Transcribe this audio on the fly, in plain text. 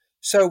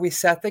So we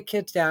sat the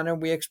kids down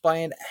and we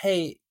explained,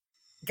 hey,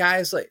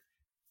 guys, like,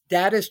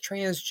 dad is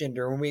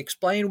transgender. And we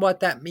explained what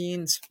that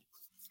means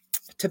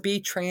to be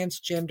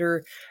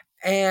transgender.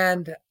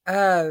 And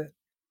That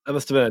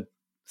must have been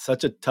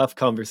such a tough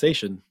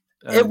conversation.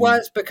 it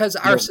was because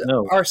our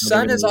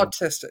son is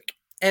autistic.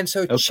 And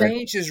so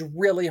change is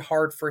really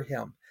hard for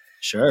him.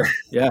 Sure.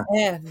 Yeah.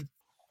 And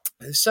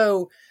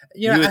so,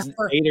 he was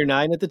 8 or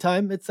 9 at the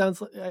time, it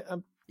sounds like.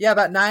 Yeah,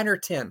 about 9 or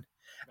 10.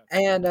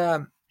 And,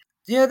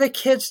 the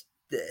kids,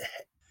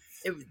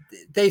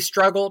 they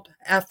struggled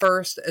at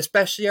first,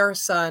 especially our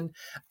son.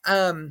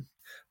 But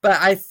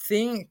I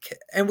think,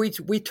 and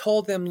we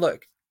told them,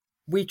 look,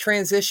 we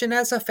transition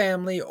as a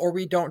family or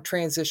we don't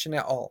transition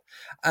at all.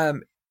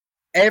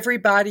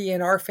 Everybody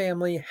in our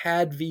family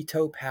had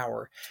veto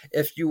power.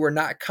 If you were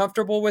not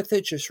comfortable with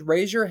it, just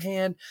raise your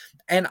hand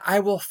and I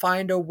will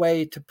find a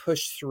way to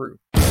push through.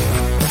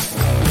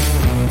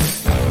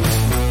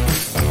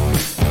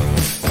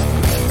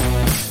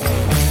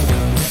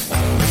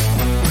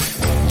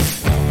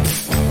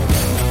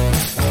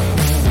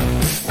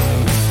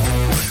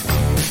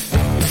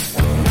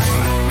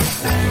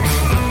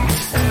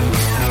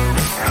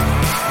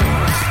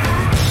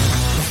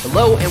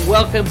 Hello and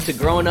welcome to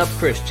Growing Up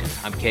Christian.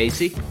 I'm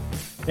Casey.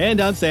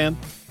 And I'm Sam.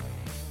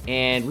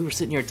 And we were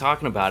sitting here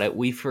talking about it.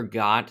 We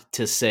forgot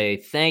to say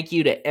thank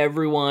you to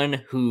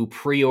everyone who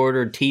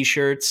pre-ordered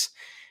t-shirts.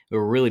 We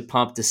were really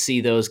pumped to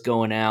see those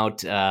going out.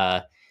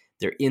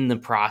 They're in the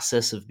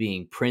process of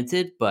being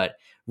printed, but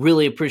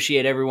really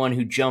appreciate everyone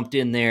who jumped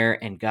in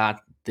there and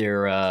got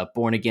their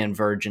Born Again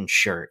Virgin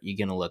shirt. You're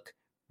going to look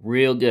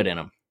real good in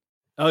them.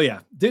 Oh yeah,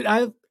 dude!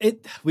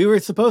 We were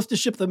supposed to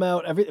ship them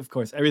out. Of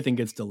course, everything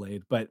gets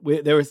delayed. But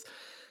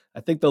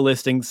I think the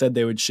listing said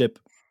they would ship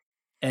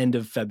end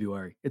of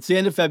February. It's the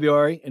end of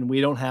February, and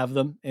we don't have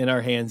them in our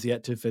hands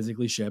yet to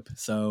physically ship.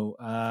 So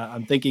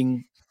I'm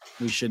thinking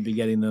we should be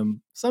getting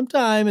them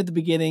sometime at the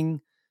beginning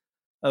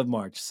of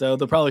March. So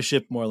they'll probably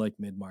ship more like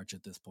mid-March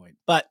at this point.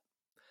 But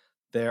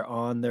they're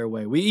on their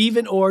way. We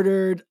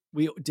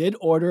did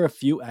order a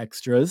few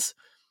extras,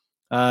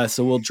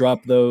 so we'll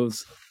drop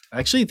those.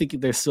 Actually, I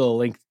think there's still a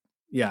link.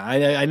 Yeah,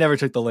 I never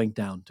took the link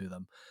down to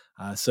them.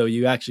 So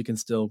you actually can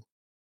still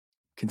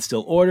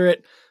order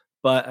it,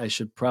 but I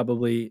should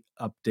probably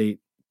update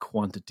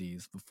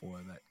quantities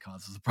before that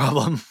causes a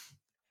problem.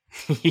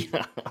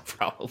 Yeah,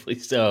 probably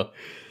so.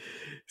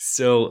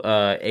 So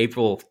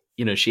April,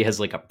 she has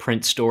like a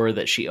print store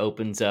that she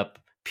opens up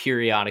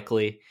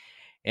periodically,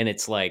 and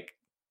it's like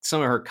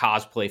some of her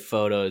cosplay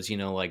photos,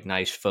 like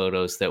nice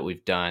photos that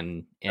we've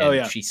done,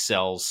 and she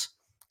sells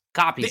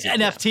copies. The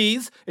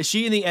NFTs? Is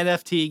she in the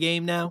NFT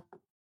game now?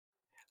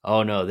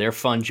 Oh no, they're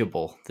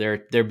fungible.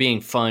 They're being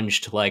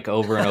funged like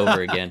over and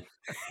over again.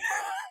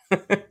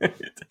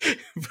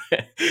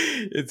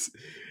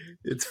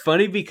 It's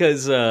funny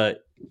because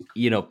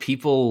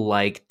people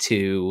like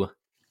to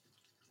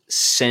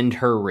send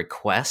her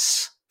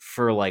requests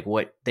for like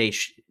what they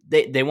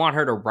want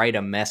her to write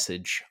a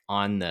message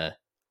on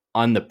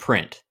the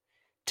print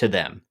to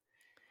them.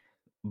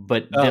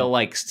 But they'll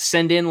like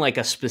send in like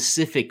a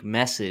specific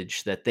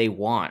message that they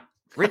want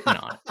written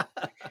on it,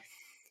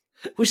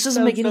 which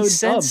doesn't make any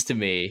sense to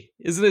me.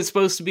 Isn't it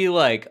supposed to be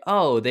like,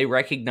 oh, they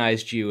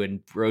recognized you and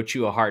wrote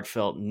you a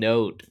heartfelt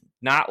note?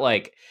 Not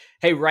like,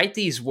 hey, write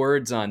these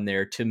words on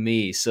there to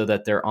me so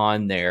that they're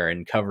on there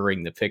and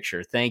covering the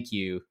picture. Thank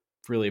you.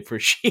 Really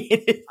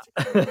appreciate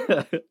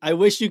it. I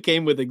wish you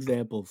came with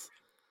examples.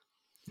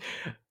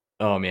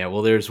 Oh man.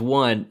 Well, there's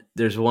one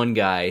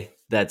guy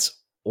that's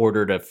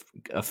ordered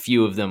a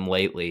few of them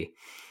lately,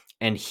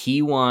 and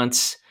he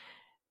wants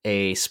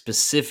a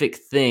specific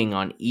thing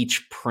on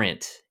each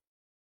print,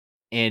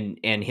 and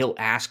he'll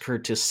ask her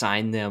to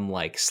sign them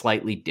like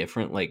slightly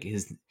different. Like I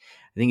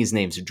think his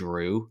name's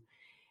Drew,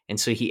 and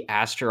so he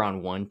asked her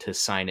on one to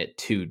sign it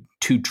to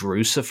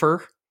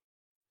Drucifer.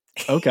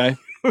 Okay.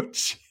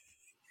 Which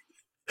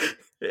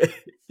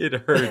it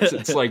hurts.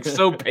 It's like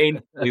so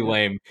painfully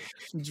lame.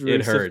 Drucifer.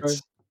 It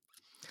hurts.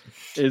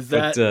 Is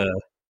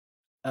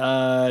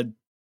that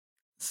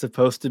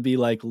supposed to be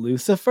like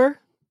Lucifer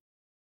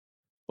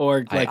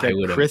or like a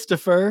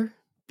Christopher,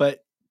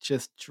 but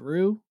just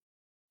Drew?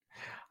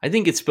 I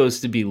think it's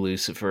supposed to be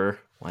Lucifer.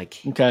 Like,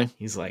 okay,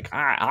 he's like,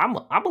 I'm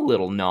a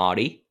little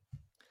naughty,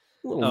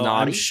 naughty.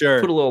 I'm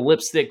sure. Put a little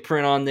lipstick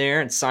print on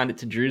there and signed it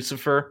to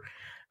Drucifer.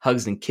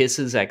 Hugs and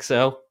kisses,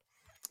 XO.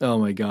 Oh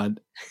my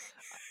god.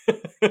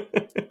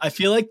 I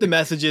feel like the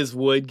messages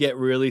would get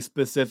really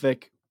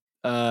specific,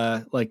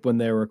 like when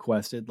they're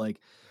requested, like.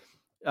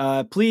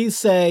 Please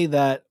say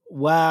that,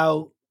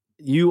 wow,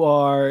 you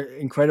are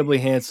incredibly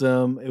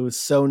handsome. It was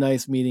so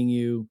nice meeting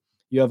you.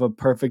 You have a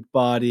perfect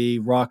body,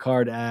 rock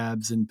hard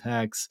abs and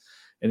pecs.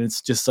 And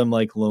it's just some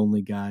like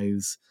lonely guy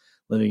who's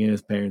living in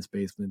his parents'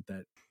 basement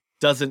that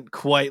doesn't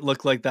quite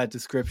look like that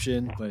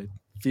description, but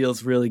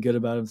feels really good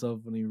about himself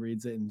when he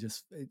reads it. And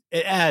just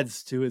it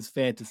adds to his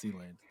fantasy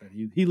land that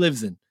he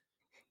lives in.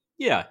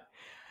 Yeah.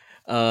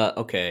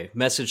 Okay.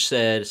 Message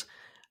says,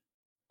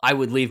 I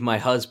would leave my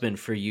husband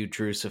for you,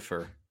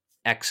 Drucifer.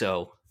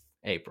 XO,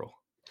 April.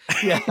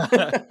 Yeah.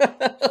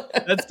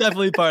 That's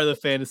definitely part of the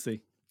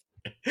fantasy.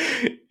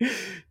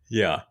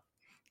 Yeah.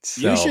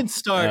 You So, should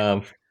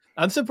start.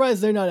 I'm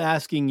surprised they're not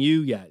asking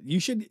you yet. You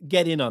should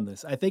get in on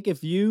this. I think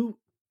if you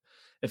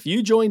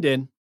joined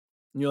in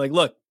and you're like,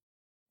 look,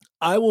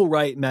 I will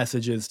write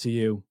messages to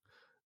you,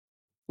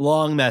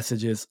 long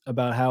messages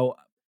about how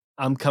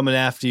I'm coming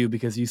after you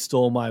because you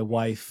stole my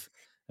wife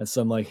as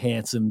some like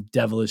handsome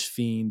devilish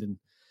fiend, and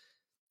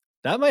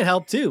that might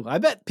help too. I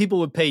bet people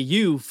would pay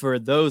you for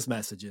those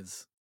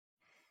messages.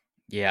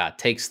 yeah, it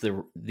takes the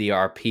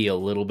RP a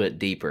little bit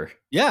deeper.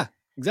 Yeah,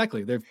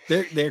 exactly.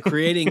 They're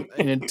creating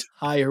an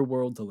entire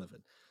world to live in.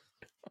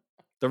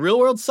 The real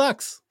world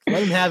sucks.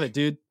 Let them have it,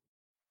 dude.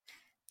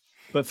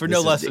 But for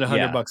no less than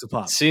 $100 a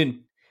pop.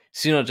 Soon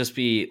I'll just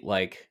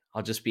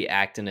be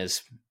acting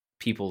as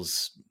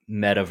people's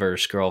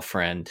metaverse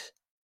girlfriend.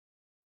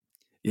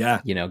 Yeah.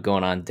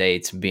 Going on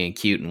dates and being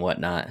cute and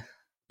whatnot.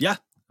 Yeah.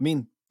 I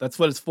mean, that's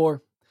what it's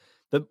for.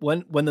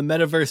 When the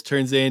metaverse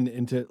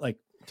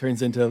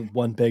turns into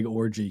one big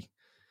orgy,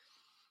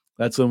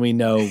 that's when we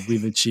know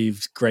we've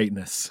achieved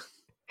greatness.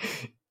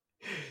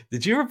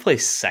 Did you ever play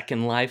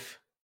Second Life?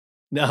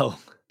 No.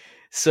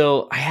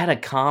 So I had a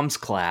comms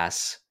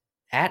class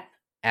at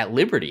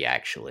Liberty,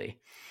 actually.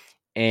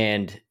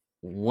 And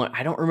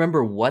I don't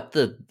remember what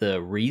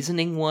the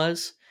reasoning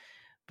was,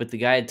 but the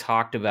guy had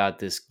talked about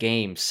this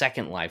game,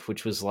 Second Life,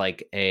 which was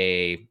like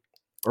a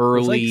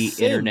early Sims,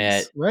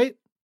 internet, right?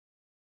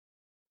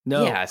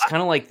 No. Yeah, it's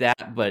kind of like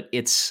that, but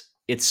it's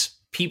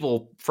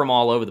people from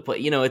all over the place.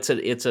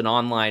 It's an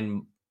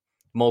online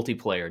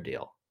multiplayer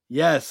deal.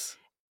 Yes.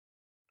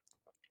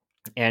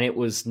 And it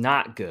was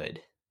not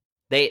good.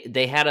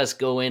 They had us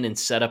go in and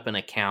set up an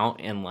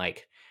account and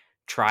like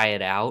try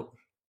it out.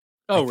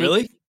 Oh,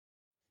 really?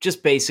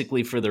 Just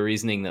basically for the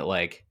reasoning that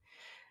like,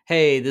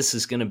 hey, this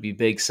is going to be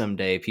big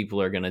someday.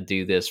 People are going to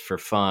do this for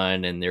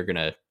fun, and they're going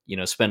to,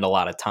 spend a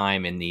lot of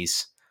time in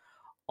these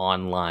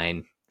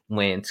online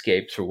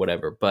landscapes or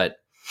whatever. But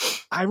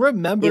I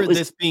remember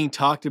this being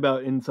talked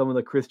about in some of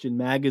the Christian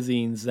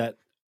magazines that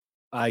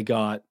I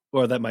got,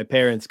 or that my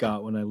parents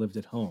got when I lived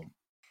at home.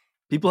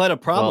 People had a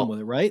problem with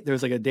it, right?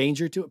 There's like a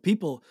danger to it.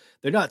 People,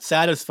 they're not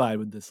satisfied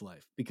with this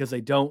life because they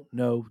don't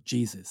know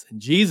Jesus,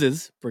 and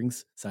Jesus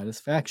brings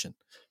satisfaction.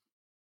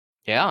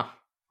 Yeah.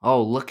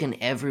 Oh,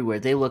 looking everywhere.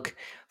 They look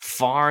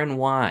far and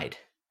wide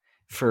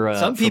for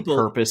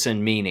purpose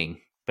and meaning,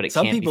 but it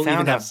can't be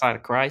found outside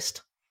of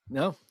Christ.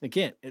 No, it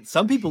can't.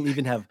 Some people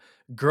even have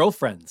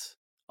girlfriends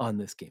on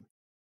this game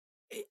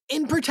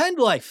in pretend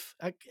life.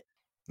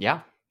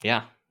 Yeah.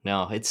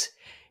 No, it's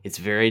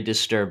very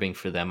disturbing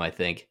for them, I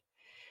think.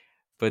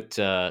 But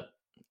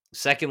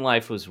Second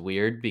Life was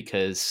weird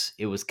because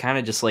it was kind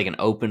of just like an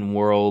open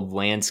world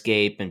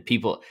landscape, and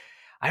people.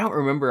 I don't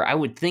remember. I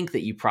would think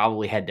that you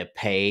probably had to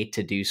pay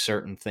to do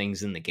certain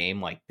things in the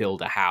game, like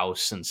build a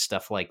house and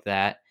stuff like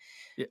that.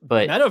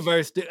 But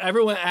metaverse, dude,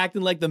 everyone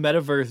acting like the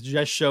metaverse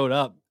just showed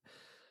up.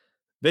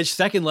 Bitch,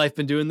 Second Life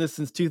been doing this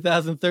since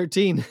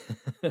 2013.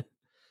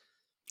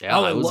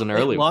 Yeah, it was an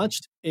early. It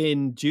launched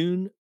in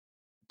June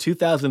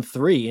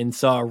 2003 and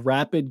saw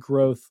rapid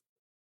growth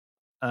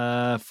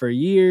for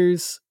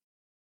years.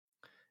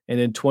 And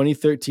in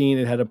 2013,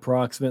 it had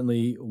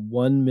approximately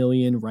 1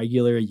 million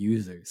regular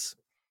users.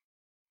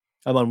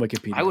 I'm on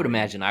Wikipedia. I would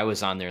imagine I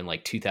was on there in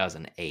like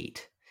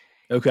 2008.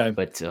 Okay.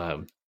 But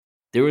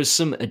there was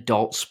some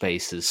adult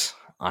spaces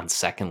on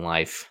Second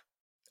Life.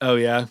 Oh,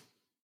 yeah?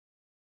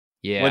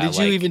 Yeah. What did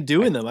you even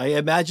do in them? I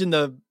imagine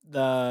the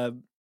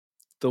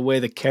way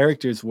the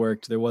characters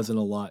worked, there wasn't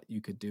a lot you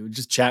could do.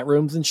 Just chat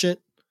rooms and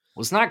shit?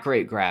 Well, it's not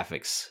great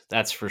graphics,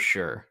 that's for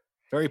sure.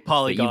 Very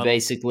polygonal. But you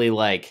basically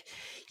like,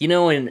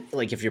 in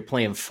like if you're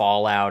playing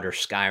Fallout or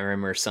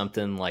Skyrim or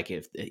something, like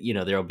if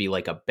there'll be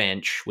like a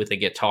bench with a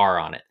guitar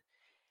on it,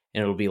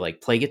 and it'll be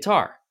like play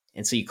guitar,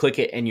 and so you click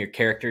it, and your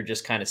character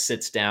just kind of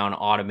sits down,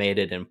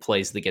 automated, and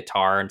plays the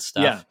guitar and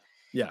stuff.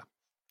 Yeah.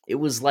 It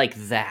was like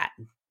that,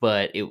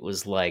 but it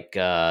was like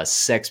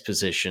sex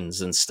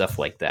positions and stuff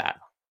like that.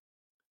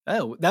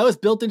 Oh, that was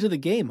built into the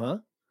game, huh?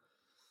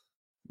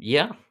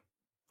 Yeah.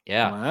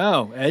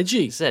 Wow,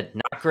 edgy. Like I said,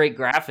 not great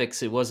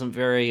graphics. It wasn't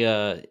very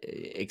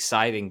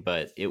exciting,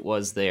 but it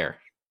was there.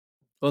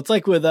 Well, it's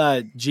like with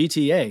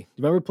GTA.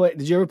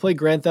 Did you ever play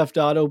Grand Theft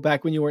Auto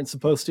back when you weren't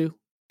supposed to?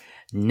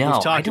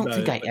 No, I don't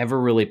think I ever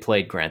really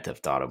played Grand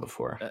Theft Auto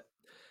before.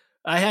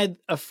 I had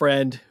a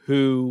friend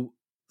whose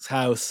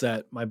house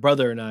that my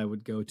brother and I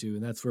would go to,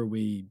 and that's where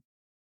we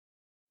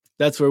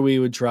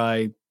would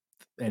try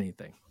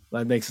anything.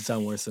 That makes it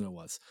sound worse than it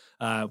was.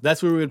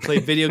 That's where we would play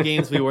video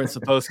games we weren't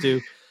supposed to,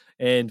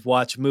 and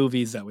watch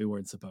movies that we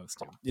weren't supposed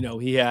to.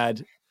 He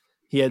had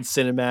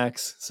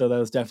Cinemax, so that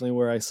was definitely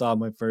where I saw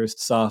my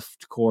first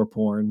soft core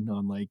porn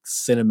on like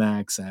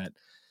Cinemax at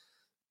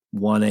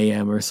 1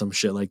 a.m. or some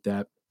shit like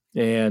that.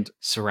 And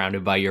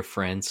surrounded by your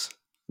friends.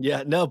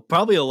 Yeah, no,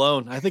 probably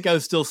alone. I think I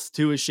was still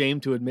too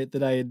ashamed to admit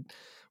that I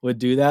would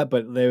do that,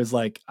 but there was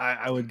like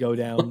I would go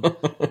down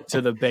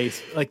to the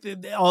base, like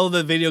all of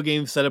the video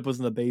game setup was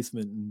in the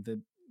basement,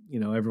 and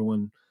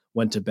everyone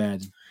went to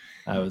bed.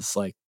 I was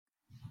like,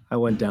 I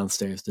went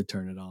downstairs to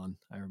turn it on.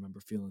 I remember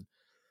feeling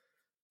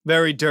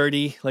very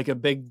dirty, like a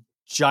big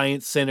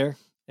giant sinner.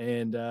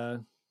 And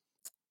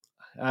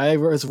I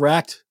was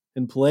racked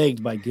and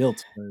plagued by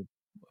guilt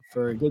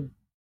for a good,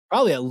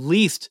 probably at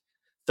least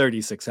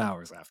 36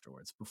 hours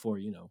afterwards before,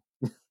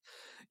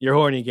 you're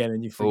horny again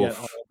and you forget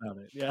all Oof. about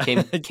it. Yeah.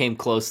 Came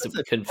close to It's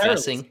a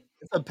confessing.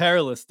 It's a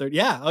perilous 30.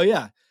 Yeah. Oh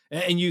yeah.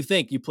 And you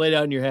think you play it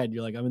out in your head.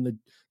 You're like, I'm going to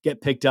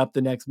get picked up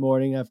the next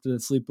morning after the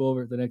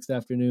sleepover, the next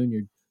afternoon.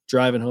 You're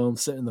driving home,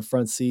 sitting in the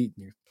front seat.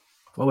 And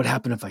what would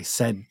happen if I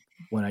said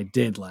what I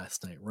did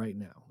last night right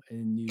now?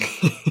 And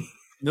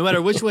no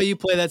matter which way you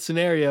play that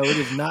scenario,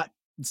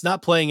 it's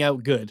not playing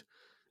out good.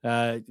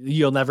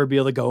 You'll never be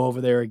able to go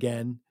over there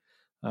again.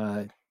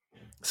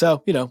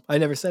 So, I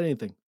never said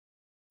anything.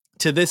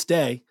 To this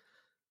day,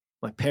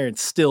 my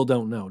parents still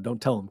don't know. Don't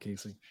tell them,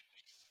 Casey.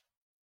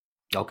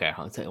 Okay.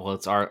 Well,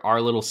 it's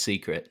our little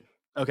secret.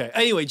 Okay.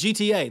 Anyway,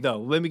 GTA, though.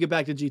 Let me get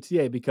back to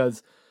GTA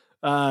because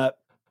I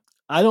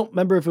don't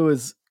remember if it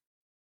was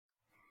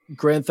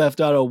Grand Theft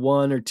Auto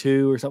 1 or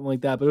 2 or something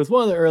like that, but it was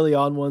one of the early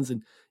on ones,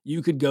 and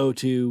you could go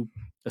to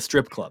a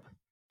strip club.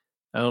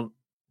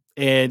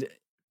 And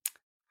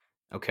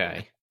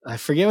Okay. I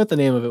forget what the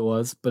name of it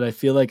was, but I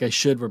feel like I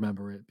should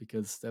remember it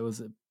because that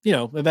was a,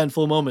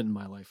 eventful moment in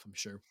my life, I'm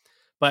sure.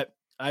 But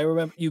I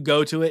remember you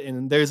go to it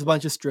and there's a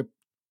bunch of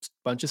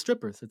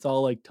strippers. It's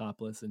all like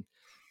topless and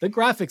the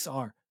graphics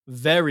are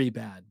very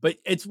bad. But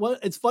it's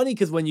funny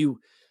because when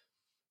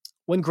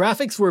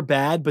graphics were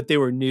bad but they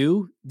were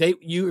new,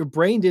 your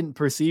brain didn't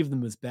perceive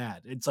them as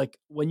bad. It's like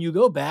when you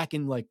go back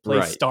and like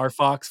play Star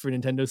Fox for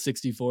Nintendo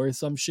 64 or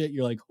some shit,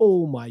 you're like,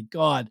 "Oh my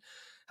god,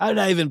 how did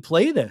I even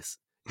play this?"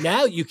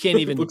 Now you can't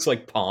even. It looks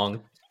like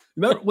Pong.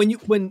 Remember when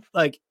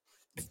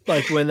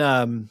when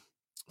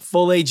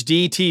full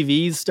HD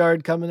TVs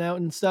started coming out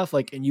and stuff,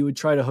 and you would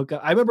try to hook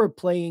up. I remember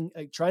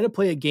trying to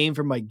play a game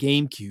from my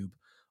GameCube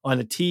on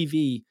a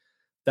TV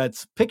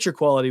that's picture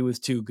quality was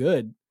too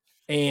good,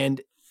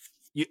 and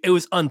it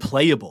was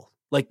unplayable.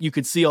 Like you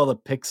could see all the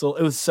pixel.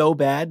 It was so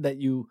bad that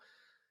you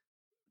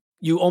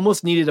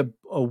almost needed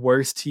a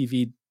worse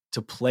TV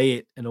to play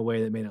it in a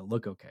way that made it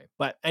look okay.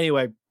 But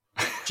anyway,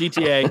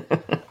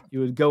 GTA. You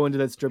would go into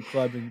that strip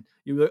club and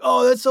you'd be like,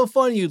 "Oh, that's so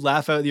funny." You'd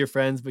laugh out with your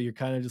friends, but you're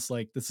kind of just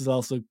like, this is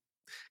also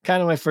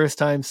kind of my first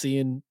time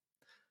seeing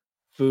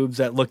boobs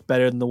that look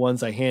better than the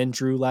ones I hand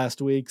drew last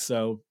week.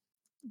 So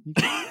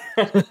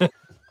the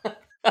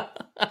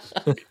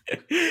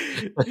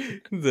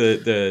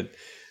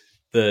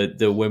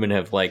women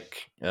have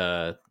like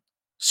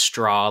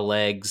straw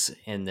legs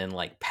and then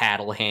like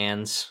paddle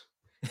hands.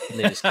 And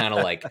they just kind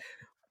of like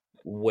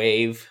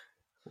wave,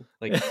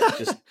 like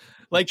just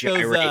like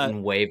gyrate those,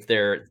 and wave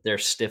their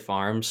stiff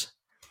arms.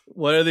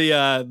 What are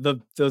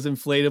those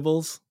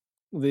inflatables?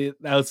 The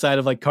outside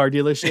of like car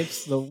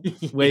dealerships,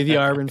 the wavy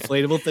arm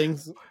inflatable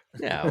things.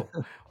 Yeah,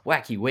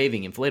 wacky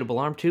waving inflatable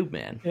arm tube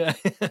man. Yeah.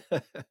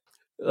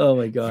 Oh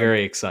my god,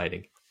 very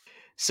exciting.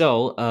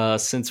 So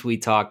since we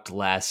talked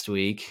last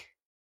week,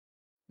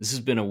 this has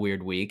been a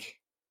weird week.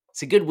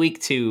 It's a good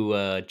week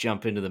to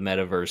jump into the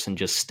metaverse and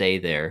just stay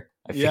there.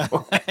 I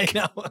feel like. I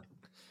know.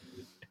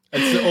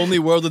 It's the only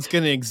world that's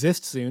going to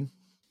exist soon.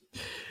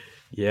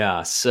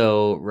 Yeah,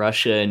 so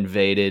Russia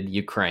invaded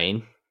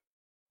Ukraine,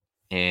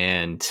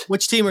 and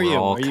which team are you?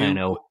 Are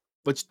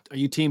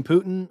you Team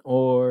Putin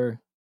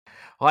or?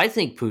 Well, I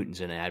think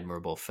Putin's an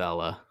admirable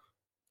fella.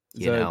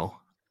 A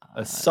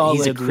solid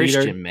he's a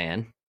Christian leader.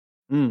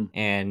 Man,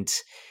 and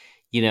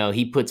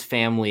he puts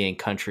family and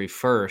country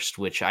first,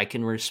 which I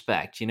can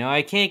respect.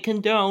 I can't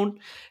condone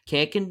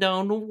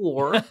the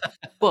war,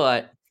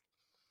 but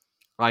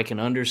I can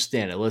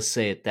understand it. Let's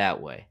say it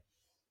that way.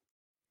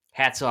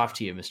 Hats off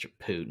to you, Mr.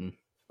 Putin.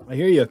 I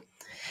hear you.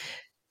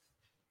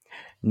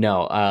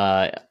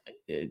 No,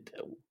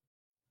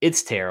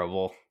 it's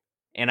terrible.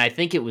 And I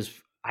think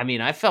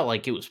I felt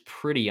like it was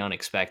pretty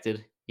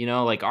unexpected.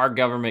 Like our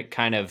government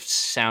kind of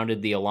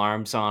sounded the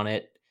alarms on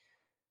it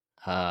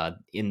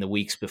in the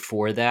weeks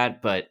before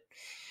that. But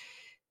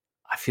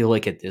I feel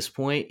like at this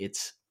point,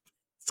 it's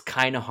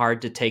kind of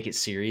hard to take it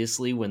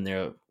seriously when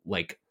they're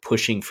like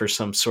pushing for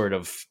some sort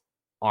of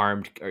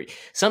armed or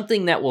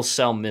something that will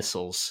sell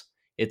missiles.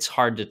 It's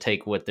hard to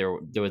take what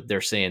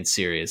they're saying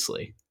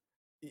seriously.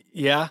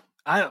 Yeah,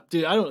 I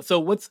don't.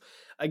 So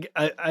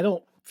I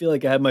don't feel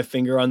like I have my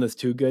finger on this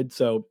too good.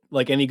 So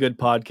like any good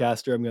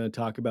podcaster, I'm going to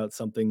talk about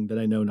something that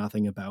I know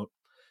nothing about.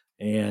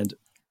 And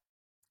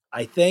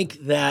I think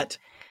that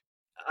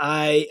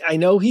I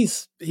know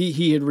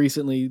he had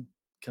recently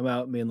come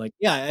out and being like,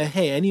 yeah,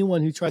 hey,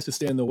 anyone who tries to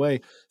stand in the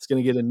way is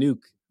going to get a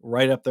nuke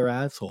right up their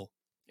asshole.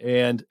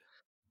 And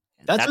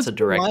that's a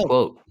direct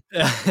quote.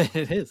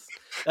 It is.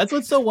 That's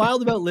what's so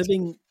wild about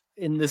living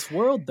in this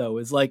world, though,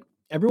 is like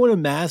everyone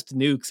amassed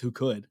nukes who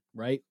could,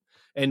 right?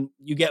 And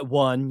you get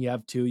one, you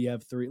have two, you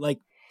have three. Like,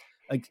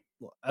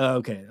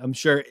 okay, I'm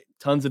sure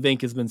tons of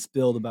ink has been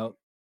spilled about.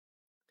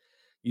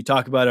 You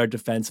talk about our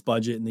defense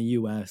budget in the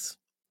U.S.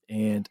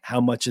 and how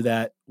much of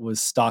that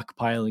was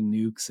stockpiling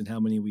nukes and how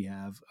many we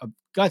have. I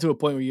got to a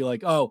point where you're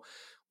like, oh,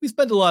 we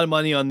spent a lot of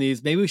money on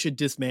these. Maybe we should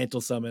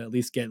dismantle some and at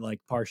least get like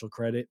partial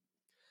credit.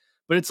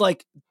 But it's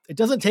like, it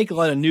doesn't take a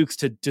lot of nukes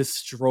to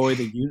destroy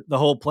the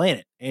whole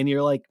planet. And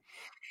you're like,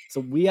 so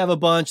we have a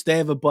bunch, they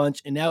have a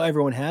bunch, and now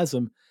everyone has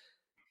them.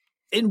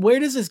 And where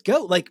does this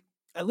go? Like,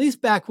 at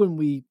least back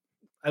when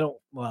I don't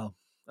want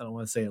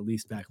to say at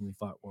least back when we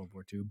fought World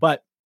War II,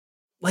 but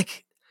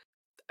like,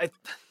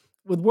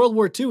 with World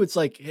War II, it's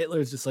like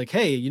Hitler's just like,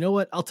 hey, you know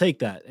what? I'll take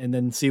that and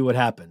then see what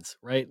happens,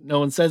 right? No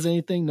one says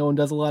anything. No one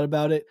does a lot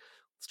about it.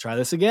 Let's try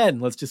this again.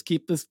 Let's just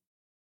keep this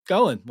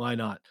going. Why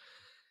not?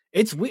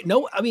 It's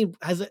no, I mean,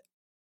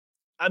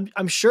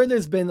 I'm sure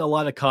there's been a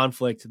lot of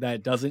conflict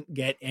that doesn't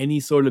get any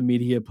sort of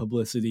media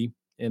publicity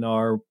in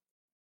our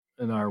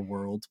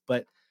world,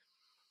 but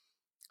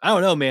I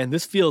don't know, man.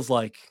 This feels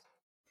like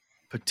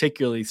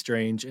particularly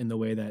strange in the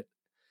way that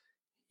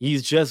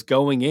he's just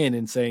going in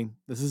and saying,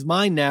 "This is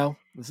mine now."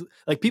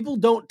 Like, people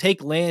don't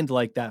take land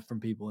like that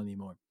from people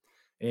anymore,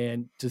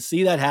 and to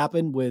see that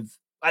happen with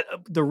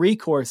the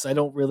recourse, I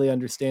don't really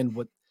understand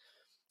what.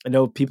 I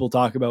know people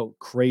talk about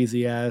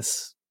crazy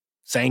ass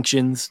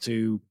sanctions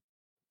to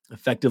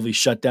effectively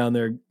shut down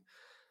their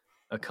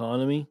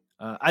economy.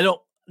 I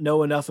don't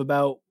know enough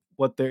about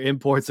what their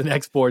imports and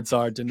exports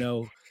are to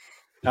know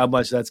how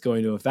much that's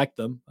going to affect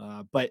them.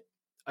 But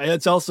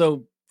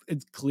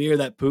it's clear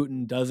that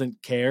Putin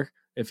doesn't care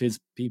if his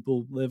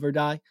people live or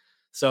die.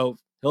 So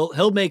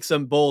he'll make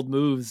some bold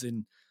moves,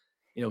 and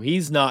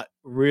he's not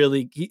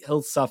really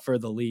he'll suffer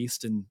the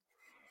least, and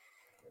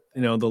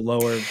the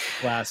lower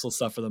class will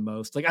suffer the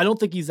most. Like, I don't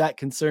think he's that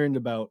concerned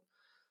about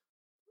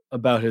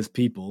his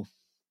people.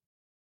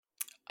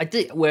 I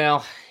think,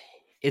 well,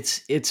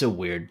 it's a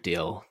weird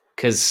deal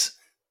because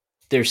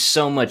there's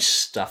so much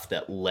stuff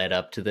that led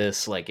up to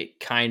this. Like, it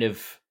kind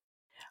of,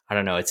 I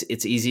don't know.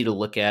 It's easy to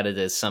look at it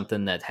as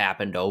something that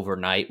happened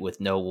overnight with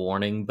no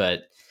warning,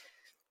 but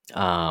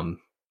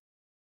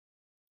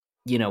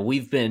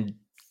we've been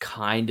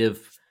kind of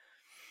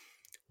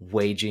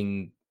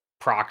waging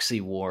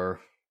proxy war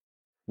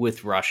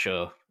with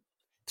Russia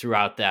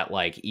throughout that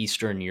like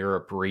Eastern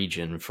Europe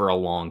region for a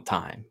long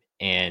time,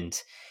 and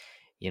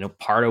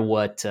part of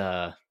what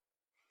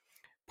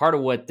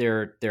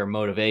their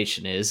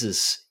motivation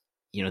is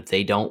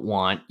they don't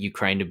want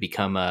Ukraine to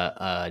become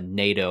a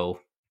NATO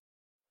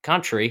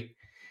country.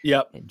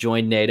 Yep.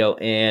 Join NATO,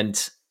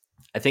 and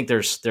I think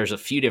there's a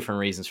few different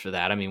reasons for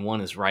that. I mean, one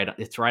is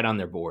it's right on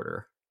their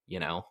border,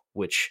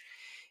 which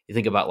you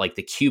think about, like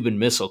the Cuban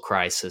Missile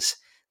Crisis,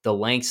 the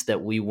lengths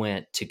that we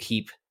went to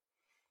keep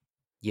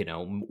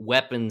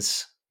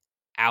weapons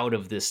out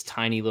of this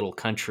tiny little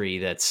country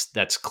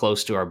that's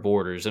close to our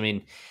borders. I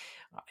mean,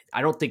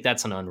 I don't think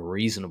that's an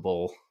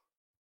unreasonable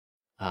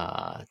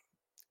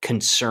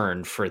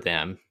concern for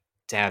them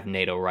to have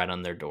NATO right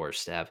on their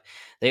doorstep.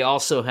 They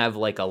also have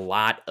like a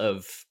lot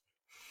of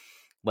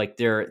like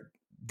their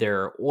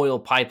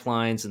oil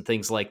pipelines and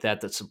things like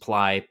that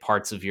supply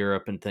parts of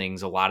Europe and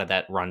things. A lot of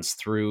that runs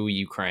through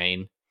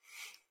Ukraine.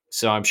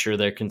 So I'm sure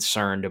they're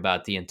concerned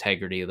about the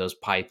integrity of those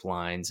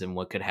pipelines and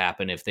what could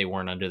happen if they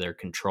weren't under their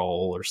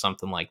control or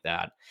something like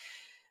that.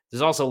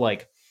 There's also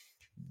like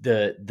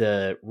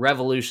the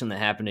revolution that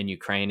happened in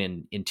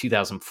Ukraine in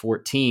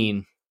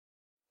 2014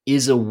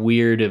 is a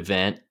weird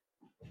event,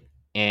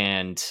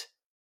 and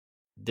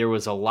there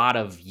was a lot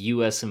of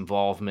U.S.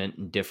 involvement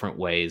in different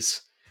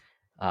ways.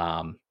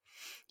 Like,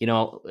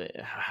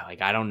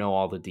 I don't know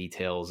all the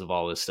details of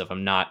all this stuff.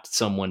 I'm not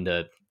someone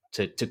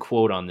to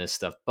quote on this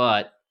stuff,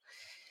 but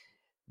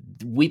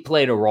we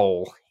played a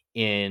role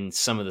in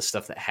some of the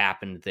stuff that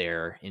happened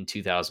there in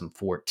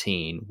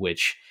 2014,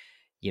 which,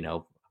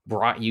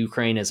 brought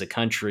Ukraine as a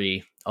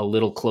country a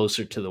little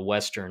closer to the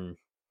Western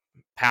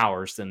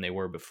powers than they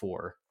were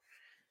before.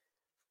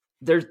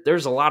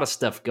 There's a lot of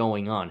stuff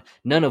going on,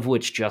 none of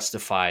which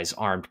justifies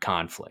armed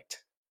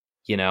conflict.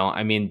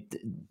 I mean,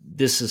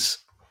 this is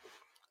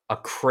a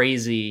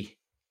crazy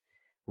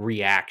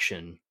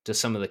reaction to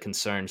some of the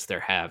concerns they're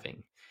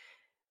having.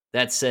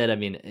 That said, I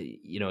mean,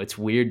 it's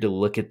weird to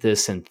look at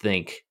this and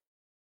think,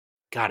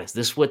 God, is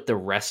this what the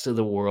rest of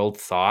the world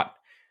thought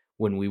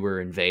when we were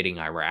invading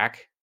Iraq?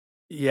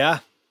 Yeah.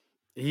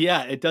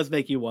 Yeah, it does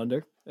make you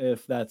wonder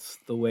if that's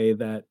the way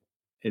that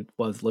it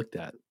was looked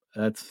at.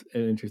 That's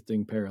an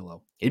interesting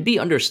parallel. It'd be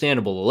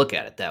understandable to look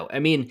at it that way. I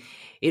mean,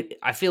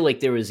 I feel like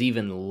there was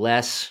even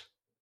less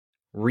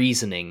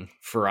reasoning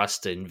for us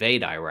to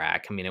invade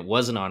Iraq. I mean, it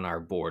wasn't on our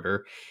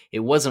border. It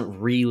wasn't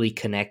really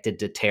connected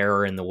to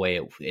terror in the way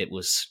it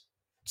was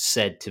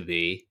said to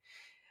be.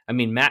 I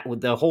mean,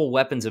 with the whole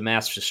weapons of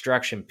mass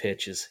destruction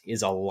pitch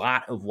is a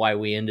lot of why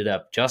we ended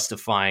up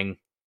justifying,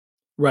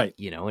 right?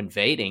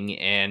 Invading,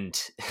 and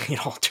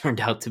it all turned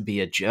out to be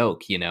a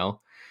joke.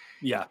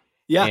 Yeah.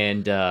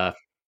 And I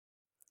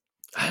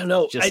don't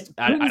know.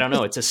 I don't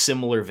know. It's a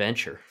similar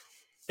venture.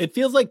 It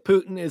feels like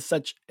Putin is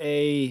such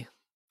a,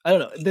 I don't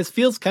know. This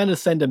feels kind of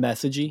send a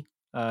messagey.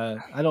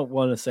 I don't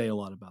want to say a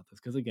lot about this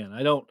because, again,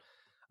 I don't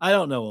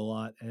know a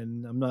lot,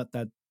 and I'm not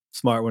that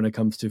smart when it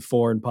comes to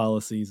foreign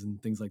policies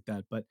and things like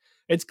that. But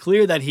it's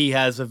clear that he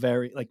has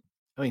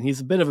he's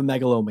a bit of a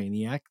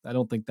megalomaniac. I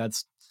don't think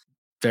that's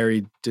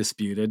very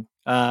disputed.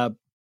 I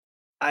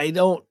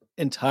don't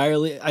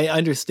entirely. I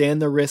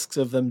understand the risks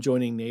of them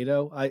joining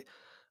NATO.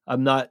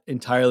 I'm not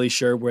entirely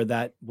sure where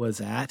that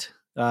was at.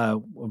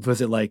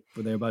 Was it like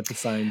were they about to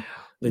sign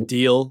the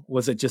deal?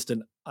 Was it just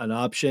an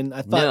option?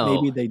 I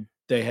thought maybe No,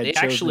 they had they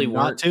actually chosen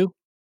not weren't. to.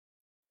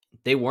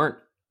 They weren't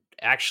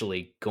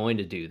actually going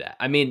to do that.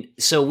 I mean,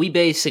 so we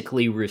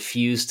basically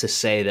refused to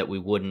say that we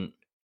wouldn't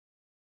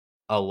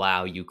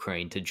allow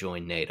Ukraine to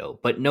join NATO,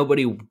 but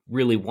nobody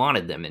really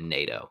wanted them in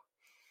NATO.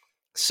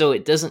 So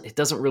it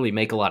doesn't really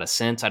make a lot of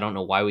sense. I don't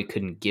know why we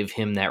couldn't give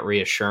him that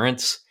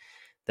reassurance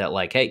that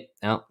like, hey,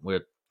 no,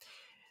 we're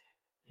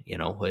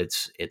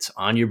it's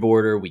on your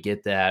border. We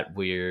get that.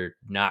 We're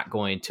not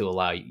going to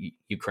allow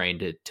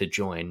Ukraine to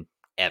join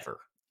ever.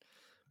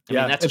 I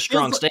mean, Yeah, that's a it feels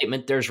strong like,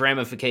 statement. There's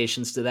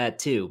ramifications to that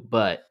too,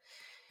 but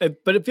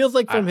but it feels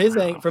like I from don't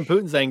know. from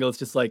Putin's angle, it's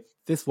just like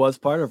this was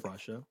part of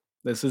Russia.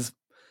 This is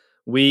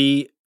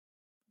we.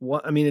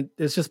 What I mean,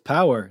 it's just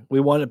power. We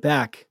want it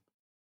back.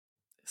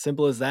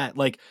 Simple as that.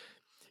 Like,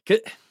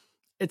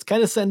 it's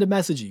kind of send a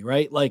messagey,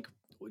 right? Like,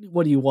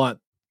 what do you want?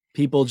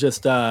 People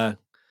just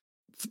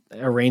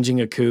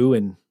arranging a coup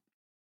and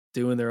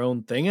doing their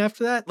own thing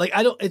after that? Like,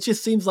 I don't. It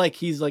just seems like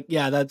he's like,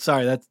 yeah,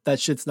 that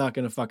shit's not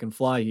gonna fucking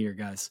fly here,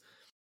 guys.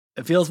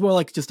 It feels more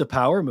like just a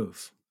power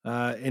move.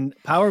 And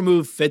power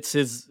move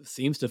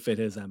seems to fit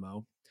his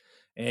MO.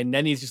 And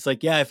then he's just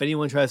like, yeah, if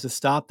anyone tries to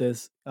stop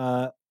this,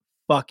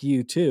 fuck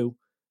you too.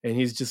 And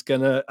he's just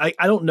gonna I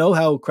don't know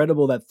how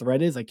credible that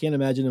threat is. I can't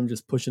imagine him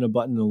just pushing a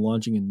button and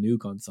launching a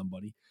nuke on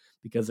somebody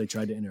because they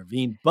tried to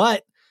intervene.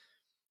 But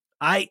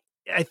I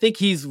I think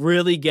he's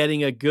really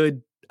getting a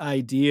good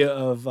idea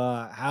of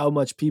how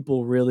much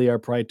people really are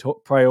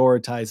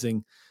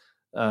prioritizing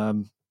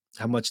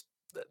how much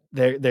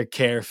their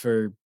care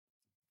for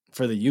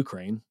the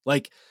Ukraine.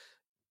 Like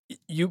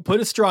you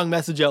put a strong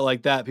message out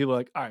like that, people are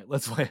like, all right,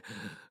 let's weigh.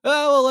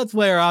 Let's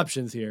weigh our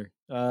options here.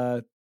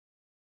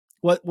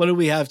 What do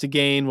we have to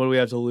gain? What do we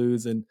have to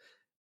lose? And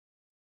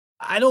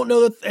I don't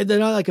know that they're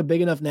not like a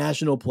big enough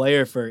national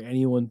player for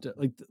anyone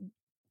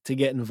to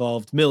get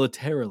involved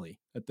militarily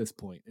at this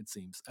point. It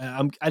seems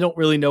I don't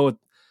really know what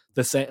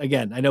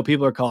again. I know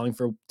people are calling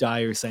for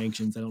dire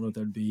sanctions. I don't know if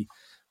that'd be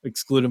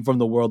exclude him from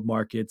the world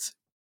markets.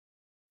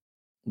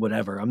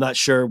 Whatever. I'm not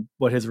sure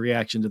what his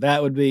reaction to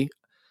that would be.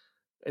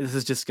 This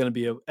is just going to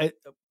be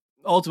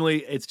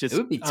ultimately, it's It just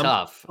would be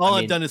tough. I all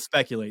I've mean, done is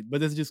speculate,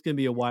 but this is just going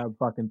to be a wild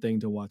fucking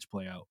thing to watch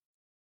play out.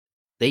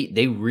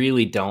 they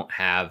really don't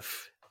have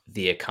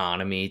the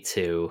economy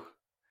to.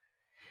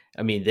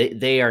 I mean,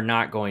 they are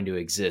not going to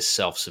exist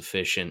self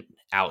sufficient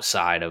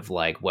outside of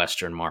like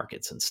Western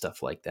markets and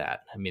stuff like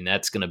that. I mean,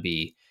 that's going to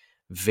be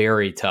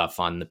very tough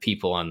on the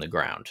people on the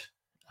ground.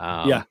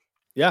 Yeah, Um,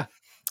 yeah,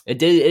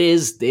 it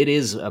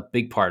is a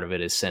big part of it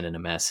is sending a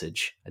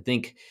message. I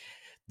think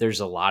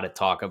there's a lot of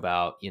talk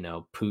about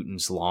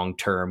Putin's long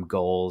term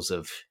goals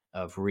of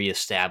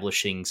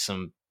reestablishing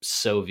some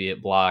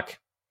Soviet bloc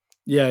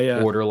yeah.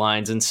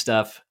 borderlines and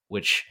stuff,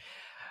 which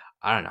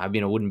I don't know. I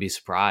mean, I wouldn't be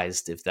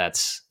surprised if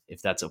that's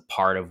a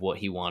part of what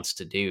he wants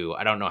to do.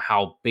 I don't know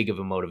how big of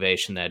a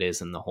motivation that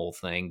is in the whole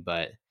thing,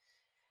 but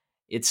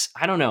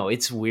I don't know.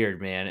 It's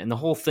weird, man. And the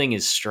whole thing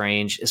is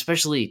strange,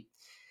 especially,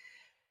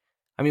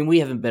 I mean, we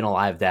haven't been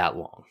alive that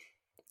long.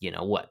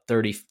 What,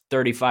 30,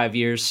 35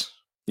 years,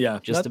 Yeah,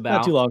 just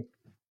not too about. long.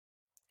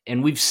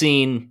 And we've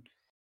seen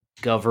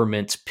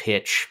governments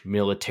pitch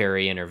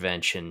military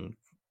intervention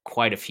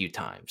quite a few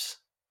times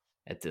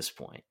at this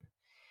point.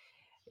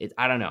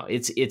 I don't know.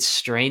 It's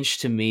strange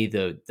to me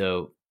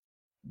the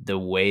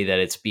way that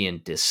it's being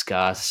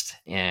discussed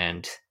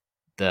and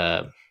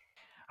the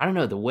I don't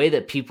know, the way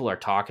that people are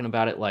talking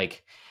about it.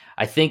 Like,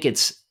 I think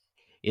it's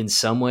in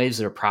some ways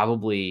it's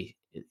probably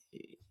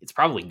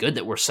good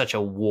that we're such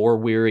a war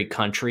weary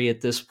country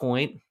at this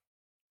point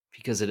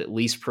because it at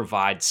least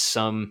provides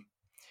some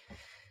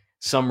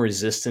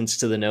resistance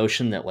to the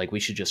notion that like we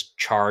should just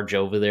charge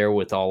over there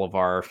with all of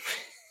our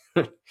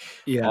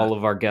Yeah, all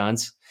of our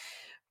guns.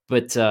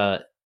 But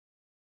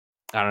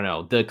I don't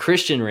know. The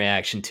Christian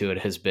reaction to it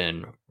has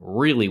been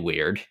really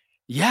weird.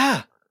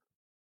 yeah,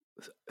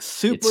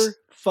 super It's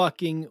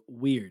fucking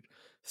weird.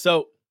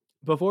 So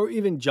before we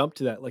even jump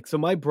to that, like, so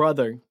my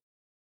brother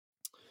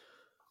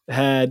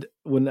had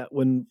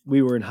when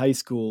we were in high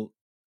school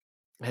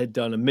had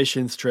done a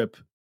missions trip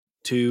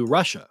to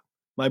Russia.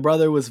 My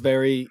brother was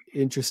very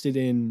interested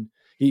in.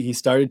 He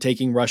started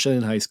taking Russia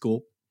in high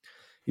school.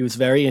 He was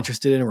very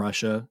interested in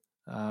Russia,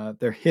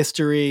 their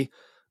history,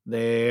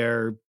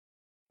 their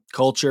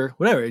culture,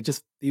 whatever.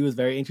 He was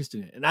very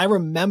interested in it. And I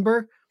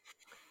remember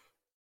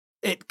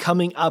it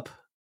coming up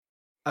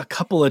a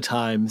couple of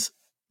times,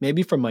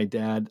 maybe from my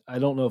dad. I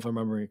don't know if I'm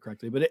remembering it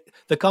correctly, but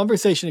the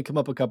conversation had come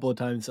up a couple of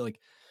times. Like,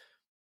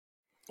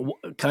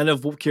 kind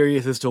of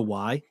curious as to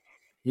why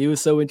he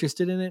was so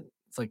interested in it.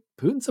 It's like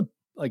Putin's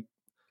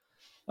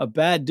a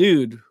bad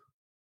dude,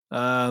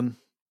 um,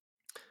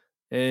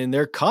 and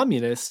they're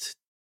communist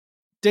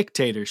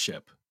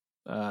dictatorship,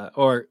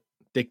 or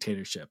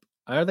dictatorship.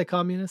 Are they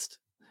communist?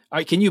 All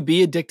right, can you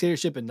be a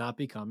dictatorship and not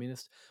be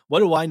communist?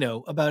 What do I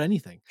know about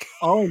anything?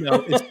 All I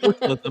know is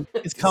socialism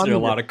is These are a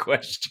communism. lot of So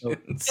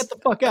questions. get the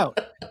fuck out.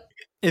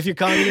 If you're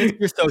communist,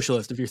 you're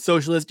socialist. If you're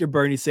socialist, you're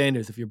Bernie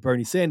Sanders. If you're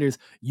Bernie Sanders,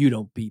 you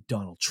don't beat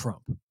Donald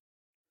Trump.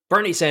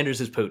 Bernie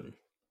Sanders is Putin.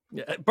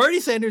 Yeah,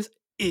 Bernie Sanders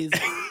is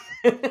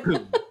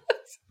Putin.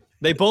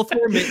 They both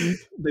wear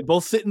mittens. They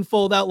both sit in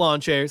fold-out lawn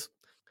chairs.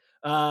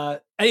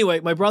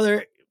 Anyway, my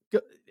brother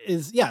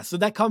is so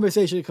that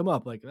conversation would come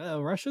up like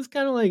Russia's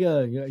kind of like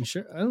you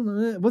sure? I don't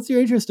know. What's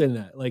your interest in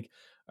that? Like,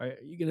 are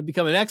you going to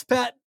become an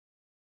expat?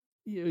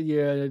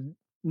 You're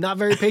not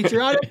very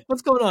patriotic.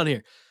 What's going on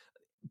here?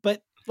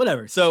 But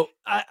whatever. So,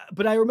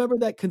 but I remember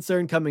that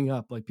concern coming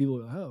up. Like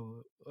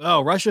people,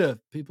 oh, Russia,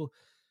 people,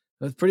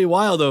 that's pretty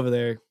wild over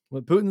there.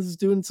 Well, Putin's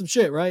doing some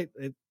shit, right?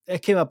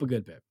 It came up a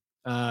good bit.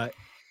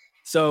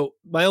 So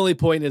my only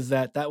point is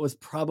that was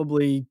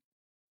probably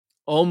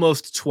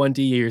almost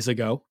 20 years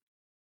ago.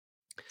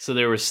 So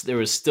there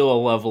was still a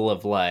level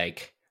of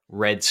like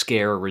Red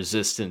Scare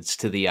resistance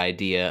to the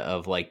idea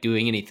of like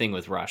doing anything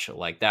with Russia.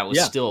 Like that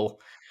was still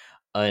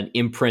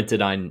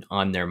imprinted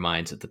on their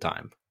minds at the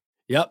time.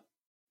 Yep.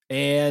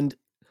 And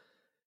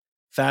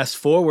fast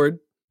forward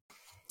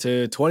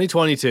to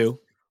 2022,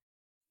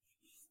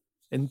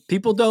 and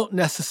people don't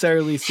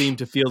necessarily seem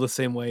to feel the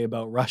same way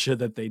about Russia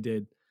that they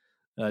did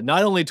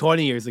not only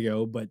 20 years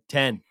ago, but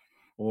 10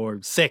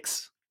 or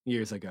 6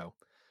 years ago.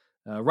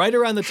 Right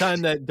around the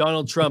time that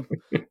Donald Trump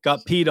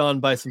got peed on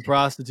by some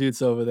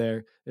prostitutes over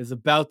there is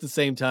about the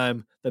same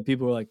time that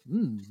people were like,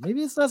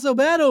 maybe it's not so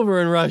bad over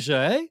in Russia,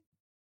 eh?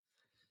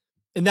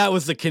 And that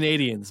was the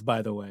Canadians,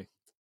 by the way.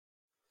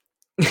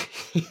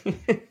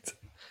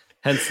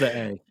 Hence the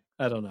A.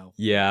 I don't know.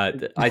 Yeah,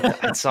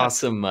 I saw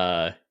some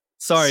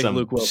sorry, some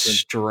Luke Wilson.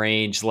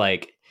 Strange,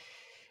 like,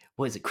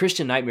 what is it?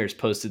 Christian Nightmares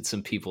posted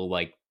some people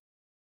like,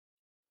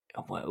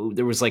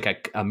 there was like a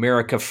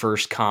America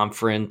First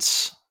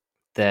conference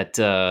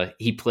that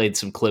he played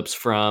some clips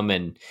from,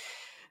 and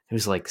it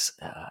was like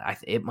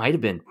it might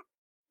have been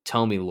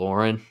Tommy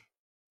Lauren.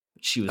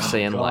 She was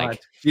saying God.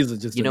 like, she's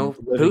just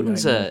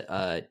Putin's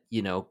a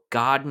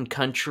God and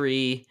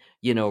country,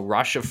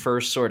 Russia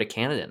first sort of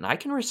candidate, and I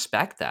can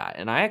respect that,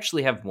 and I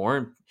actually have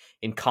more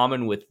in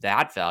common with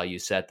that value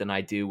set than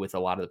I do with a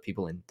lot of the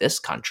people in this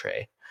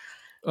country.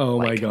 Oh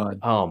my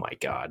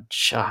God!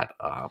 Shut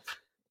up.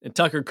 And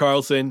Tucker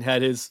Carlson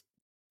had his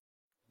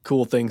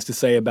cool things to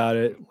say about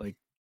it, like,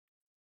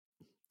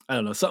 I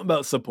don't know, something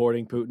about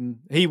supporting Putin.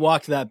 He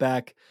walked that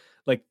back.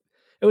 Like,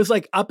 it was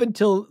like up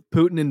until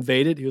Putin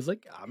invaded, he was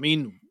like, I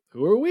mean,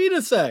 who are we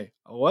to say?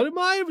 What am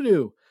I to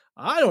do?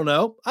 I don't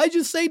know. I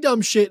just say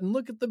dumb shit and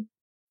look at the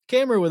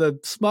camera with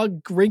a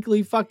smug,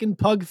 wrinkly fucking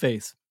pug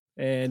face.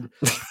 And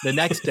the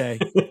next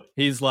day,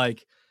 he's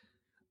like,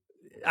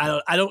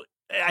 I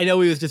know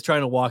he was just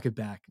trying to walk it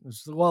back. It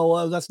was,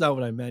 well, that's not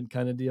what I meant,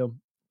 kind of deal.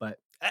 But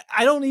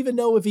I don't even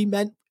know if he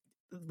meant,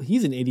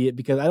 he's an idiot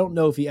because I don't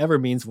know if he ever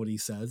means what he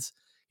says.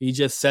 He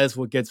just says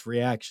what gets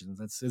reactions.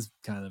 That's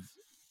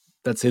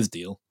his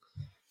deal.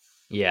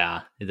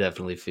 Yeah, it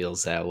definitely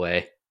feels that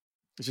way.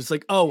 It's just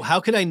like, oh, how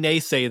can I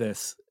naysay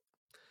this?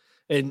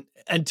 And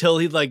until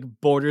he like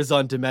borders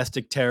on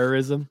domestic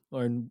terrorism,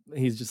 or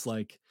he's just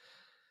like,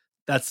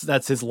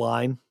 that's his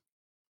line.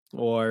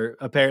 Or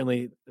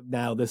apparently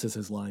now this is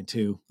his line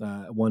too.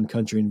 One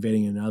country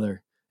invading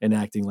another and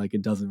acting like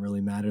it doesn't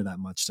really matter that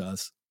much to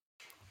us.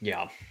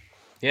 Yeah.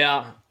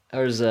 Yeah.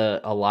 There's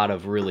a lot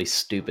of really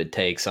stupid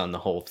takes on the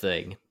whole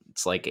thing.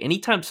 It's like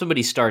anytime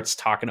somebody starts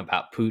talking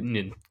about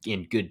Putin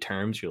in good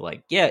terms, you're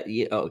like, yeah,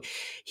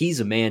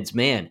 he's a man's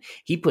man.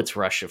 He puts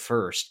Russia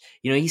first.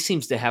 He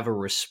seems to have a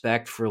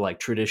respect for like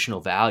traditional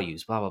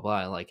values, blah, blah,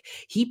 blah. Like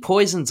he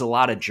poisons a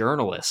lot of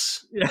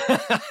journalists.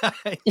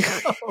 I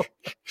know.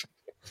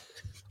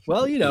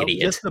 Well,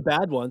 Idiot. just the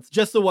bad ones,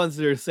 just the ones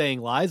that are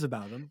saying lies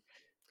about him.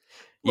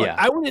 Look, yeah.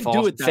 I wouldn't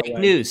do it that fake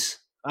way. news.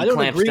 I don't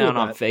clamps agree down with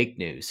on that. fake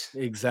news.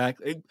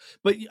 Exactly.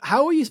 But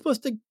how are you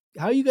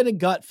going to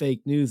gut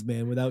fake news,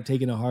 man, without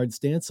taking a hard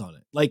stance on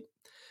it? Like,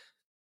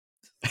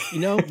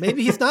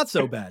 maybe he's not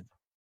so bad.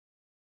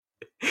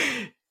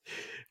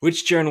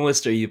 Which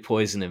journalist are you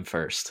poisoning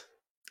first?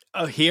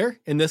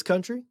 Here in this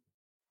country?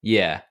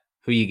 Yeah.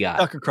 Who you got?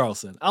 Tucker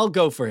Carlson. I'll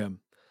go for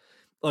him.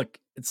 Look,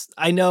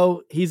 I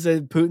know he's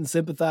a Putin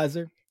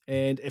sympathizer.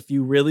 And if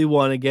you really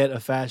want to get a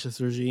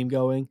fascist regime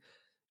going,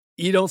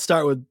 you don't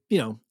start with,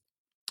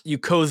 you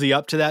cozy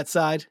up to that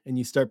side and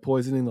you start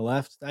poisoning the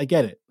left. I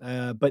get it.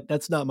 But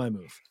that's not my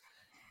move.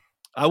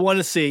 I want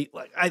to see,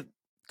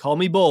 call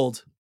me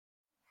bold.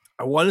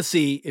 I want to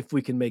see if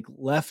we can make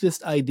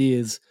leftist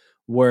ideas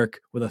work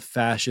with a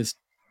fascist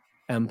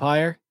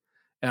empire.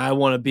 And I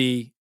want to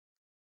be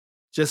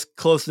just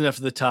close enough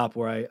to the top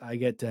where I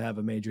get to have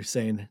a major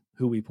say in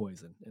who we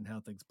poison and how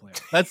things play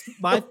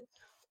out.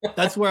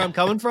 That's where I'm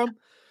coming from.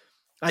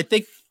 I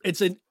think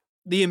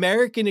the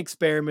American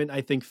experiment,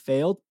 I think,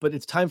 failed, but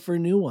it's time for a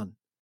new one.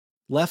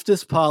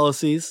 Leftist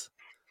policies,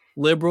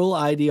 liberal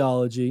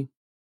ideology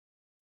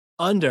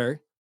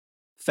under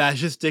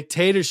fascist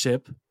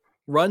dictatorship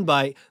run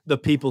by the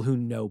people who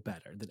know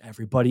better than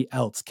everybody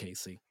else,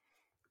 Casey.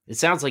 It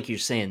sounds like you're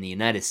saying the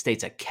United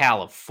States of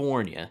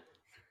California.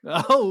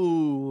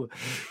 Oh,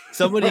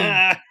 somebody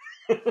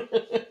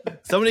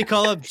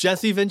call up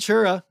Jesse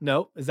Ventura.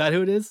 No, is that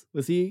who it is?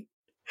 Was he?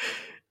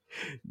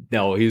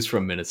 No, he's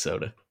from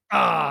Minnesota.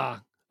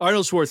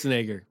 Arnold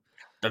Schwarzenegger.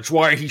 That's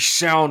why he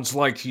sounds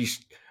like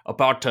he's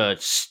about to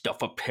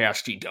stuff a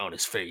pasty down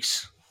his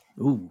face.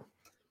 Ooh.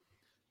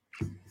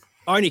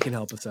 Arnie can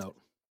help us out.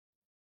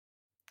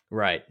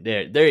 Right.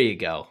 There you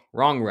go.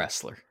 Wrong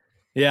wrestler.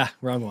 Yeah,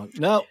 wrong one.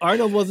 No,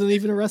 Arnold wasn't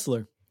even a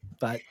wrestler.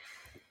 But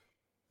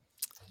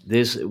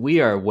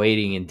we are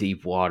wading in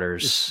deep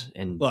waters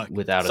and look,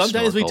 without a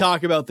sometimes snorkel. we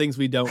talk about things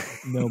we don't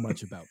know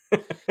much about.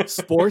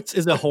 Sports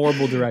is a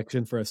horrible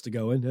direction for us to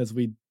go in, as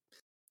we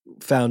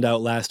found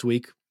out last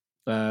week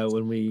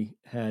when we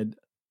had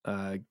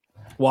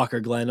Walker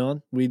Glenn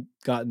on. We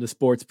got into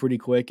sports pretty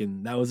quick,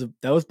 and that was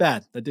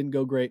bad. That didn't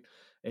go great.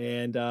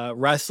 And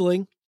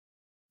wrestling,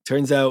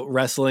 turns out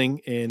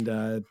wrestling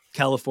and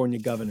California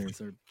governors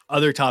are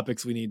other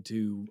topics we need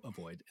to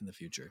avoid in the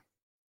future.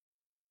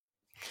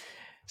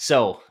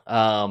 So,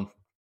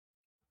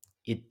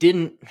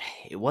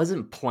 it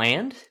wasn't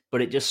planned,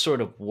 but it just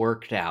sort of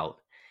worked out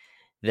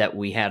that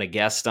we had a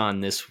guest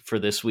on for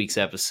this week's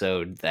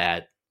episode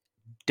that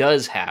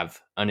does have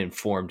an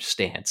informed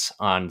stance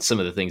on some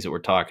of the things that we're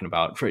talking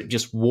about, for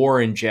just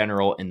war in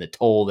general and the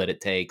toll that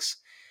it takes.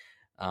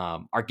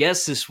 Our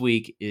guest this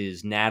week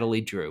is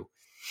Natalie Drew.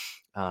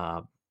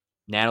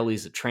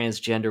 Natalie's a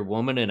transgender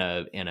woman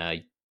and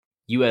a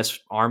U.S.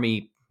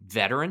 Army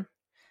veteran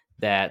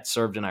that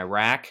served in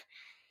Iraq,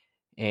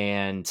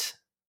 and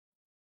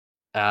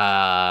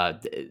there's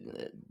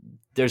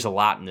a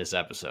lot in this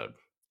episode.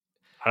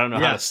 I don't know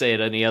how to say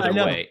it any other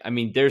way. I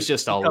mean, there's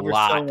just a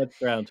lot. So much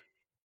ground.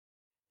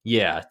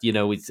 Yeah,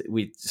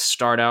 we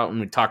start out and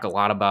we talk a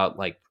lot about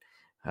like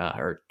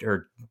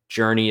her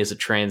journey as a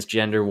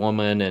transgender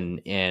woman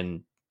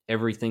and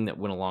everything that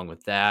went along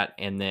with that,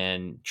 and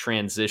then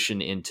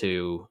transition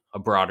into a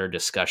broader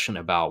discussion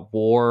about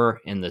war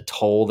and the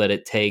toll that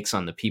it takes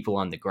on the people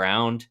on the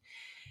ground.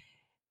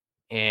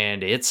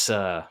 And it's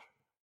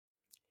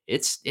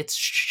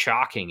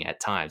shocking at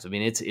times. I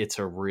mean, it's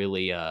a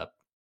really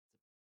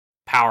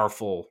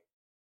powerful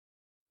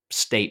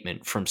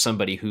statement from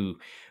somebody who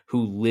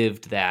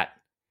lived that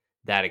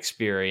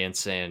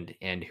experience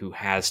and who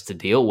has to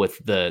deal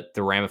with the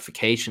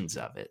ramifications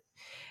of it.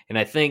 And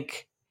I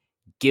think,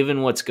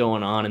 given what's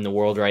going on in the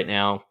world right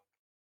now,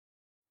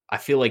 I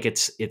feel like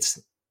it's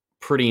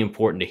pretty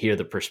important to hear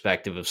the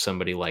perspective of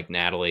somebody like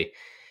Natalie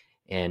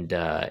and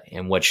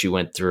what she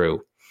went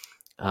through.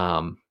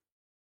 All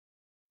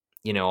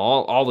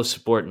the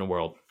support in the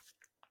world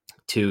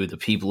to the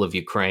people of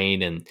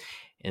Ukraine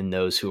and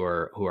those who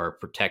are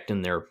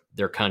protecting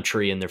their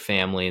country and their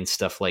family and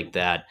stuff like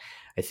that.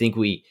 I think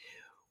we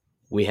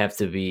have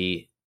to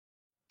be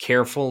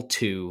careful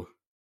to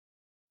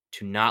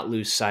not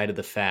lose sight of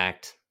the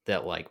fact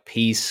that like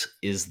peace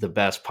is the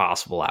best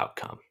possible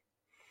outcome.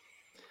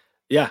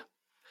 Yeah,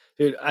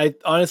 dude. I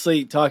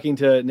honestly, talking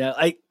to now,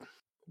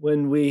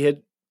 when we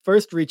had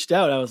first reached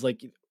out, I was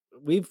like,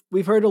 we've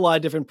heard a lot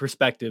of different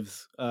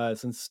perspectives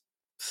since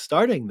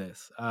starting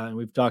this, and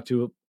we've talked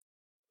to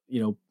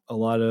a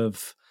lot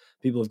of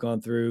people who've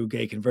gone through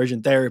gay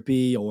conversion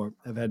therapy or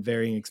have had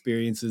varying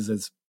experiences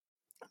as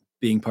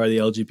being part of the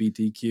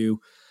LGBTQ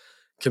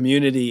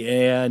community.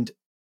 And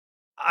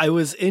I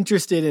was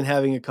interested in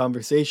having a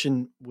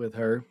conversation with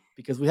her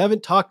because we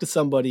haven't talked to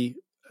somebody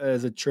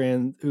who's a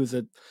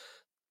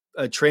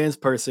trans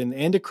person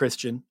and a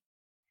Christian,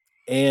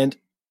 and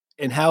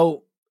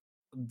how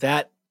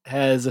that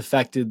has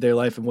affected their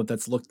life and what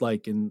that's looked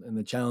like and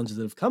the challenges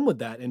that have come with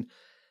that. And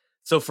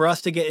so for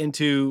us to get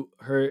into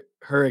her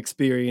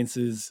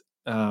experiences,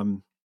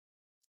 as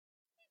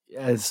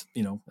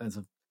a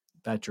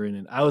veteran,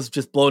 and I was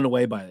just blown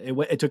away by it.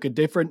 It took a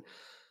different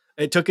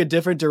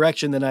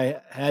direction than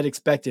I had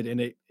expected.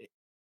 And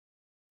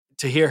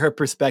to hear her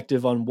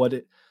perspective on what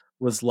it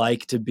was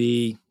like to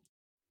be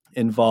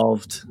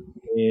involved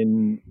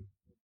in,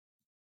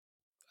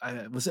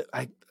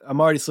 I'm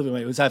already slipping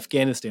away. It was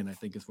Afghanistan, I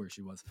think is where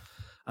she was.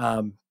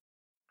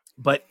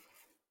 But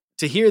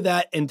to hear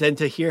that, and then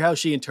to hear how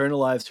she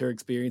internalized her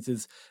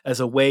experiences as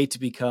a way to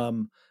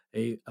become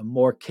a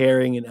more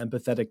caring and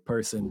empathetic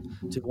person,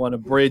 to want to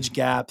bridge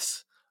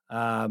gaps,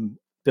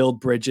 build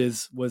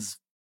bridges, was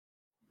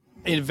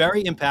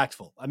very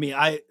impactful. I mean,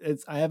 I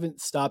haven't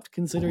stopped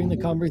considering the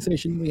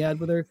conversation we had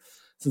with her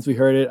since we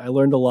heard it. I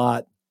learned a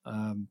lot,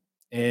 and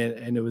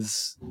it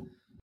was.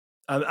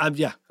 I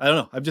don't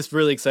know. I'm just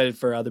really excited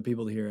for other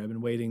people to hear.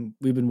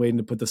 We've been waiting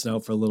to put this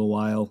out for a little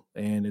while,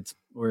 and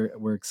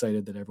we're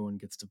excited that everyone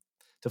gets to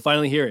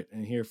finally hear it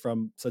and hear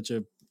from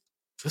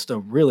just a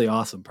really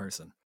awesome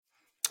person.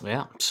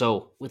 Yeah.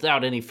 So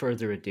without any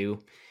further ado,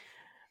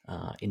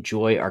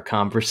 enjoy our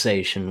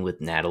conversation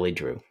with Natalie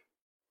Drew.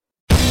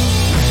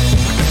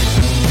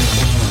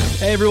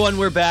 Hey everyone,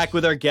 we're back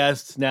with our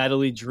guest,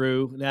 Natalie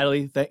Drew.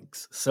 Natalie,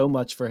 thanks so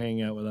much for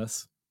hanging out with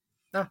us.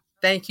 Oh,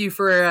 thank you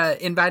for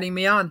inviting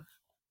me on.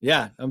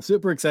 Yeah, I'm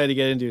super excited to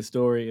get into your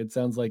story. It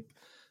sounds like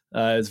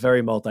It's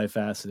very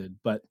multifaceted.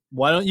 But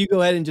why don't you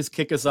go ahead and just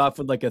kick us off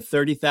with like a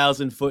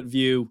 30,000-foot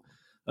view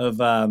of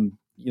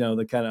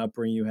the kind of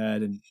upbringing you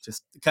had and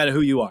just kind of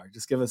who you are.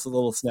 Just give us a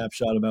little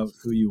snapshot about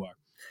who you are.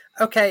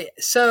 Okay,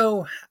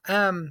 so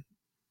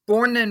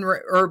born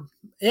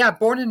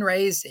and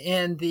raised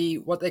in the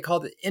what they call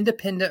the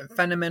Independent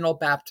Fundamental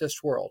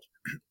Baptist world.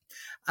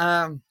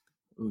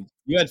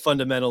 You had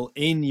fundamental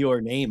in your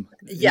name.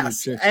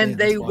 Yes, and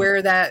they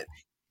wear that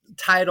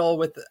title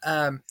with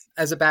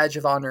as a badge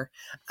of honor.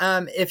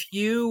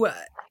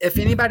 If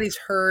anybody's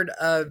heard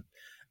of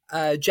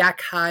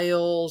Jack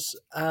Hyles,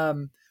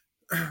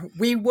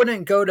 we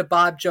wouldn't go to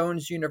Bob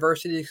Jones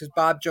University because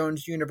Bob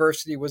Jones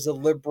University was a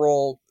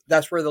liberal.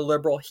 That's where the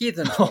liberal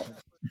heathens were.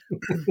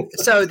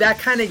 So that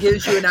kind of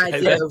gives you an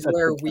idea of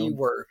where we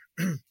were.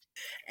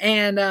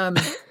 And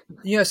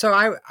so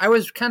I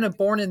was kind of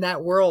born in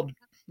that world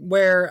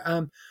where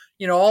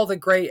all the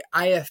great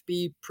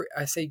IFB,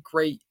 I say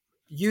great,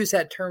 use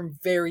that term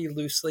very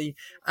loosely,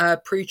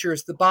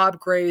 preachers, the Bob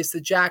Grays,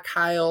 the Jack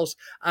Hyles,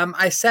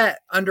 I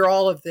sat under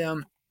all of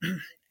them.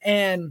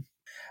 And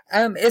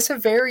it's a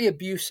very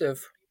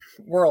abusive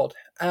world,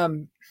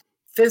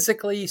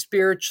 physically,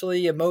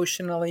 spiritually,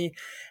 emotionally.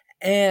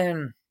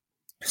 And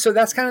so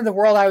that's kind of the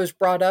world I was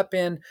brought up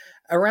in.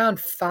 Around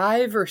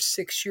 5 or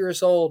 6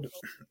 years old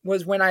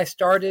was when I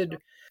started,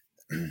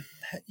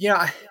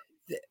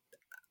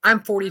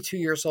 I'm 42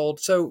 years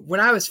old. So when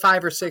I was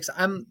 5 or 6,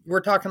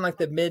 we're talking like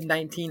the mid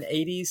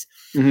 1980s.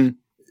 Mm-hmm.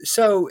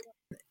 So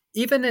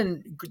even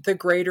in the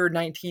greater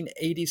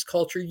 1980s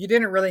culture, you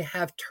didn't really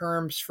have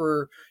terms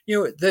for,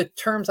 the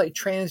terms like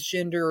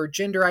transgender or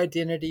gender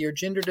identity or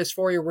gender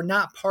dysphoria were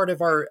not part of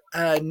our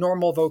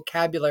normal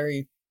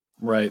vocabulary.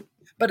 Right.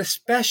 But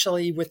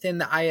especially within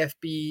the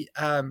IFB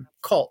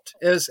cult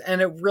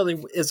and it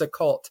really is a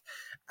cult.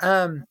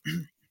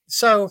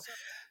 So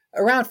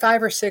around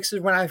 5 or 6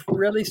 is when I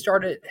really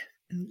started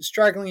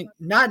struggling,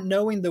 not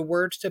knowing the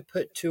words to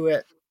put to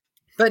it,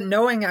 but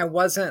knowing I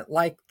wasn't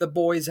like the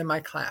boys in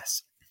my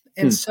class.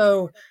 And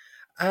so,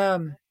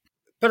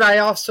 but I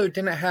also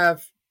didn't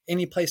have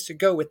any place to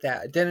go with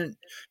that. I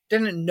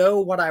didn't know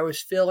what I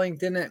was feeling.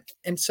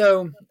 And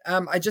so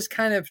I just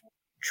kind of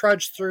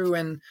trudged through,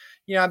 and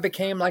I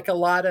became like a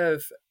lot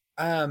of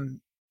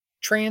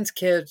trans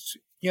kids,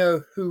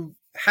 who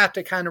had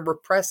to kind of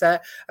repress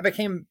that. I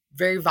became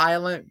very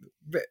violent,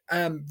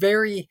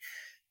 very,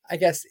 I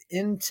guess,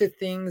 into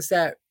things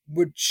that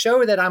would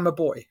show that I'm a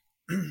boy.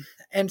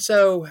 And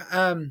so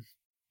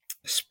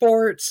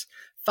sports,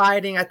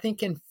 fighting, I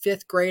think in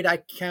 5th grade, I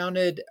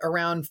counted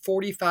around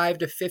 45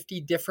 to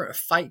 50 different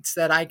fights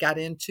that I got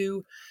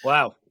into.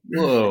 Wow.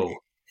 Whoa.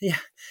 Yeah.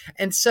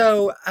 And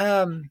so,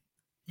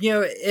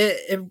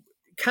 it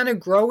kind of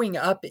growing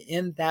up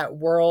in that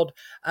world,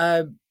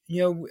 I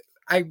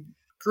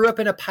grew up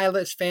in a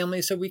pilot's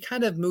family, so we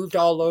kind of moved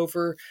all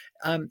over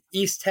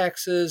East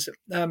Texas,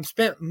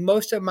 spent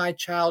most of my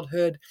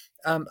childhood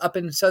up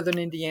in southern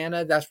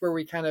Indiana. That's where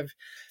we kind of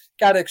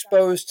got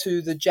exposed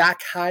to the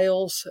Jack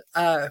Hyles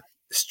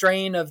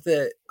strain of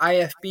the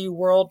IFB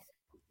world.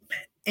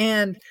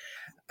 And,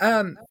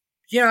 I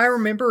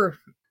remember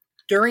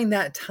during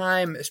that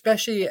time,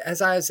 especially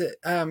as I was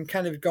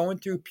kind of going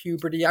through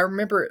puberty, I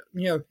remember,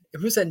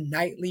 it was a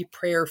nightly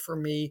prayer for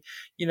me,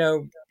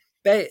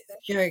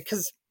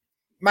 because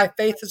my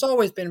faith has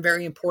always been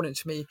very important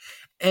to me.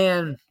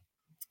 And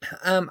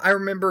I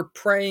remember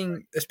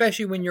praying,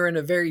 especially when you're in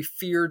a very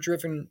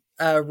fear-driven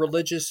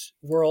religious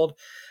world,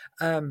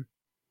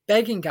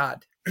 begging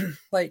God,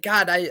 like,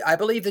 God, I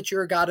believe that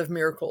you're a God of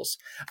miracles.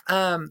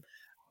 So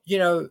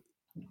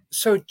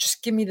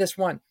just give me this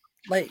one.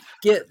 Like,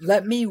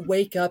 let me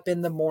wake up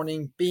in the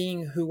morning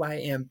being who I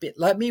am.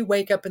 Let me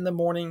wake up in the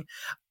morning.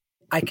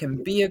 I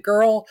can be a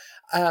girl,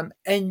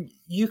 and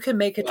you can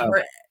make it to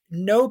where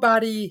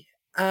nobody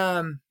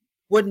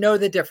would know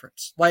the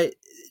difference. Like,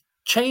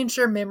 change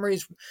their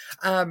memories.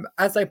 I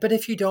was like, but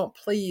if you don't,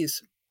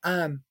 please,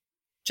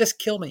 just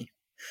kill me.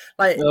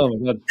 Like, oh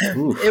my God.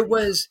 It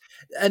was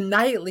a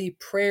nightly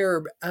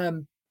prayer.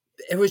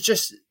 It was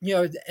just,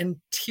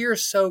 and tear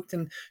soaked,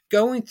 and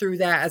going through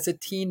that as a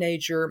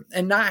teenager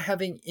and not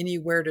having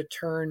anywhere to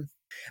turn.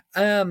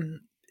 That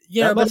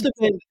must have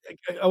been,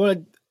 I want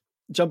to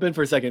jump in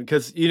for a second,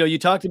 because, you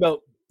talked about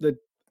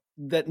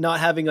that not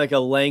having like a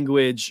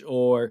language,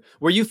 or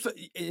were you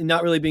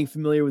not really being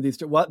familiar with these?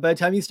 By the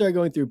time you started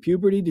going through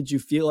puberty, did you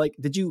feel like,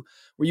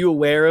 were you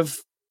aware of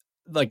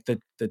like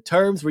the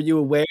terms? Were you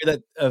aware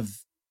that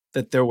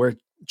there were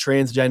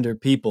transgender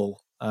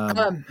people?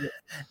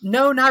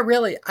 No, not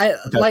really.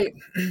 Like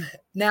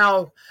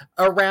now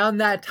around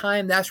that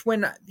time, that's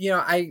when,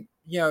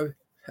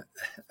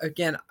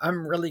 again,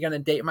 I'm really going to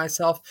date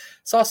myself.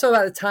 It's also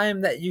at the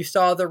time that you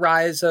saw the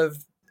rise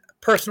of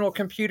personal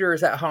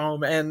computers at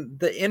home and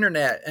the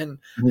internet. And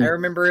I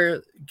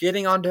remember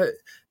getting onto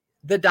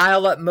the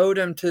dial-up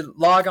modem to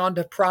log on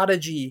to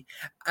Prodigy.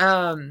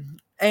 So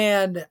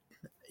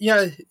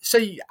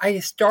I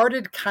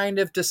started kind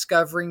of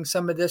discovering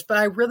some of this, but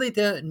I really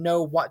didn't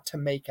know what to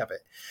make of it.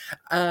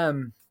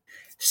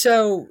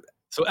 So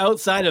So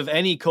outside of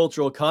any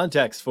cultural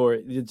context for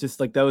it, it's just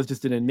like that was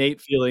just an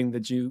innate feeling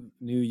that you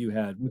knew you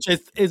had, which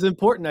is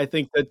important, I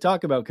think, to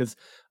talk about because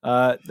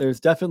there's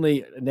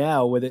definitely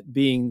now with it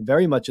being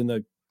very much in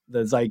the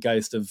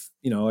zeitgeist of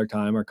our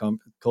time, our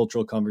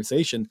cultural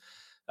conversation.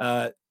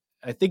 I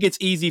think it's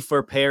easy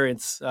for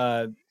parents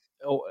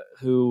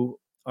who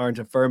aren't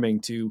affirming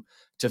to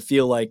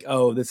feel like,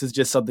 oh, this is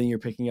just something you're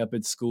picking up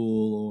at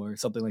school or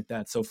something like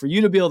that. So for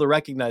you to be able to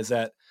recognize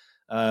that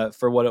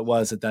for what it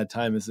was at that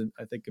time is,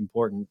 I think,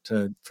 important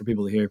for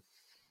people to hear.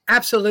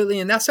 Absolutely.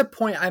 And that's a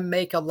point I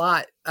make a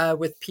lot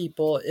with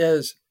people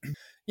is,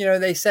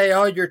 they say,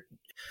 oh, you're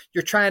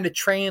trying to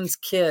trans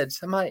kids.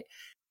 I'm like,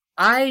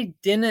 I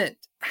didn't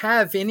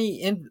have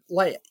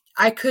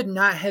I could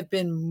not have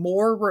been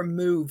more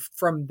removed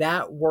from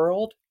that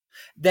world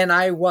than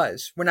I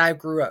was when I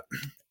grew up.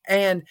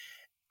 And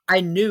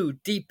I knew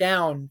deep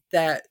down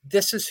that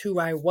this is who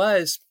I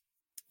was.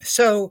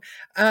 So,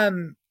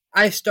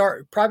 I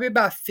start probably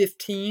about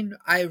 15.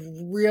 I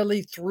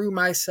really threw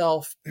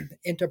myself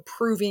into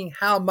proving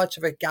how much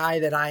of a guy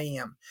that I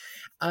am.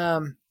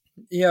 Um,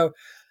 you know,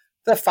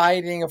 the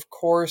fighting, of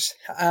course,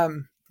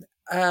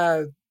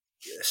 uh,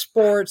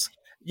 sports.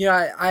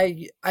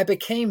 I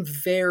became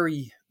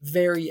very,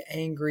 very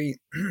angry.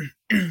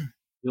 You're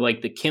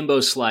like the Kimbo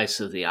Slice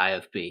of the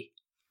IFB.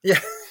 Yeah,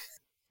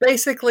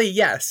 basically,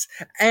 yes.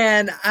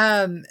 And,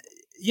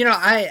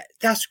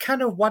 that's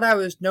kind of what I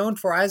was known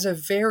for. I was a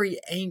very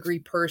angry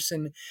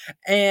person.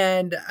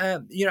 And,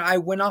 I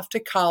went off to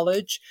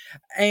college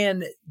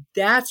and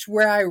that's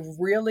where I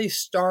really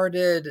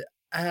started,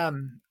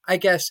 I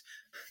guess,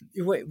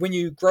 when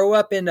you grow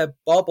up in a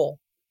bubble,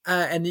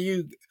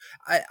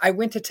 I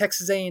went to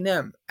Texas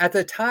A&M at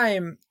the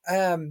time.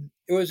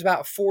 It was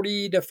about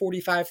 40 to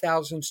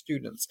 45,000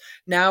 students.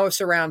 Now it's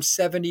around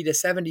 70 to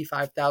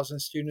 75,000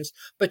 students.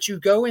 But you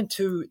go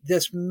into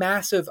this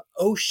massive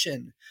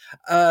ocean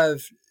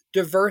of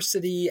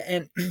diversity,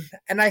 and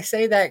and I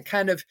say that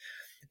kind of,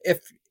 if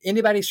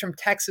anybody's from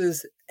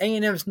Texas,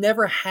 A&M's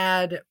never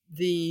had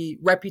the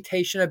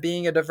reputation of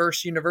being a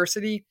diverse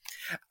university.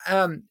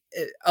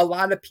 A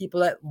lot of people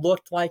that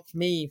looked like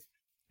me,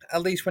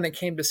 at least when it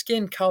came to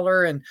skin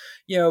color, and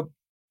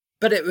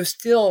but it was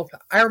still,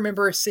 I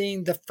remember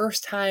seeing the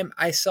first time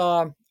I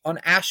saw on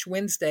Ash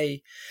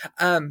Wednesday,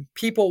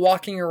 people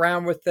walking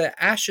around with the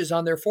ashes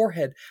on their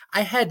forehead.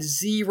 I had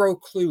zero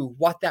clue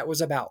what that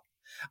was about.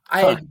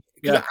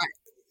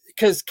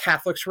 Because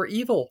Catholics were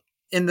evil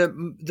in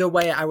the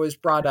way I was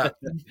brought up.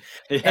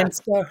 Yeah.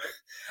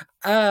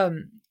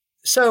 And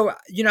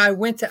I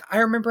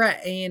remember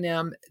at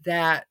A&M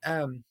that,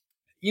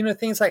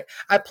 things like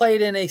I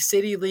played in a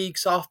city league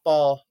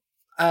softball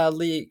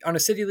league, on a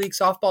city league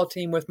softball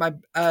team with my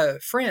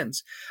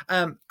friends.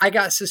 I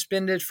got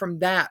suspended from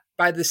that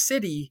by the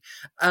city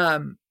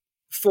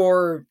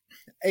for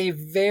a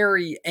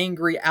very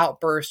angry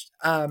outburst.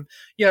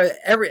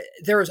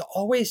 There was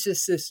always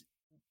just this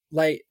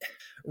like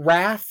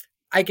wrath,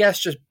 I guess,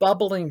 just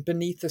bubbling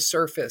beneath the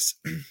surface.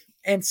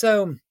 And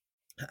so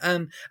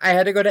I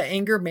had to go to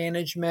anger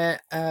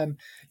management. I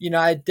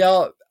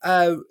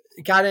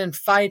got in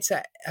fights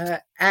at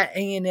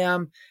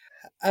A&M.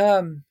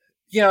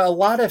 A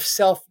lot of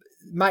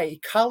my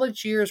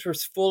college years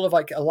was full of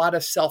like a lot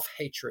of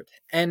self-hatred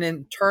and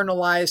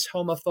internalized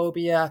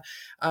homophobia.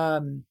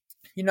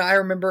 I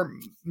remember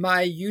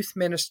my youth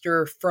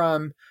minister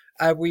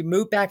we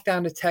moved back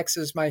down to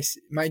Texas my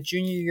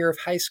junior year of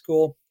high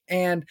school,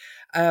 and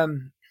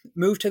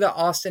moved to the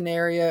Austin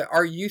area.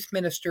 Our youth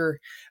minister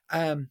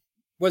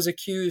was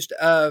accused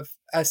of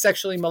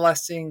sexually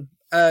molesting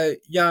a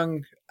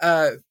young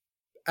guy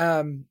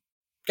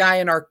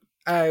in our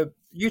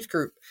youth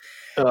group.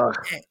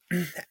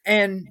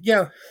 And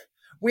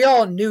we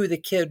all knew the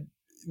kid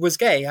was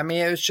gay. I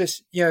mean, it was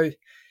just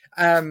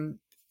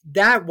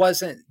that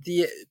wasn't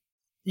the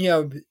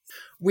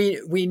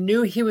we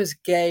knew he was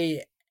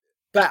gay,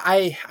 but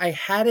I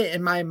had it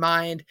in my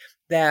mind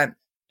that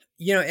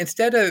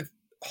instead of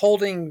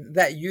holding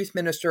that youth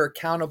minister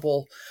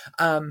accountable,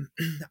 I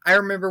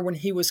remember when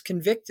he was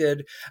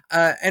convicted,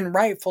 and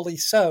rightfully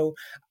so.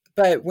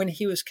 But when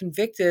he was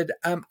convicted,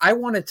 I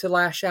wanted to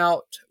lash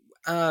out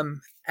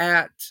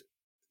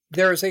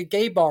there's a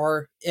gay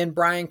bar in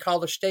Bryan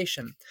College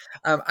Station.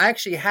 I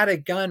actually had a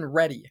gun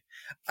ready,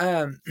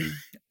 and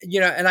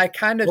I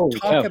kind of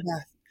talk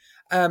about,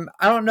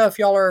 I don't know if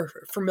y'all are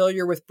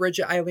familiar with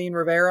Bridget Eileen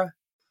Rivera.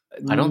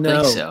 I don't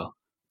think so.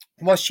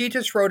 Well, she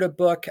just wrote a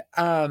book,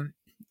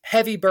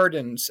 Heavy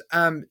Burdens,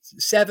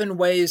 7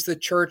 Ways the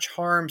Church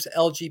Harms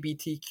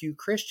LGBTQ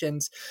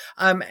Christians.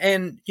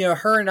 And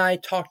her and I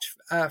talked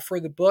for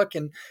the book,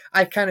 and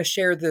I kind of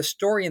shared this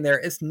story in there.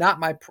 It's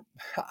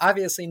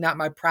obviously not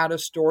my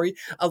proudest story.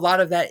 A lot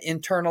of that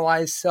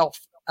internalized self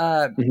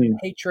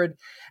hatred.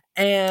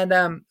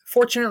 And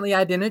fortunately,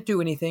 I didn't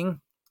do anything.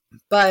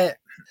 But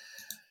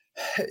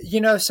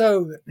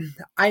so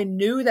I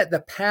knew that the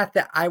path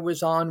that I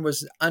was on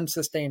was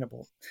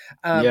unsustainable.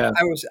 I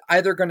was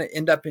either going to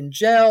end up in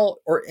jail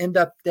or end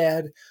up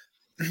dead,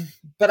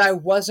 but I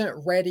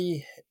wasn't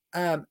ready.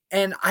 And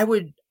I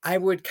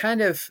would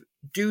kind of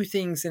do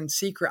things in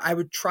secret. I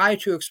would try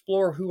to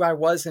explore who I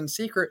was in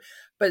secret,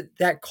 but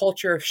that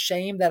culture of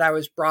shame that I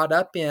was brought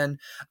up in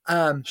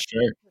Sure.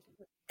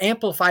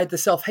 amplified the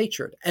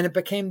self-hatred, and it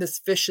became this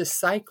vicious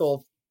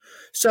cycle.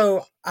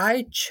 So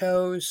I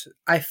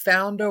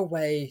found a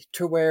way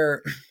to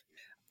where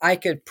I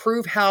could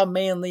prove how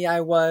manly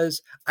I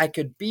was, I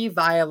could be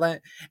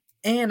violent,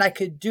 and I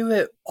could do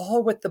it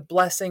all with the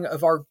blessing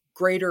of our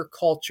greater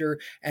culture.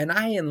 And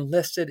I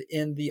enlisted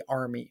in the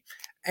Army.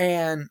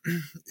 And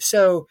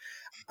so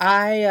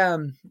I,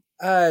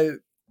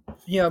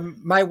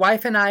 my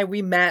wife and I,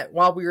 we met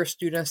while we were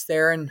students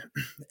there. And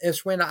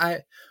it's when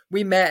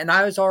we met, and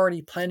I was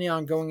already planning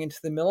on going into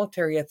the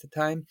military at the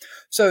time.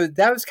 So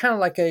that was kind of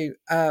like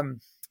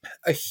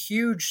a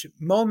huge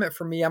moment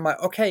for me. I'm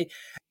like, okay,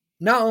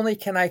 not only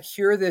can I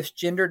cure this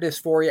gender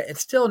dysphoria, and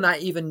still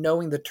not even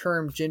knowing the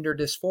term gender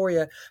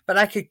dysphoria, but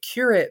I could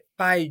cure it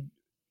by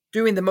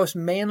doing the most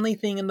manly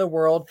thing in the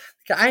world.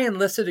 I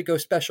enlisted to go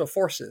special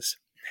forces.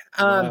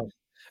 Wow.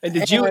 And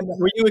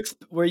were you,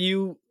 are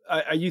you,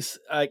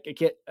 I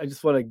can't, I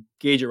just want to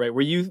gauge it right.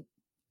 Were you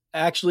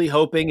actually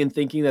hoping and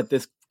thinking that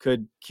this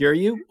could cure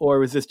you? Or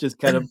was this just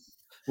kind of,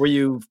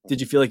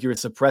 did you feel like you were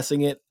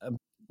suppressing it? I'm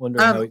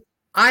wondering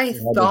I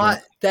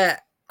thought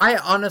that I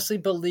honestly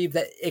believe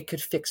that it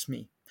could fix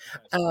me.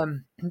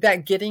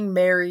 That getting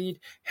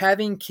married,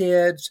 having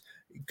kids,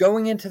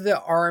 going into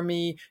the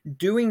Army,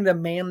 doing the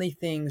manly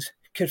things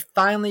could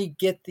finally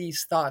get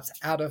these thoughts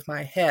out of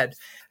my head.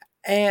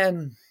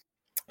 And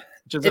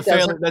which is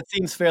that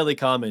seems fairly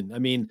common. I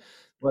mean,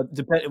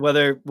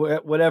 wherever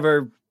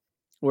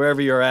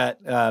you're at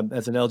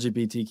as an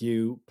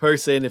LGBTQ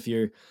person, if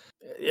you're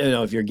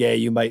gay,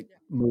 you might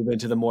move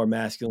into the more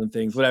masculine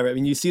things, whatever. I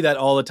mean, you see that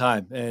all the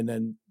time, and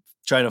then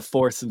trying to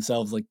force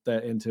themselves like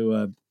that into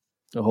a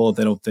hole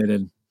they don't fit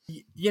in.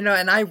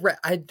 And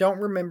I don't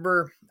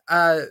remember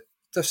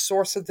the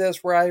source of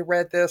this, where I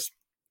read this.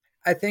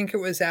 I think it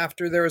was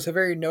after there was a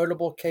very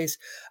notable case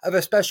of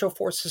a special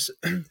forces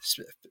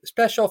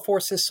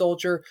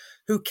soldier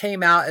who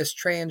came out as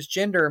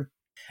transgender,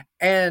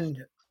 and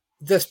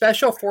the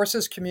special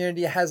forces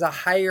community has a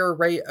higher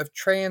rate of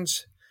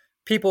trans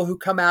people who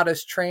come out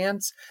as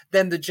trans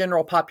than the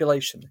general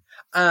population.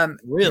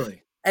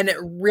 Really? And it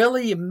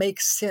really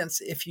makes sense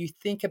if you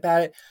think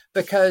about it,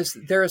 because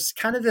there's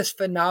kind of this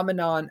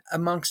phenomenon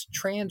amongst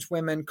trans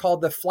women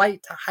called the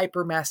flight to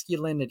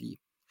hypermasculinity.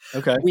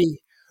 Okay.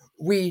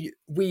 We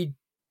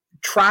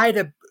try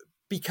to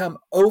become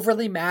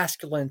overly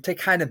masculine to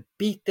kind of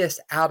beat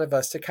this out of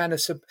us, to kind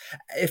of,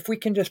 if we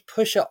can just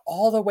push it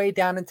all the way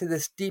down into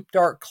this deep,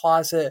 dark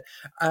closet,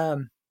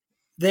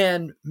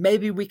 then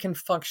maybe we can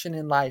function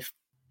in life.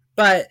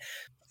 But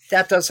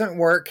that doesn't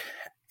work.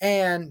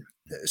 And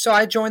so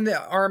I joined the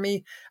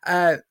Army,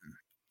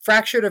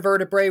 fractured a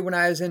vertebrae when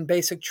I was in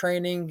basic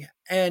training.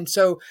 And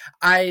so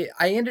I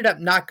ended up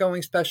not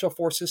going special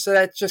forces. So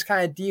that just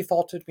kind of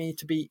defaulted me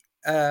to be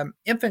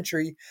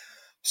infantry.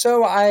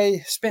 So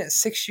I spent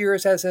 6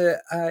 years as a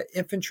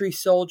infantry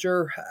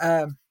soldier,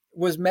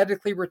 was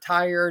medically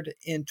retired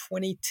in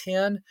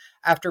 2010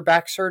 after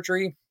back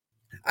surgery.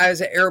 I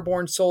was an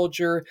airborne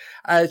soldier.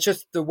 It's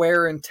just the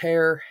wear and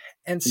tear.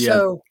 And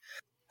so,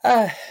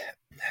 my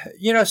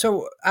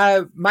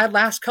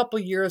last couple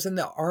of years in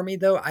the Army,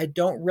 though, I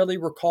don't really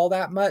recall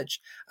that much.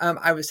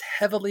 I was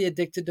heavily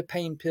addicted to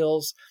pain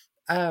pills.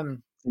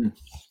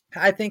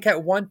 I think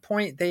at one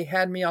point they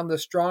had me on the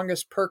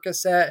strongest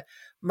Percocet,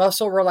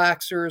 muscle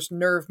relaxers,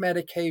 nerve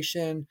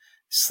medication,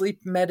 sleep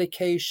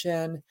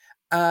medication,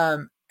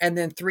 and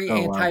then 3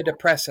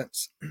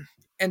 antidepressants.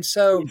 And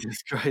so,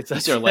 Jesus Christ,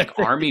 these are like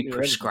Army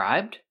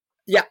prescribed?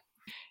 Yeah.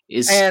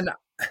 And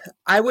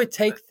I would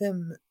take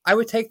them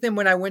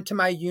when I went to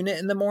my unit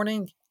in the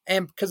morning.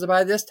 And because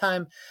by this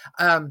time,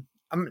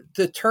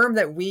 the term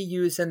that we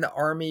use in the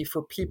Army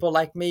for people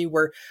like me,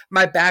 where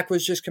my back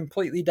was just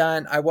completely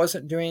done, I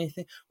wasn't doing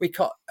anything, we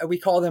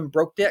call them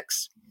broke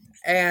dicks.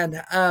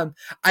 And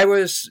I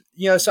was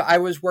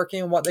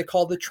working in what they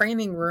call the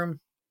training room.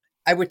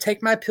 I would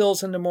take my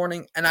pills in the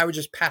morning and I would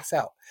just pass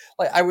out.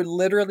 Like, I would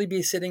literally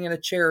be sitting in a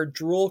chair,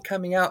 drool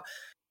coming out.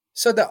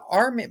 So the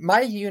Army,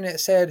 my unit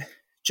said,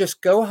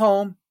 just go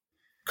home,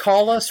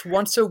 call us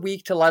once a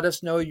week to let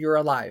us know you're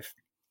alive.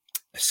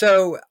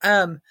 So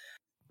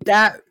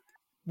that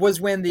was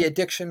when the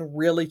addiction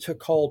really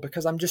took hold,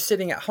 because I'm just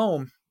sitting at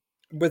home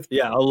with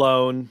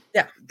alone.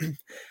 Yeah.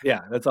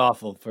 Yeah, that's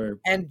awful for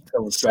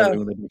someone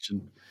struggling with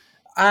addiction.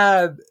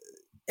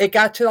 It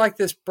got to like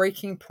this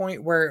breaking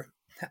point where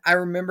I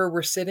remember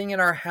we're sitting in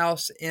our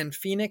house in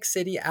Phoenix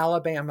City,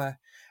 Alabama,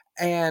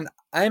 and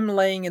I'm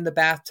laying in the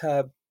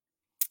bathtub.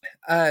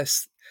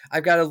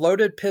 I've got a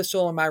loaded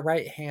pistol in my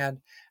right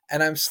hand,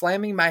 and I'm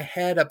slamming my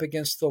head up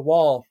against the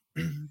wall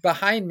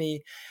behind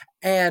me.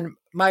 And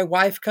my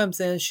wife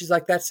comes in, she's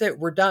like, "That's it,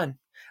 we're done."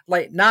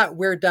 Like, not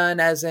we're done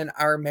as in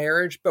our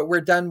marriage, but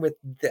we're done with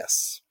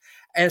this.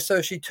 And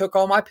so she took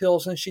all my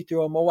pills and she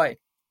threw them away.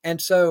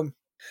 And so,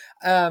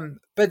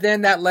 but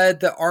then that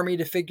led the Army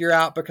to figure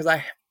out, because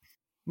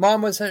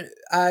mom was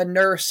a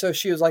nurse, so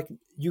she was like,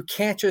 you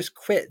can't just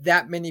quit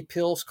that many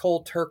pills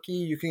cold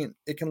turkey.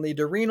 It can lead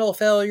to renal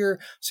failure,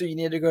 so you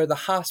need to go to the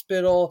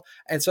hospital.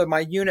 And so my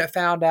unit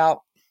found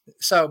out.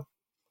 So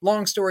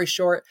long story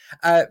short,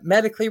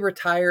 medically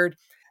retired.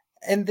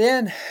 And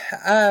then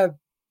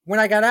when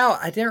I got out,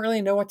 I didn't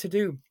really know what to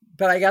do.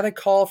 But I got a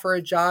call for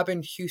a job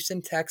in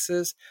Houston,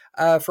 Texas,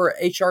 for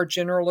an HR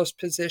generalist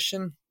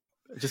position.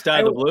 Just out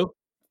of the blue?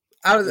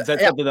 Is that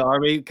Yeah. something the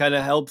Army kind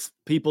of helps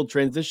people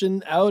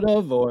transition out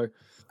of, or?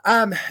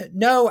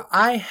 No,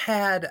 I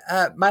had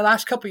my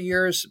last couple of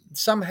years.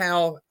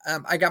 Somehow,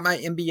 I got my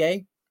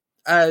MBA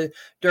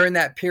during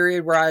that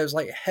period where I was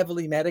like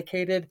heavily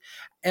medicated,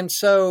 and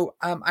so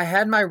I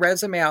had my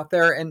resume out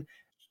there, and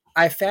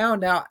I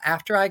found out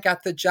after I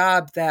got the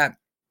job that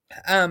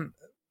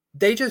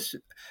they just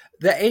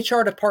the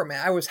HR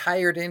department I was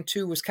hired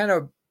into was kind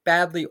of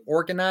badly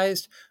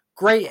organized.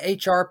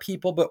 Great HR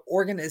people, but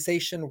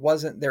organization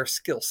wasn't their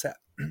skill set.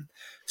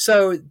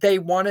 So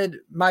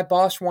my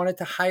boss wanted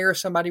to hire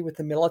somebody with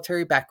a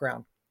military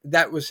background.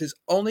 That was his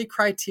only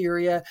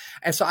criteria.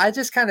 And so I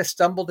just kind of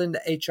stumbled into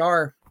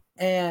HR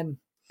and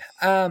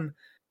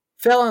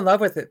fell in love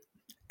with it.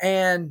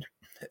 And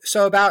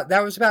so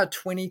that was about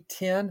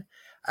 2010.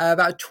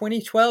 About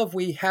 2012,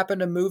 we happened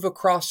to move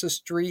across the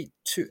street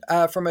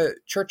from a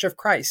Church of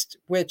Christ,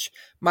 which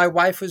my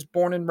wife was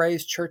born and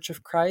raised Church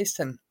of Christ.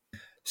 And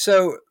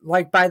so,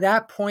 like, by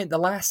that point, the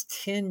last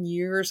 10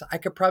 years, I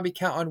could probably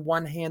count on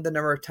one hand the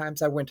number of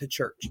times I went to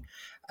church.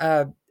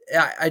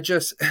 I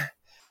just,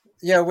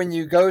 when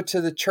you go to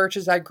the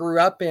churches I grew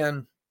up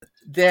in,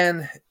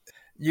 then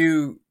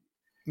you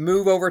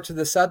move over to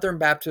the Southern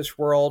Baptist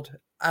world.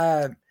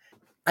 I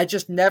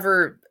just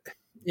never,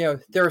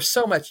 there was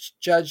so much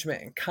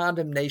judgment and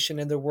condemnation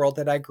in the world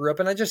that I grew up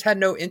in. I just had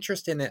no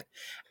interest in it.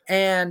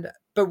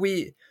 But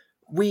we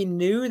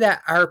knew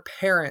that our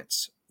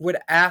parents would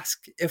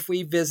ask if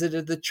we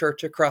visited the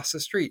church across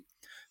the street.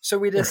 So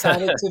we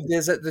decided to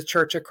visit the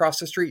church across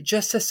the street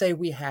just to say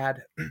we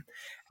had.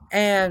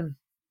 And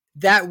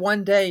that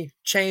one day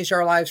changed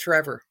our lives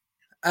forever.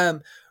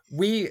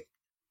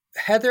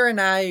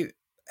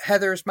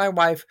 Heather's my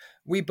wife,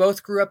 we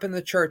both grew up in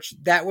the church.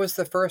 That was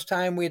the first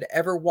time we'd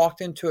ever walked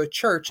into a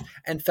church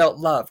and felt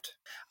loved.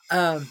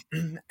 And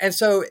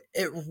so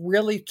it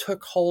really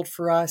took hold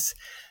for us.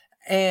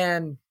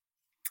 And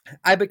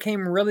I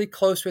became really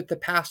close with the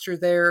pastor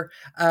there.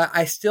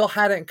 I still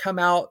hadn't come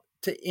out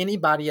to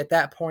anybody at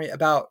that point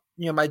about,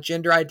 my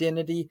gender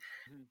identity,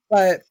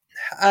 but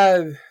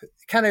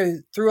kind of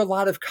through a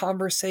lot of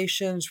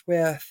conversations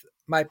with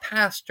my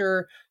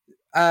pastor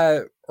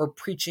or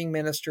preaching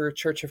minister,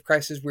 Church of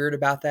Christ is weird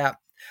about that.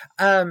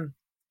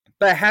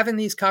 But having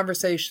these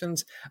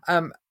conversations,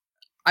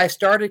 I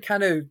started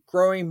kind of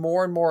growing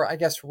more and more, I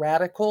guess,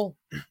 radical.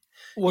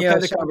 What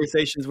kind of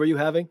conversations were you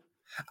having?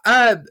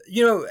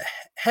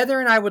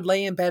 Heather and I would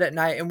lay in bed at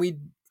night and we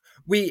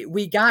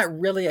got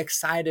really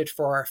excited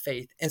for our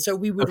faith. And so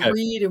we would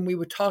read and we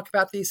would talk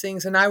about these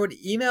things, and I would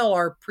email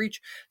our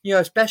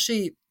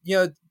especially,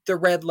 the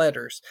red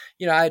letters.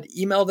 I'd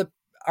email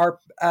our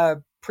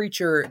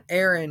preacher,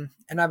 Aaron,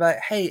 and I'm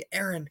like, hey,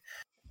 Aaron,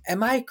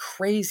 am I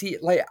crazy?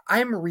 Like,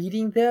 I'm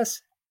reading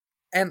this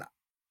and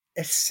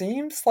it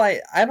seems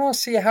like I don't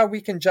see how we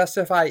can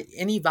justify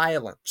any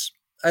violence.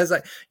 I was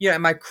like,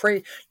 am I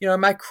crazy?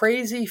 Am I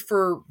crazy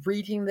for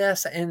reading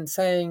this and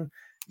saying,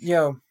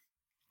 like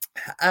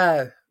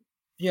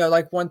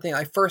one thing,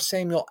 like 1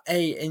 Samuel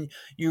 8, and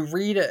you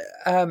read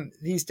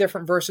these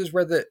different verses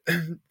where they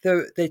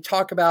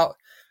talk about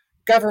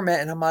government,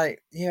 and I'm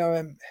like,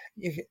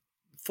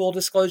 full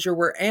disclosure,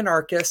 we're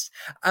anarchists,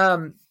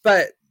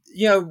 but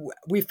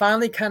we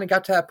finally kind of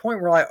got to that point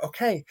where we're like,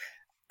 okay,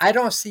 I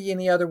don't see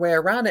any other way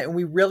around it, and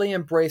we really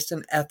embraced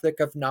an ethic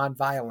of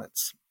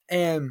nonviolence,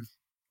 and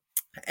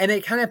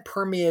it kind of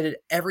permeated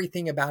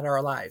everything about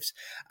our lives,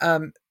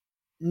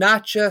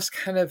 not just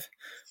kind of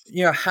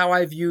how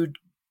I viewed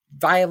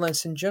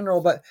violence in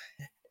general, but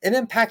it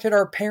impacted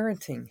our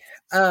parenting.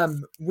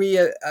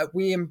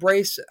 We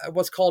embrace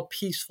what's called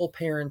peaceful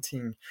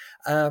parenting.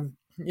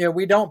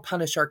 We don't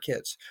punish our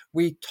kids.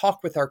 We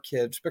talk with our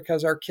kids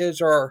because our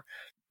kids are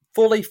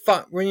fully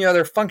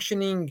they're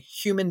functioning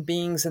human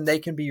beings, and they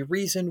can be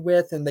reasoned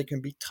with and they can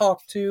be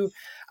talked to.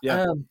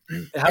 Yeah.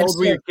 How old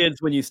were your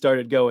kids when you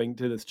started going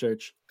to this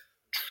church?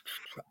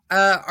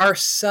 Our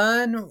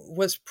son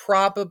was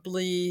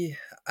probably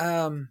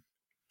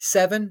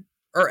 7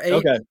 or 8.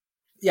 Okay.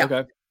 Yeah.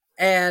 Okay.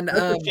 And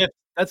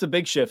that's a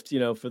big shift,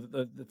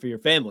 for your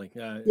family.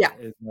 Yeah.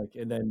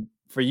 And then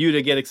for you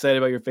to get excited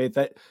about your faith,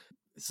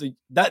 so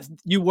that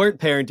you weren't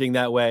parenting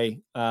that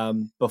way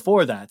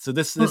before that. So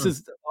this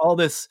is all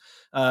these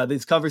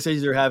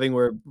conversations you're having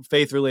were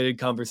faith related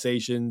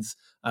conversations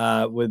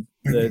with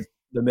the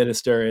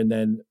minister, and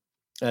then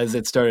as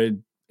it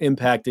started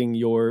impacting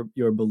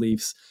your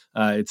beliefs,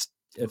 it's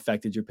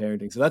affected your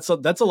parenting. So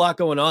that's a lot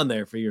going on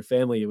there for your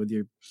family, with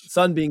your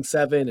son being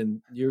 7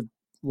 and you're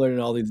learning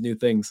all these new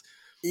things.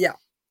 Yeah.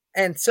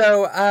 And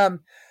so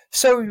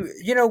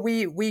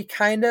we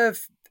kind of,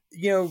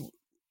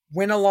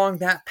 went along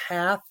that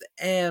path,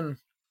 and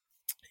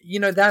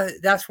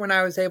that's when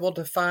I was able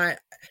to find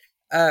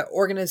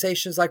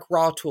organizations like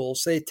Raw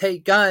Tools. They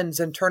take guns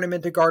and turn them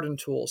into garden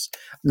tools.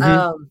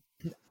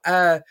 Mm-hmm.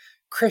 Um,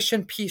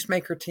 Christian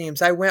peacemaker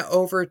teams. I went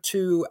over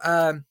to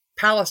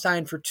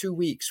Palestine for 2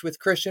 weeks with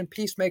Christian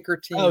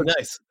peacemaker Oh, teams.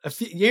 nice. A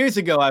few years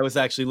ago, I was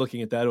actually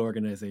looking at that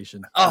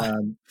organization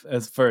Oh,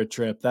 as for a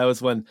trip. That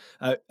was when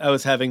I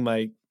was having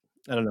my,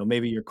 I don't know,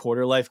 maybe your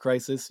quarter life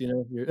crisis.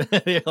 You're,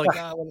 you're like,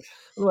 what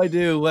do I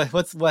do?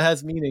 What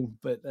has meaning?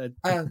 But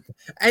and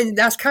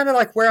that's kind of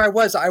like where I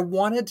was. I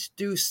wanted to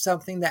do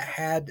something that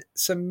had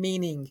some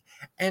meaning,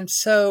 and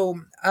so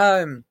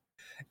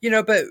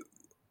but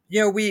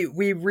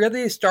we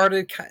really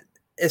started.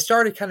 It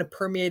started kind of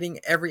permeating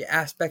every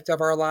aspect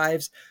of our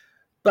lives,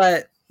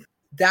 but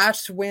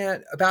that's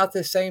when, about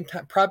the same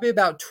time, probably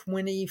about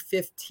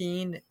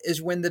 2015,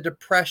 is when the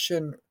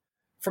depression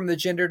from the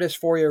gender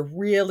dysphoria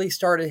really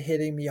started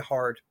hitting me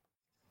hard.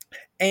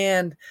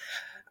 And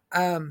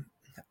I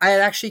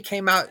had actually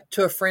came out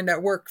to a friend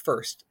at work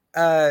first.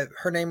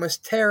 Her name was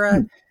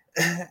Tara,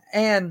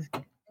 and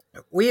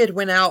we had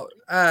went out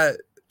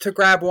to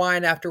grab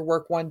wine after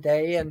work one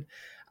day, and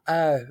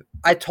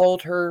I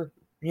told her,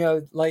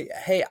 like,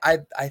 hey, I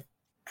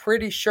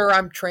pretty sure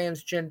I'm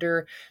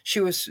transgender.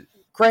 She was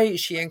great.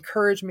 She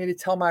encouraged me to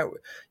tell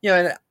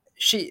and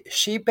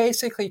she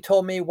basically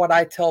told me what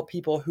I tell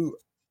people who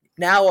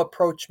now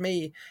approach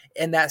me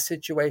in that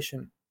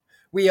situation.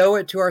 We owe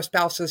it to our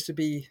spouses to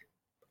be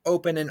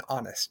open and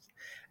honest.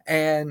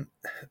 And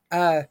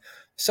uh,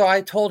 so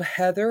I told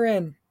Heather,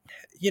 and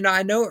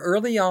I know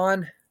early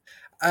on,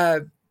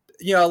 uh,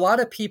 a lot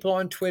of people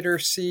on Twitter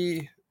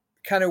see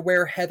kind of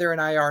where Heather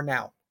and I are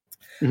now.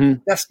 mm-hmm.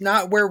 That's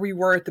not where we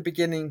were at the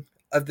beginning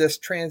of this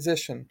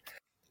transition.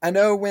 I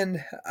know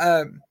when,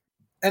 and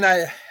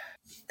I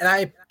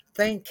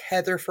thank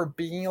Heather for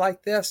being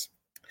like this.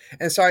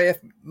 And sorry if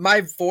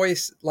my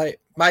voice, like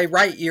my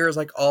right ear, is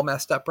like all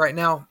messed up right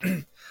now,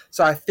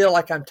 so I feel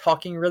like I'm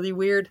talking really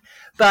weird.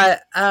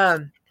 But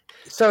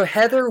so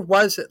Heather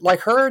was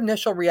like, her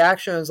initial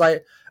reaction was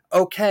like,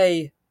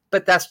 okay,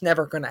 but that's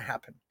never going to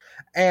happen.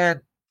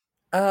 And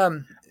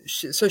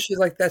so she's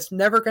like, that's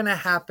never going to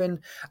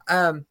happen.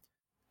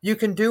 You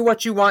can do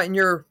what you want and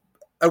you're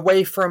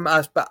away from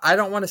us, but I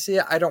don't want to see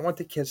it. I don't want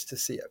the kids to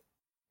see it.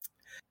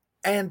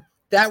 And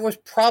that was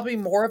probably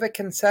more of a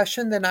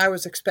concession than I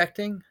was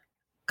expecting.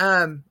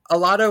 A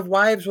lot of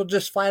wives will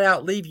just flat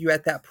out leave you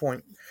at that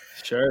point.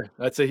 Sure.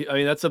 That's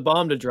a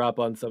bomb to drop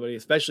on somebody,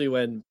 especially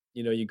when,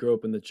 you grew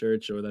up in the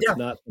church, or that's Yeah.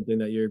 not something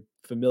that you're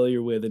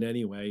familiar with in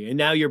any way. And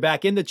now you're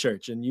back in the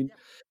church, and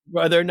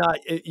whether or not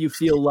you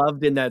feel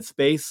loved in that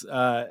space,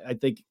 I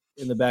think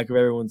in the back of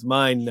everyone's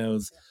mind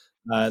knows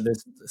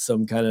there's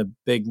some kind of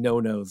big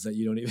no-nos that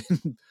you don't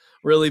even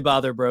really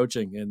bother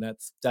broaching. And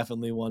that's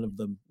definitely one of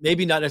them.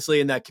 Maybe not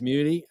necessarily in that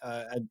community,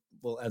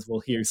 as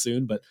we'll hear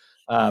soon, but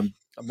I'm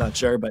not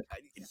sure, but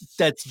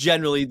that's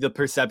generally the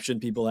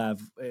perception people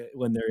have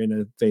when they're in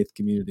a faith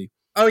community.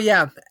 Oh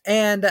yeah,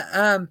 and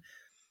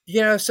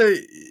so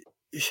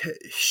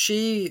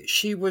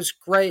she was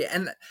great.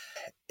 And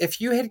if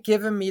you had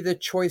given me the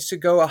choice to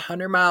go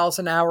 100 miles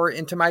an hour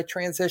into my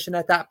transition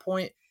at that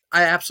point,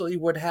 I absolutely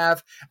would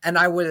have, and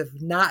I would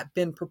have not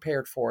been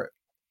prepared for it.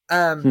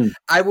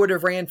 I would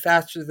have ran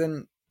faster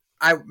than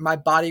my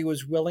body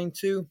was willing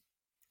to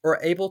or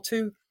able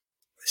to.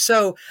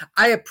 So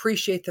I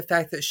appreciate the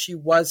fact that she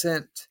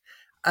wasn't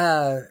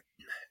where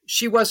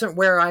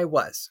I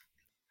was.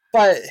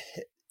 But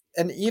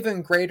an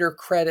even greater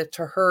credit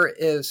to her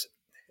is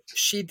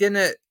she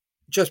didn't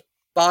just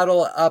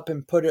bottle it up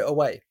and put it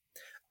away.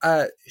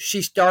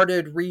 She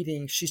started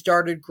reading, she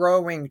started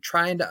growing,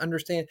 trying to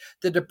understand.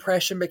 The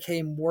depression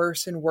became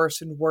worse and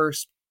worse and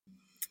worse.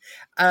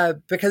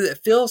 Because it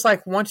feels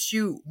like once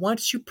you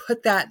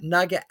put that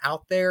nugget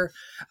out there,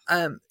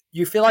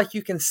 you feel like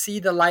you can see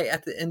the light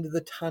at the end of the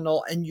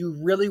tunnel, and you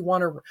really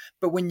want to.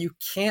 But when you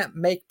can't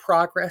make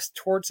progress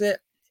towards it,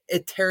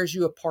 it tears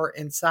you apart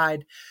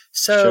inside.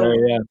 So,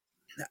 Sure, yeah.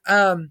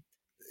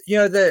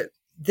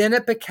 then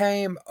it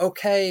became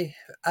okay.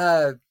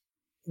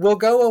 We'll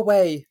go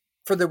away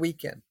for the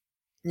weekend.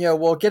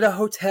 We'll get a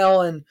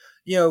hotel, and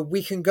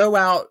we can go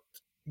out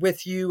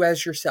with you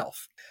as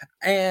yourself.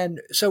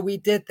 And so we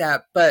did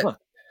that, but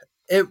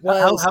it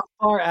was how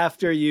far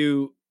after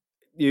you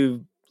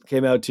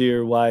came out to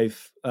your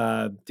wife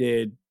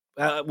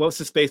what was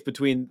the space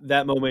between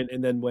that moment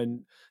and then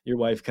when your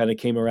wife kind of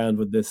came around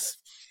with this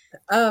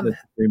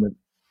agreement?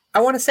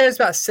 I want to say it was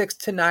about 6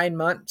 to 9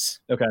 months.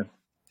 Okay.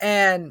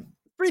 And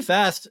pretty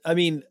fast. I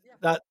mean,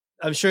 that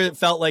I'm sure it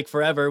felt like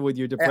forever with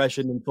your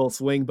depression in full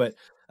swing, but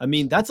I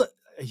mean, that's a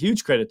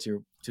huge credit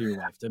to your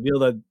wife to be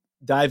able to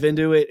dive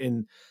into it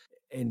and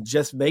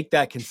just make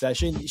that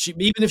concession.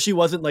 Even if she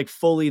wasn't like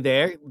fully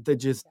there,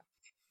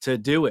 to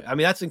do it. I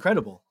mean, that's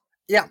incredible.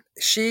 Yeah,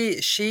 I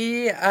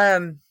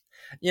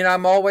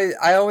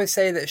always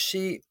say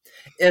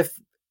that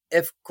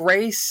if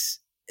grace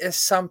is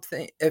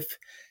something, if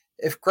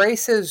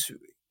grace is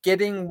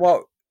getting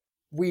what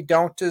we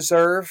don't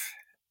deserve,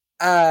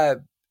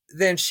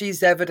 then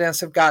she's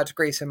evidence of God's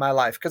grace in my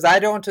life, because I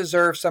don't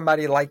deserve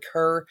somebody like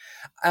her.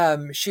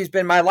 She's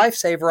been my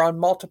lifesaver on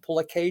multiple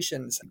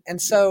occasions.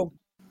 And so,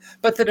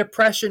 but the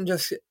depression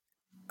just,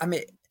 I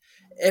mean,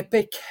 it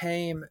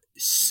became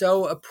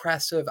so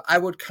oppressive. I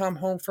would come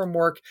home from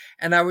work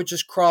and I would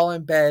just crawl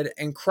in bed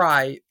and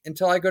cry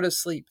until I go to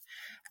sleep.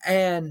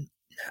 And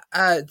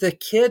the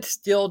kid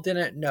still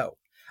didn't know.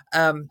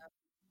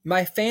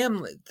 My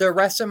family, the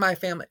rest of my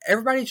family,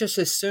 everybody just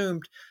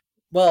assumed,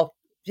 well,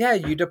 yeah,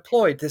 you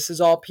deployed. This is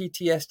all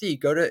PTSD.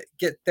 Go to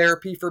get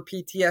therapy for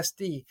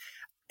PTSD.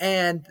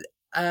 And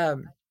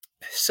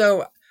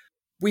so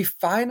we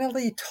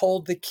finally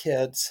told the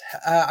kids,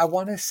 I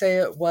want to say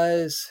it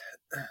was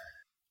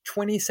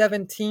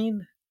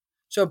 2017.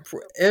 So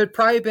it had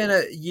probably been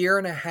a year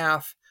and a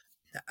half.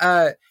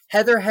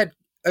 Heather had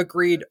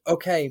agreed,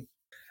 okay,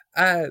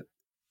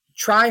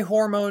 try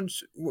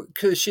hormones,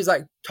 because she's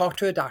like, talk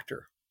to a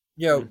doctor.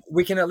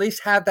 We can at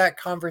least have that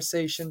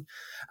conversation.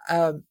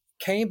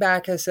 Came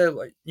back and said,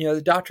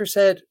 the doctor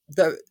said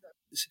that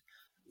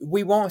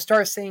we won't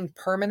start seeing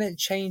permanent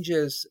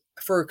changes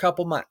for a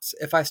couple months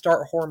if I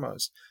start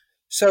hormones.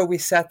 So we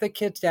sat the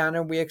kids down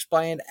and we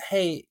explained,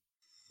 hey,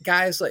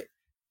 guys, like,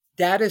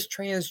 Dad is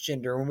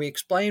transgender. And we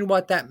explained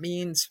what that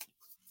means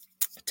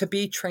to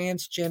be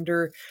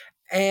transgender.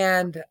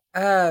 And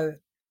that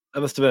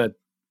must have been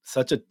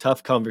such a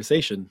tough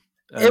conversation.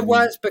 It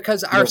was,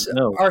 because our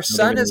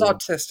son is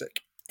autistic.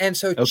 And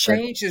so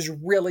change is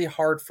really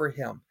hard for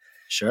him.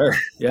 Sure.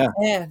 Yeah.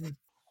 And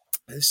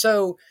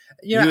so,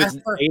 he was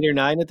 8 or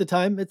 9 at the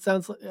time, it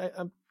sounds like.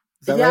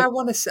 Right? I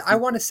want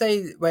to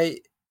say,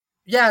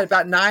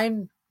 about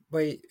 9.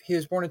 He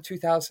was born in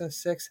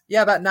 2006.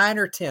 Yeah, about 9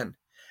 or 10.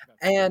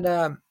 And,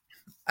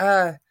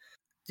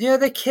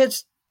 the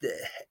kids,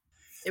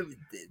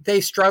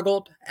 they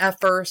struggled at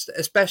first,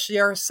 especially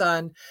our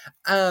son.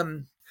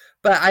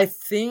 But I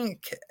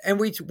think, and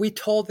we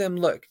told them,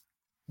 look,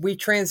 we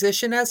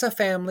transition as a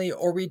family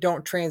or we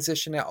don't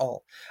transition at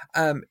all.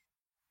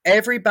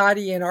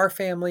 Everybody in our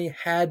family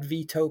had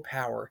veto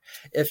power.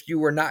 If you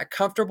were not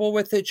comfortable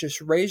with it,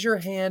 just raise your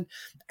hand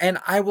and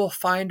I will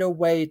find a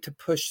way to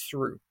push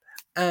through.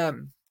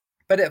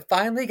 But it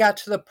finally got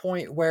to the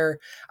point where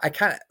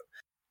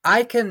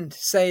I can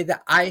say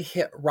that I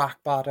hit rock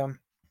bottom,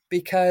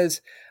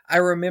 because I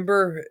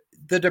remember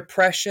the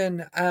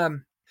depression.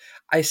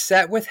 I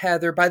sat with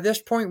Heather. By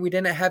this point, we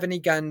didn't have any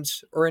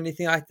guns or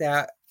anything like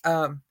that.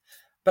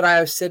 But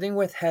I was sitting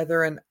with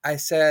Heather and I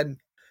said,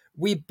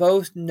 we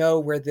both know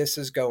where this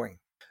is going.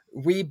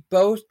 We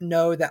both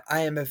know that I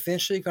am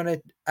eventually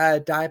going to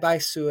die by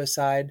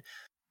suicide.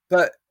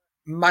 But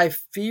my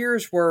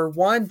fears were,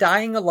 1,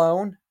 dying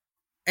alone,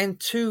 and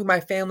 2, my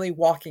family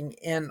walking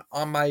in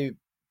on my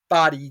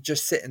body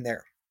just sitting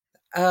there.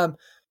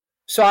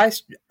 So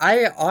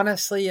I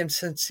honestly and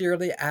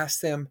sincerely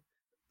asked them,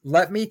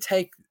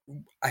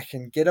 I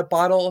can get a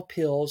bottle of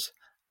pills.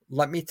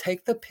 Let me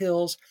take the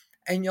pills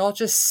and y'all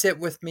just sit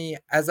with me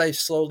as I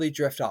slowly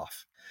drift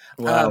off.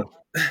 Wow.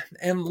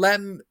 And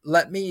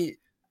let me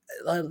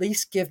at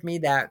least give me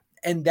that.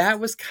 And that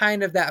was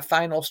kind of that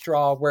final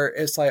straw where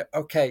it's like,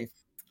 okay,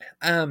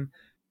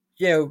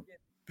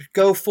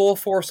 go full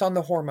force on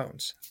the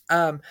hormones.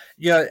 At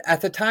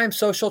the time,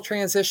 social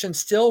transition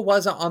still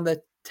wasn't on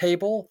the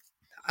table.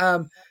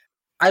 I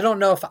don't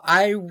know if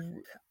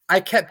I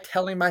kept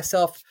telling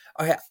myself,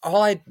 okay,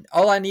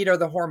 all I need are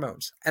the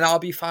hormones and I'll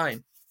be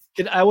fine.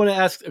 I want to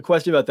ask a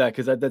question about that,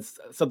 because that's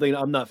something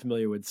I'm not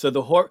familiar with. So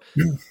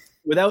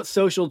without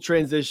social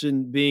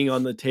transition being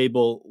on the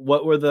table,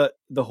 what were the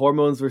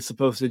hormones were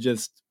supposed to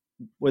just,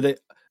 what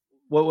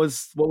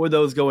were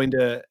those going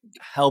to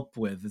help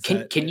with?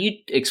 Can you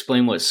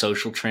explain what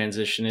social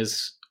transition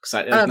is?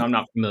 Because I'm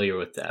not familiar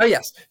with that. Oh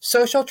yes,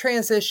 social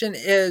transition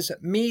is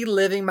me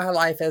living my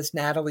life as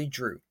Natalie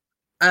Drew.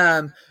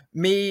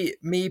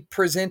 Me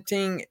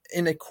presenting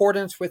in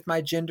accordance with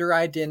my gender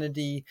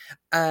identity.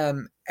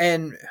 And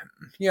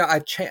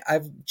I've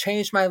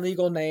changed my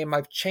legal name.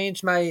 I've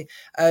changed my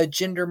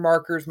gender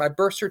markers, my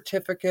birth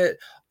certificate,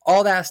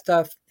 all that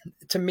stuff.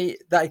 To me,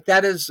 like,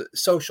 that is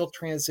social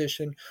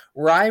transition,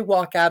 where I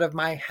walk out of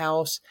my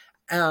house,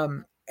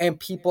 and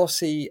people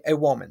see a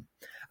woman.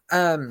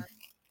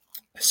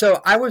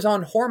 So I was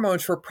on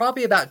hormones for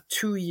probably about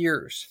 2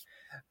 years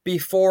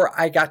before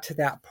I got to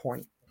that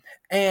point.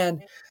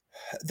 And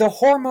the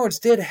hormones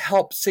did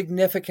help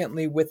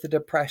significantly with the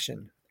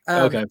depression.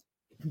 Okay.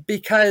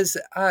 Because,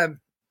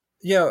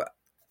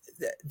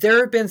 there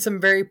have been some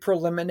very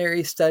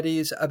preliminary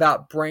studies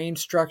about brain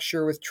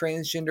structure with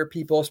transgender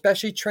people,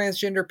 especially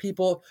transgender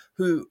people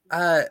who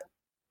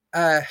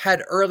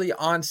had early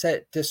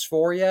onset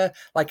dysphoria,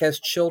 like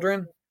as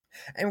children.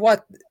 And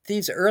what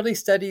these early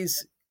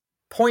studies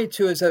point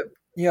to is that,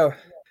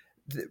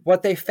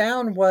 what they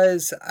found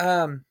was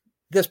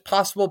this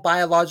possible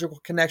biological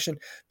connection.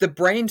 The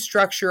brain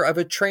structure of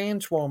a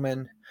trans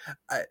woman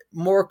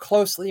more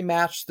closely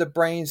matched the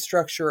brain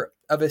structure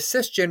of a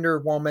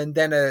cisgender woman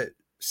than a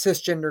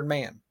cisgendered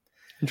man.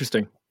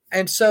 Interesting.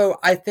 And so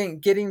I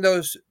think getting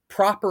those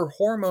proper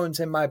hormones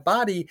in my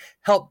body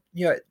helped,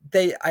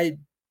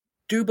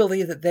 do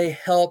believe that they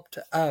helped.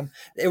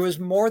 It was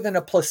more than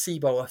a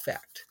placebo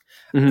effect.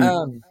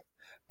 Mm-hmm.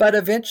 But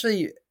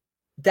eventually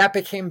that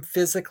became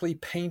physically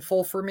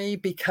painful for me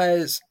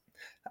because,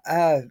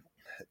 uh,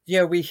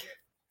 we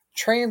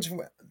trans,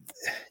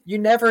 you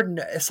never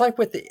know. It's like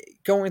with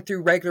going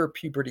through regular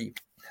puberty,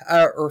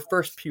 or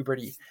first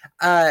puberty.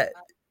 Uh,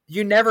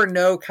 you never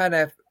know kind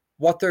of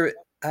what the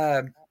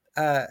uh,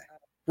 uh,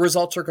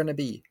 results are going to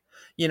be.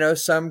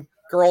 Some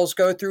girls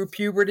go through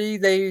puberty,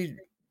 they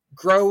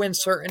grow in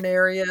certain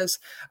areas.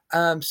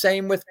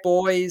 Same with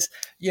boys.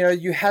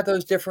 You have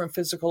those different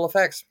physical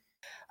effects.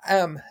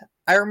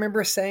 I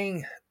remember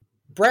saying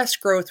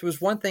breast growth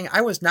was one thing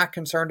I was not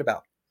concerned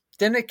about.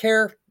 Didn't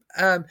care.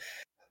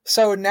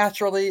 So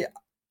naturally,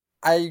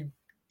 I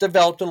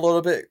developed a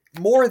little bit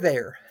more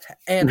there,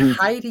 and Mm-hmm.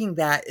 hiding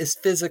that is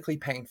physically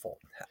painful.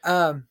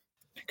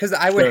 Because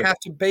I would Sure. have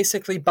to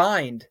basically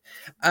bind.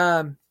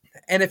 And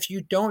if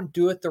you don't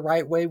do it the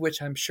right way,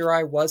 which I'm sure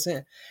I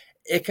wasn't,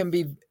 it can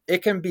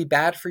be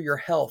bad for your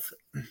health.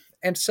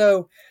 And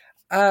so,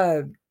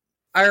 uh,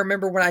 I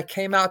remember when I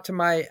came out to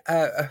my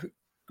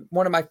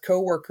one of my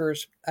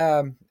coworkers,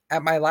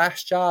 at my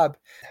last job.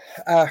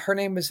 Her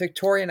name was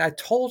Victoria, and I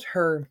told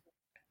her,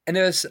 and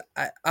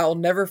I'll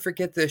never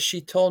forget this.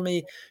 She told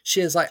me,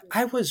 she is like,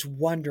 I was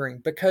wondering,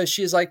 because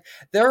she's like,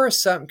 there are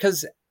some,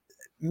 because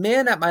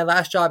men at my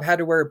last job had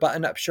to wear a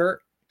button up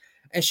shirt.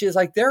 And she's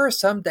like, there are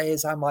some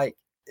days I'm like,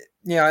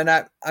 and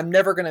I'm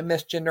never going to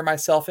misgender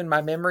myself in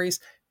my memories.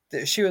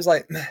 She was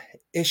like,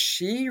 is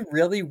she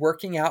really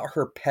working out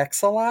her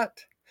pecs a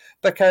lot?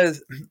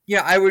 Because,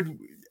 I would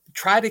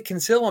try to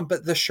conceal them,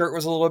 but the shirt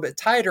was a little bit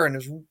tighter and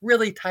it was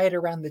really tight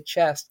around the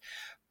chest.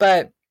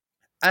 But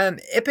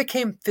it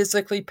became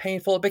physically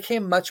painful. It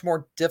became much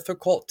more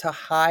difficult to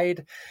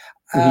hide.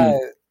 Mm-hmm.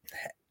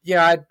 Uh,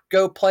 I'd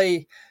go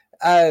play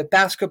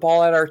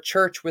basketball at our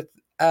church with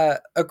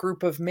a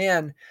group of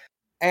men,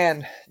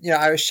 and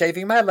I was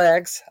shaving my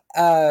legs.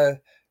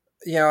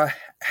 You know,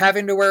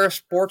 Having to wear a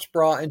sports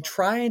bra and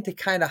trying to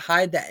kind of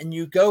hide that. And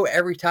you go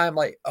every time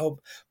like, oh,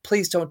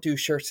 please don't do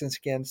shirts and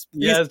skins.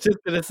 Yeah, I was just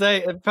gonna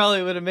say it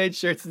probably would have made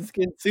shirts and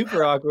skins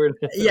super awkward.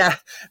 Yeah,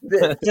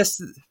 this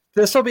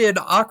will be an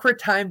awkward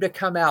time to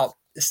come out.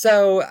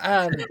 So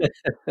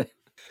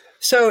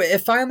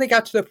it finally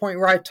got to the point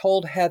where I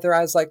told Heather,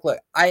 I was like, look,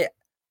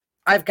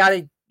 I've got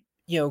to,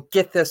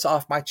 get this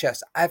off my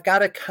chest. I've got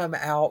to come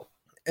out.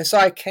 And so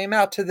I came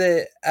out to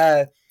the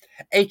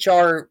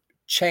HR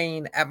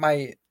chain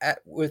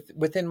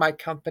within my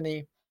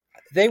company.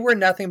 They were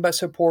nothing but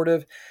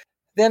supportive.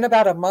 Then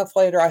about a month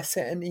later, I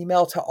sent an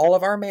email to all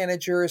of our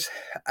managers,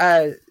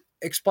 saying,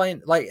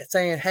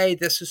 hey,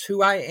 this is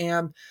who I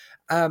am.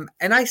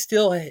 And I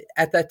still,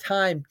 at that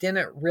time,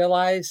 didn't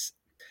realize.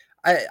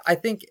 I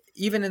think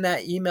even in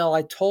that email,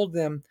 I told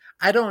them,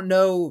 I don't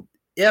know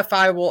if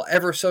I will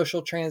ever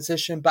social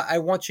transition, but I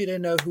want you to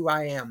know who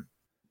I am.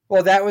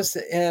 Well, that was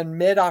in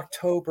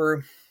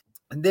mid-October.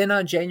 And then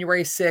on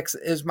January 6th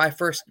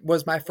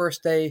was my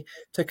first day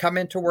to come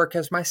into work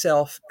as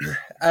myself.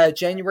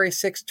 January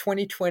 6th,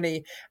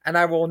 2020. And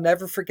I will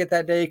never forget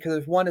that day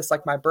because, one, it's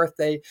like my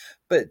birthday.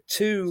 But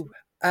two,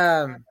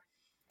 I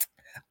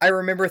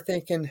remember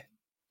thinking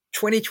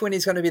 2020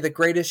 is going to be the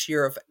greatest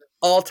year of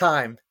all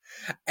time.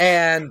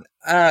 And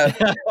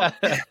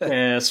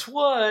guess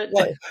what?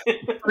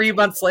 3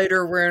 months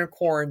later, we're in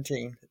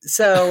quarantine.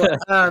 So,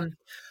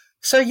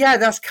 yeah,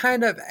 that's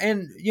kind of,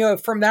 and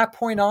from that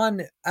point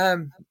on,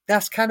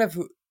 that's kind of,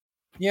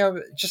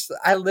 just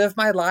I live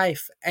my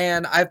life,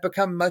 and I've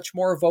become much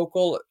more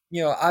vocal,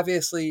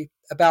 obviously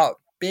about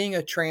being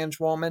a trans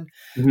woman.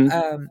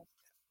 Mm-hmm.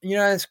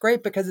 It's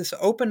great because it's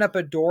opened up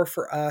a door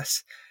for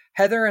us.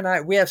 Heather and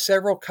I, we have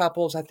several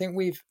couples. I think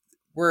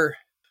we're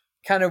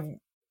kind of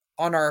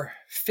on our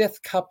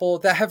fifth couple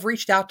that have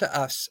reached out to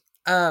us.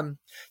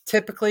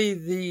 Typically,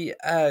 the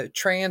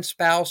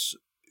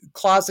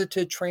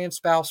closeted trans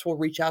spouse will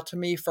reach out to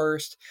me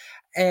first,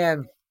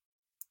 and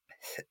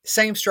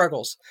same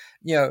struggles,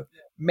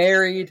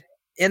 married,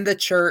 in the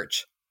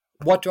church.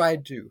 What do I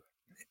do?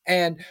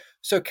 And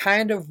so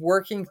kind of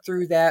working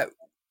through that,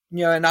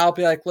 and I'll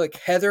be like, look,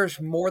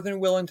 Heather's more than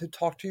willing to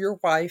talk to your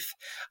wife,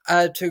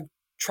 to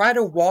try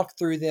to walk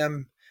through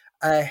them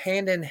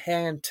hand in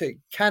hand, to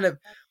kind of,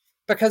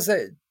 because,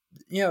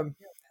 you know,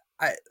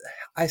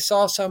 I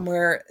saw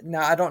somewhere,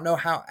 now I don't know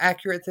how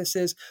accurate this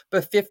is,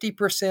 but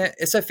 50%,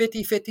 it's a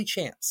 50-50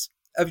 chance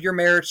of your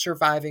marriage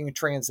surviving a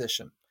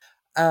transition.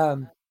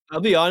 I'll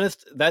be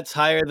honest, that's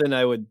higher than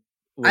I would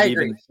I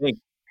agree. even think.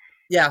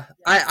 Yeah,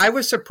 I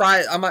was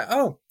surprised. I'm like,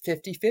 oh,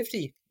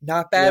 50-50,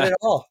 not bad Yeah. at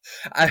all.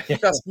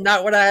 That's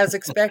not what I was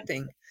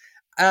expecting.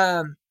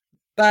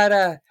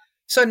 But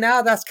so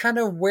now that's kind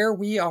of where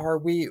we are.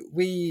 We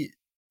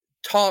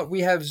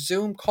have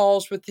Zoom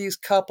calls with these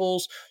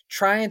couples,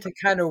 trying to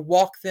kind of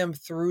walk them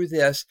through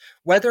this.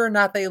 Whether or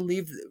not they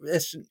leave,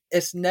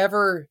 it's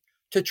never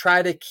to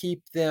try to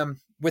keep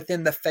them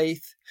within the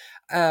faith.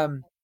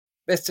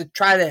 It's to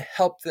try to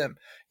help them.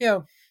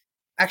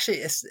 Actually,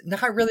 it's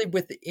not really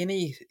with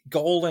any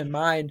goal in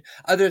mind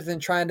other than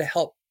trying to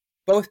help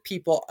both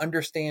people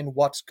understand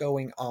what's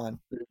going on.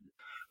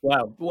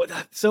 Wow.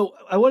 So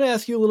I want to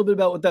ask you a little bit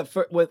about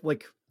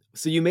what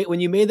so when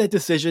you made that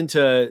decision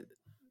to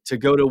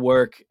go to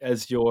work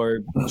as your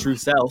true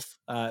self,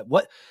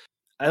 what,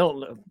 I don't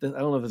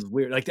know if it's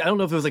weird. Like, I don't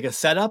know if it was like a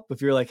setup,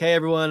 if you're like, hey,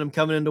 everyone, I'm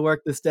coming into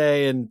work this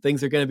day and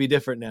things are going to be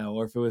different now,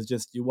 or if it was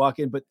just you walk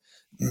in, but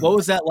what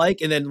was that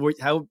like? And then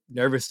how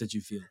nervous did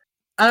you feel?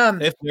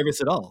 If nervous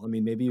at all? I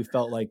mean, maybe you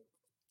felt like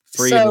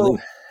free and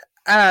relieved.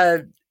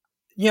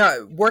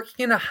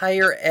 Working in a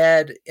higher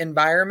ed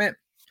environment,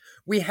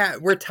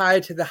 we're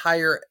tied to the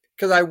higher,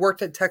 because I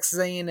worked at Texas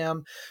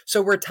A&M,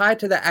 so we're tied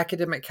to the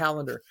academic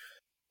calendar.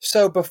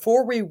 So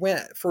before we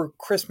went for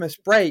Christmas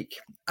break,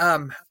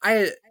 by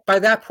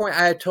that point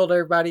I had told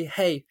everybody,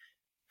 hey,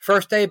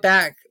 first day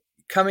back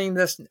coming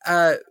this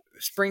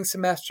spring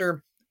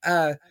semester,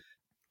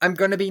 I'm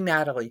going to be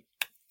Natalie,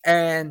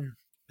 and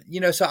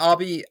so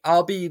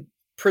I'll be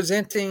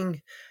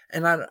presenting,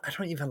 and I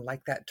don't even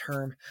like that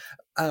term.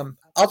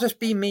 I'll just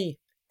be me,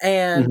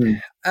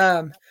 and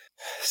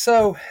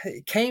so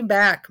came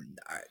back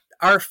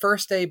our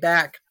first day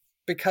back,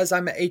 because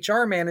I'm an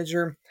HR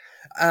manager.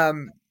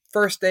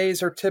 First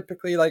days are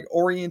typically like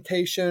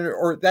orientation,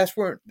 or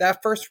that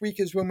first week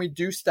is when we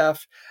do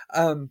stuff.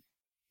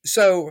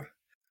 So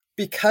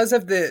because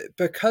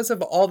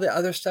of all the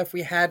other stuff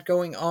we had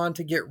going on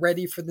to get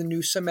ready for the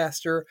new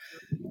semester,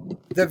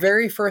 the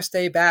very first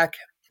day back,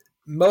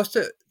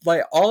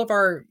 all of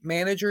our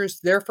managers,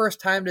 their first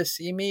time to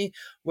see me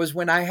was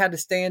when I had to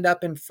stand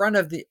up in front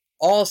of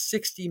all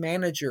 60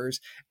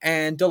 managers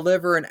and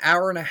deliver an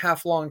hour and a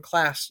half long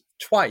class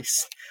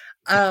twice.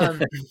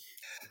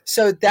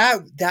 So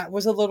that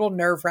was a little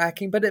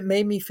nerve-wracking, but it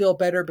made me feel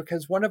better,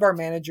 because one of our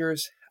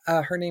managers,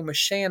 her name was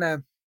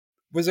Shanna,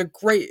 is a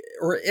great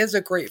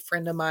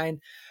friend of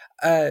mine.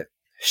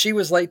 She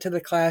was late to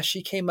the class.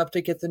 She came up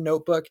to get the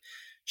notebook.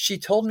 She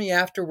told me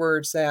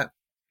afterwards that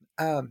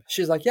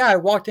she's like, yeah, I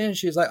walked in.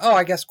 She was like, oh,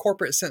 I guess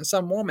corporate sent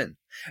some woman.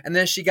 And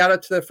then she got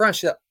up to the front.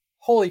 She's like,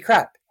 holy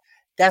crap,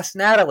 that's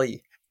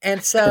Natalie.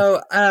 And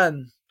so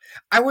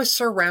I was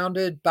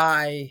surrounded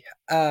by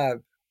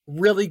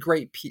really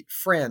great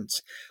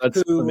friends.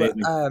 That's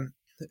amazing.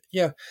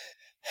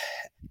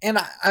 And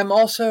I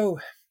also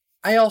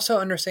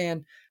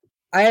understand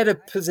I had a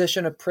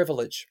position of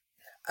privilege.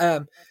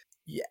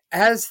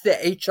 As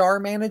the HR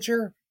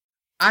manager,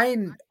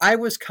 I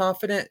was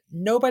confident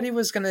nobody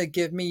was going to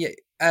give me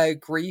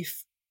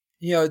grief.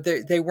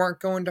 They weren't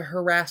going to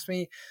harass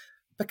me,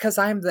 because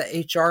I'm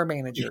the HR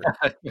manager.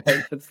 Yeah,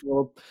 that's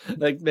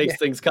that makes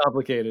things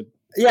complicated.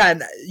 Yeah,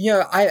 and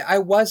I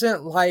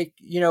wasn't like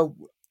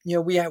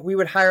we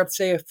would hire,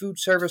 say, a food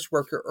service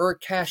worker or a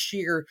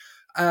cashier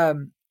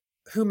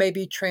who may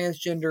be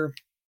transgender.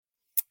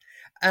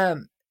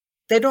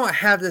 They don't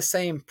have the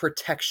same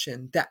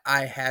protection that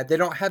I had. They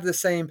don't have the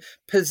same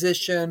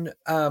position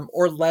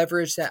or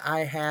leverage that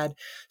I had.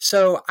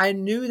 So I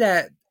knew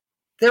that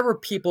there were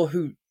people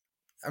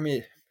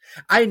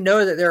I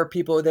know that there are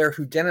people there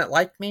who didn't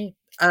like me,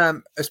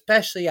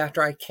 especially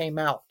after I came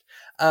out.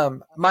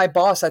 My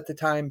boss at the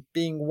time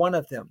being one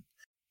of them.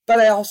 But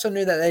I also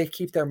knew that they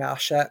keep their mouth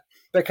shut,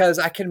 because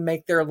I can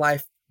make their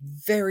life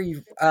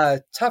very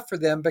tough for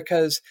them,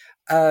 because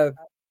I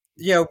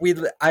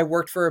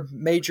worked for a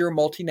major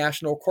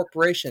multinational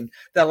corporation.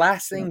 The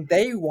last thing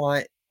they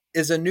want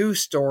is a news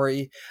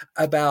story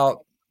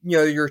about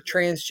your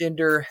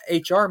transgender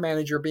HR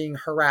manager being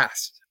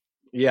harassed.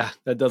 Yeah,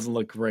 that doesn't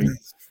look great.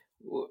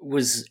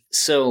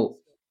 So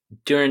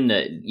during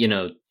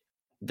it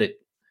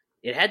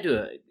had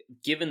to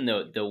given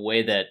the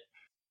way that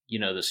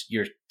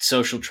your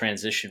social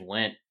transition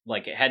went,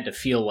 like it had to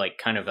feel like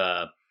kind of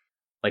a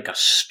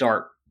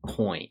start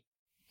point,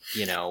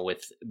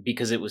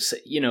 because it was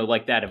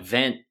like that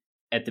event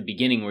at the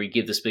beginning where you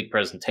give this big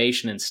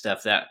presentation and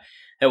stuff that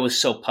was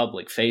so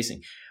public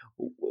facing.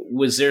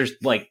 Was there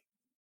like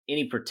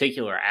any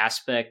particular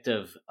aspect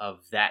of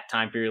that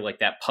time period, like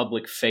that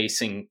public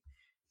facing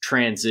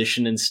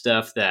transition and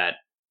stuff, that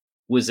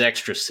was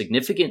extra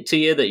significant to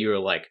you, that you were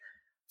like,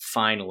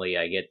 finally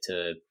I get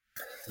to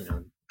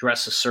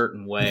dress a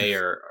certain way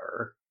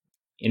or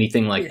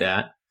anything like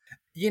that?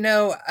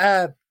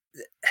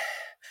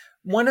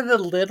 One of the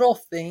little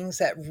things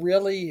that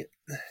really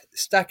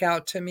stuck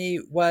out to me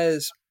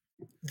was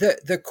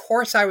the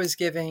course I was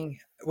giving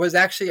was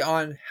actually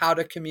on how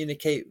to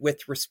communicate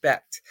with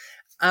respect.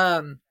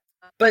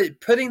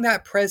 But putting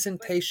that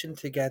presentation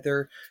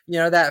together,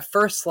 that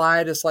first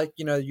slide is like,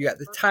 you got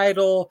the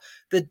title,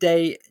 the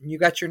date, and you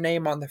got your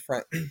name on the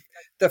front.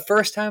 The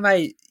first time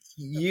I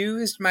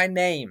used my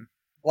name,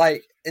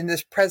 like in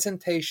this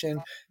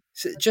presentation,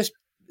 just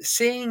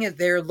seeing it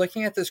there,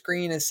 looking at the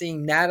screen and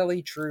seeing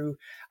Natalie Drew,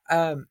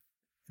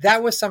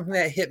 that was something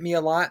that hit me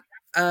a lot.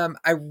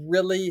 I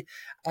really,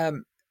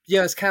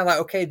 it's kind of like,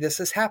 okay,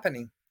 this is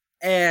happening.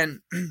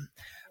 And,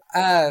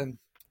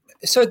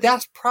 so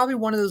that's probably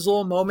one of those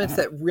little moments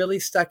that really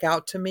stuck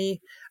out to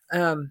me.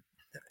 Part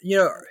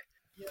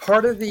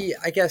of the,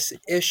 I guess,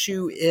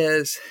 issue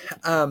is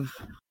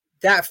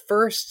that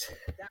first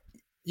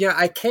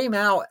I came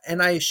out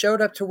and I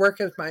showed up to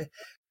work as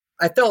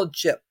I felt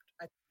gypped.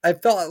 I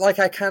felt like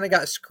I kind of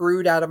got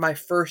screwed out of my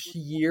first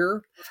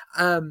year,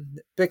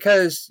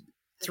 because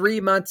 3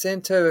 months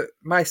into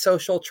my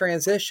social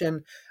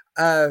transition,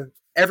 uh,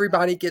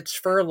 everybody gets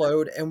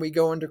furloughed and we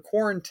go into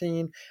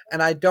quarantine,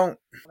 and I don't,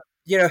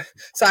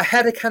 so I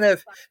had to kind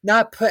of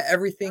not put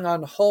everything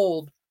on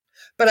hold,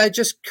 but I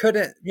just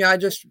couldn't,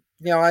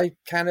 I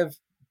kind of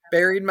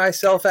buried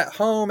myself at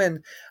home,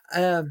 and,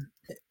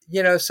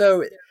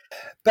 so,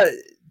 but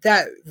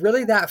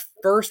that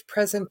first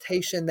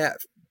presentation, that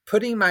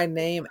putting my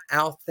name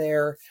out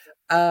there,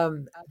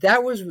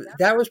 that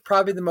was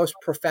probably the most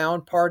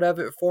profound part of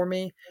it for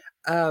me.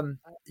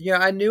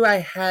 I knew I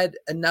had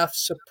enough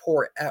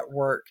support at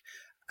work,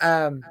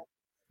 um,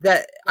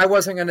 that I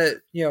wasn't gonna,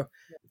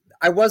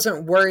 I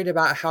wasn't worried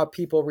about how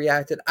people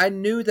reacted. I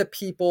knew the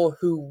people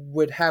who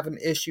would have an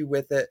issue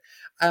with it.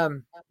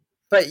 Um,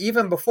 but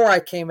even before I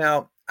came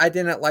out, I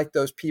didn't like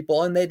those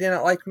people and they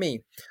didn't like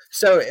me.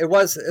 So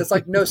it's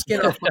like no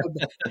skin off my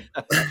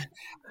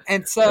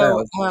and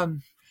so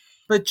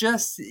but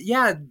just,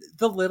 yeah,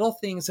 the little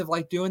things of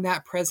like doing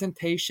that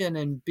presentation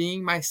and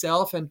being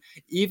myself. And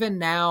even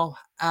now,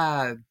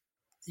 I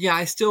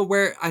still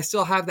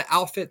have the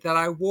outfit that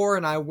I wore,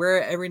 and I wear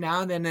it every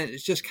now and then, and it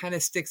just kind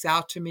of sticks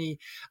out to me.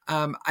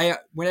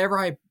 Whenever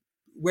I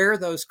wear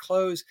those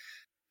clothes,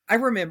 I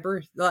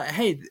remember, like,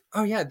 hey,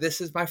 oh yeah, this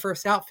is my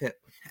first outfit.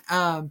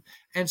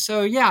 And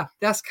so, yeah,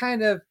 that's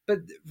kind of,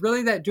 but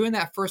really that doing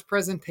that first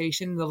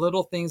presentation, the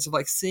little things of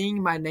like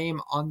seeing my name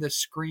on the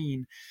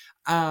screen,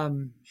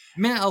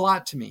 meant a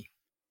lot to me.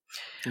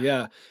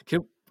 Yeah.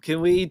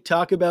 Can we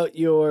talk about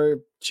your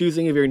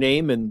choosing of your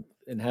name and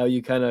how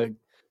you kind of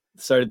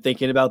started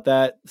thinking about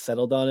that,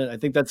 settled on it? I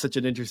think that's such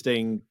an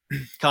interesting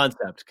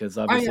concept, because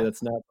Oh obviously yeah.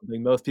 that's not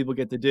something most people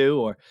get to do.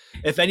 Or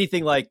if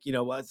anything, like,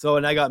 so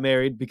when I got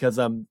married, because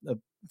I'm a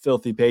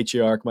filthy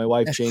patriarch, my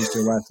wife changed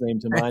her last name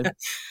to mine.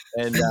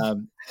 And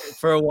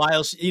for a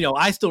while,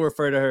 I still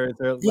refer to her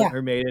as Yeah.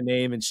 her maiden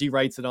name, and she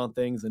writes it on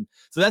things. And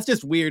so that's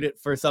just weird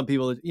for some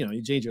people.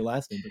 You change your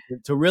last name,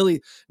 but to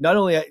really not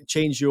only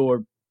change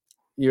your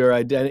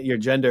identity, your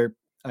gender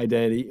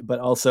identity, but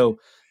also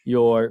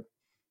your,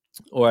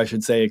 or I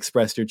should say,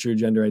 express your true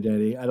gender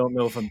identity. I don't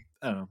know.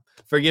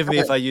 Forgive me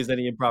if I use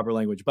any improper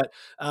language, but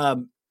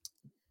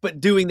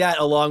doing that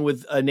along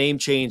with a name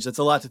change, that's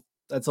a lot.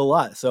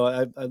 So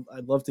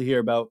I'd love to hear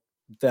about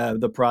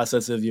the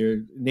process of your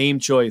name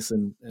choice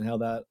and how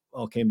that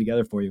all came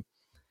together for you.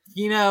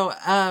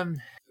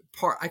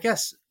 I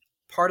guess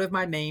part of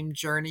my name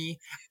journey,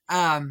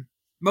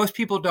 most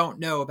people don't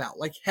know about,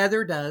 like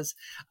Heather does.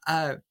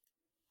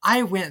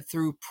 I went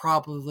through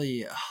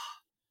probably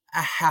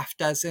a half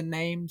dozen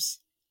names.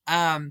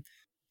 Um,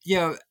 you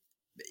know,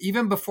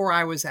 even before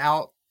I was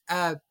out,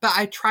 but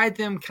I tried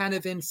them kind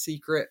of in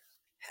secret.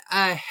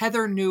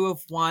 Heather knew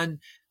of one.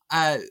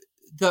 Uh,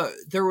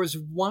 there was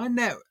one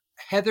that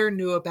Heather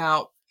knew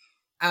about,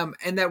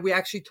 and that we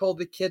actually told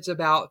the kids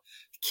about.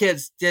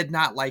 Kids did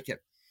not like it.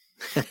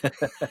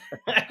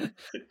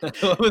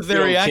 What was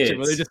their reaction?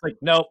 Were they just like,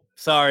 nope,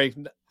 sorry?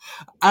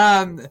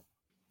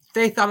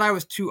 They thought I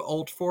was too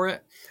old for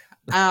it.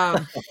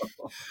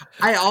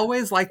 I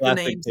always liked the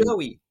name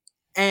Zoe,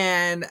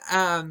 and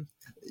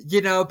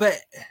but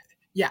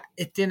yeah,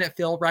 it didn't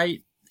feel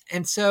right.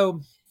 And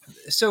so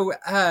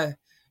January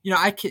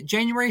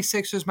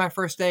 6th was my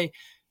first day.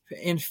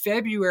 In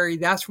February,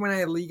 that's when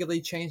I legally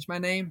changed my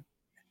name,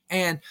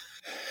 and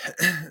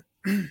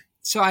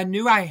so I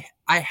knew I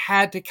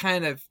had to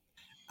kind of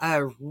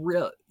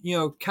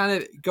kind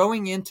of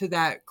going into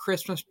that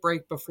Christmas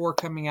break before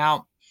coming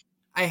out.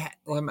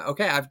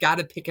 I've got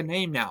to pick a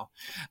name now.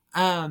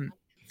 I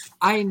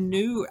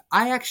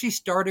actually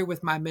started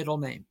with my middle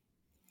name.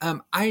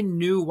 I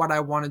knew what I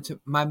wanted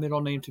my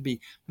middle name to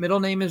be. Middle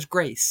name is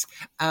Grace.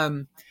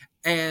 And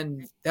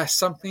that's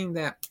something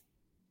that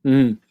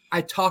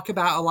I talk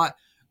about a lot.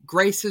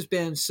 Grace has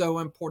been so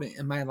important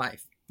in my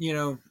life.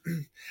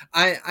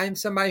 I'm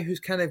somebody who's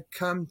kind of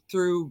come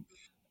through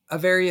a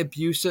very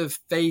abusive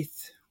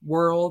faith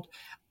world,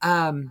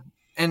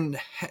 and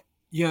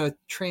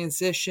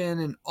transition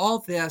and all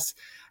this,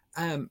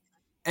 and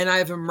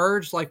I've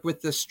emerged like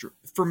with this,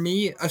 for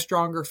me, a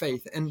stronger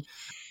faith. And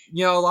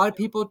a lot of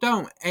people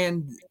don't,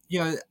 and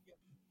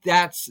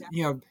that's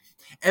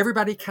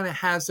everybody kind of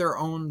has their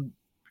own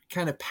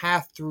kind of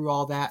path through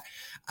all that,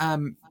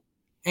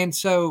 and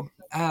so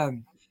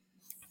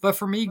but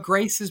for me,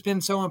 Grace has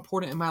been so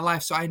important in my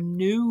life. So I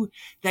knew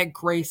that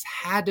Grace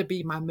had to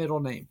be my middle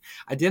name.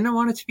 I didn't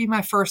want it to be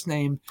my first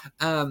name.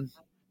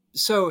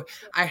 So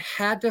I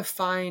had to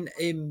find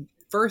a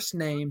first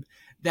name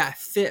that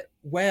fit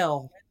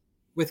well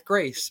with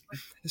Grace.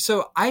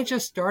 So I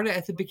just started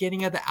at the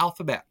beginning of the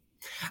alphabet.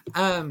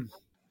 I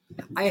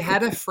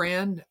had a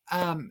friend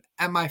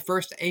at my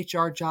first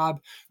HR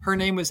job. Her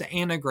name was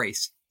Anna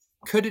Grace.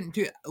 Couldn't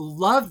do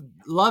love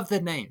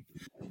the name,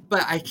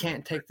 but I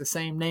can't take the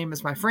same name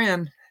as my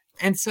friend.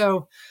 And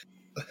so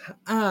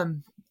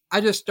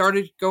I just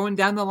started going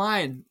down the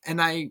line,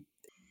 and I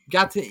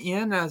got to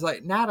N, and I was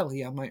like,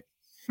 Natalie. I'm like,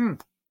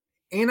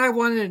 and I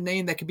wanted a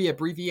name that could be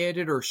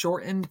abbreviated or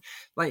shortened,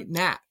 like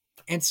Nat.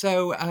 And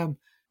so I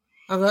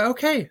was like,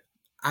 okay,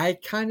 I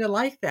kind of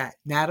like that,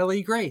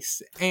 Natalie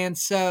Grace. And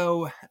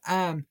so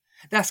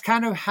that's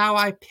kind of how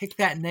I picked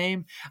that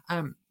name.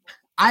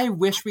 I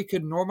wish we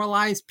could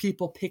normalize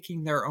people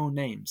picking their own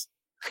names.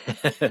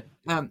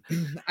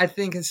 I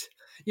think it's,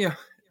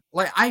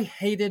 like I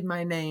hated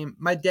my name,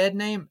 my dead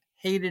name,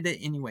 hated it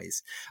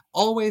anyways.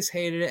 Always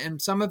hated it.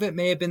 And some of it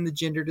may have been the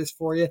gender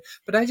dysphoria,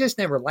 but I just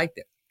never liked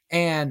it.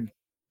 And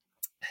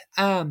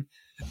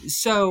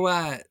so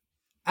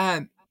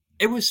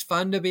it was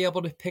fun to be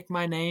able to pick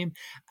my name.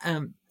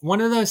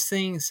 One of those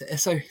things,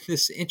 so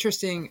this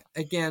interesting,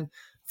 again,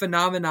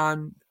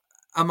 phenomenon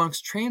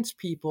amongst trans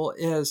people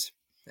is,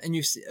 and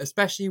you see,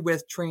 especially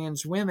with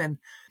trans women,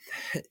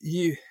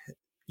 you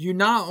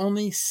not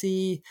only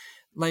see,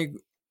 like,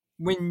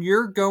 when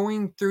you're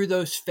going through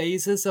those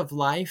phases of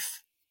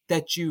life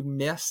that you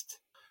missed.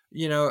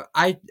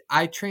 I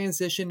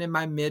transitioned in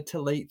my mid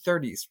to late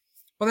 30s.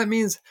 Well, that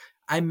means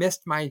I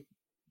missed my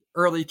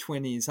early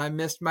 20s. I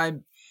missed my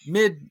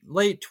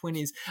late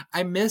 20s.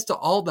 I missed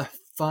all the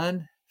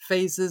fun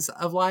phases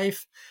of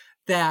life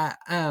that,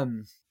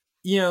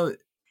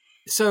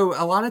 so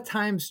a lot of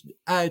times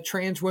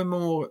trans women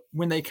will,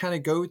 when they kind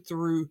of go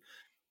through,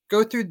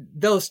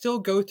 they'll still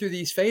go through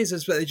these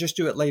phases, but they just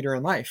do it later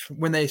in life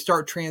when they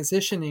start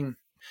transitioning.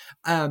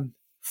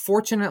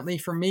 Fortunately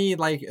for me,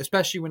 like,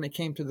 especially when it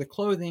came to the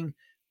clothing,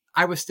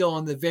 I was still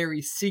on the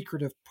very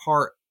secretive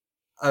part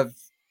of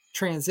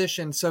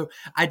transition. So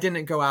I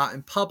didn't go out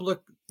in public,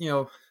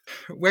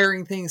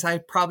 wearing things I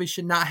probably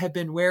should not have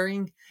been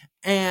wearing,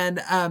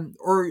 and,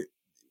 or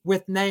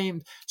with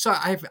names. So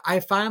I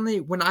finally,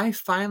 when I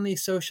finally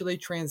socially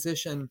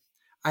transitioned,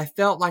 I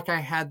felt like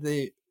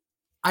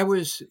I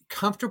was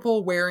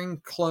comfortable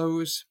wearing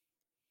clothes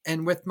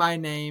and with my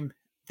name,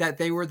 that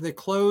they were the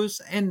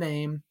clothes and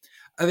name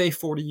of a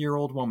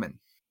 40-year-old woman.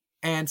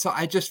 And so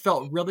I just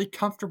felt really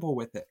comfortable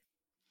with it.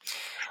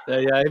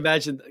 Yeah, I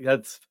imagine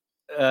that's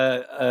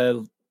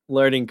a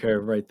learning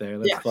curve right there.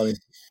 That's funny.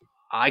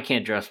 I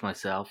can't dress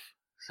myself.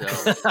 So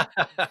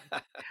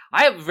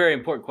I have a very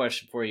important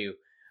question for you.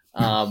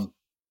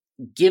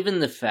 Given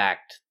the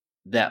fact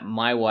that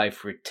my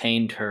wife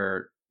retained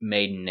her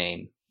maiden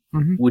name,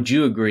 would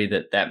you agree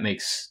that that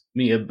makes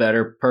me a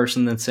better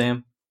person than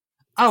Sam?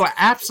 Oh,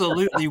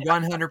 absolutely.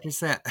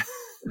 100%.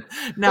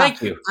 Now,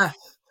 thank you.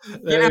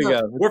 There you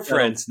go. We're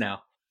friends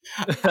now.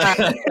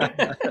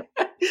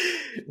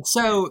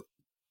 So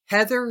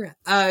Heather,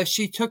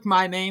 she took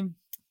my name.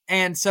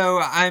 And so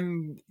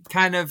I'm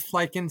kind of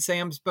like in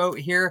Sam's boat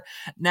here.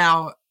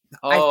 Now,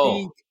 I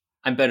think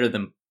I'm better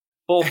than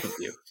both of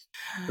you.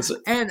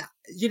 And,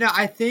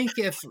 I think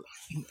if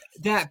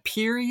that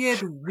period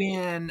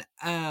when,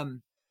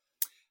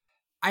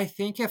 I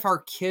think if our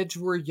kids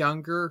were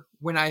younger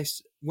when I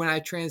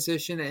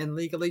transitioned and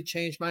legally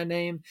changed my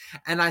name,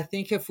 and I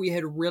think if we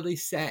had really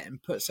sat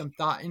and put some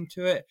thought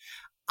into it,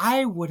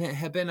 I wouldn't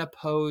have been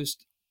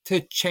opposed to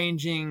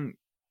changing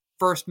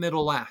first,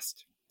 middle,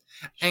 last,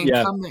 and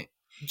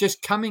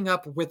coming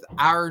up with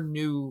our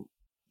new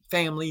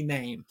family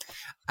name.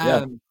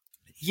 But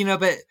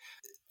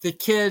the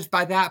kids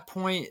by that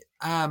point,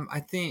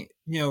 I think,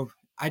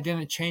 I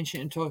didn't change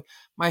it until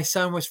my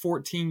son was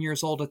 14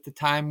 years old at the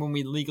time when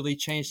we legally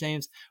changed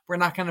names. We're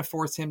not going to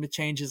force him to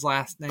change his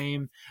last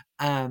name.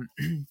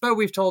 But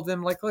we've told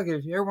them, like, look,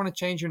 if you ever want to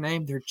change your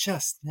name, they're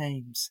just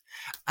names.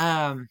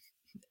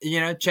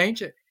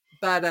 Change it.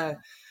 But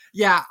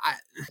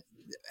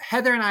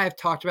Heather and I have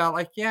talked about,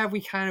 like,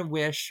 we kind of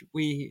wish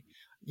we,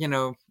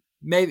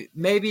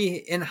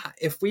 maybe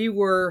if we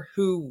were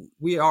who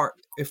we are,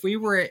 if we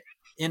were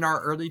in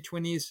our early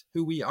 20s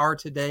who we are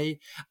today,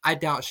 I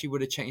doubt she would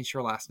have changed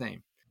her last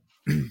name.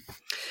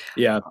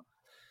 Yeah.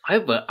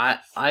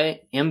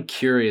 I am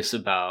curious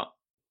about,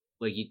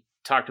 like, you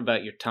talked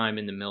about your time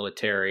in the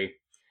military,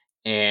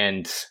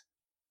 and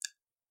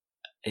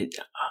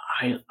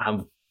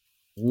I'm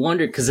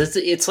wondering, because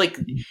it's like,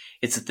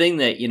 it's a thing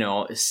that,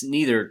 it's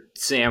neither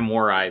Sam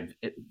or I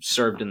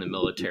served in the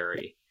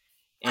military.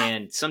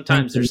 And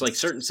sometimes there's like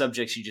certain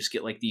subjects you just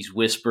get like these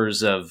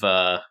whispers of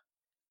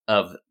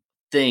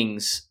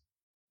things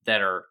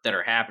that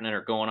are happening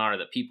or going on or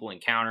that people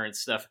encounter and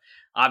stuff.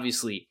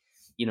 Obviously,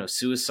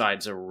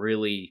 suicide's a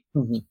really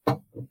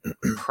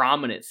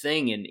prominent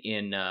thing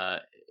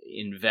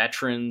in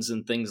veterans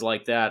and things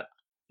like that.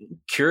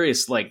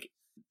 Curious, like,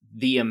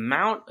 the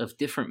amount of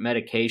different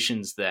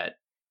medications that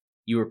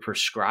you were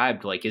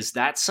prescribed, like, is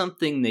that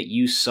something that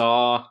you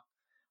saw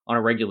on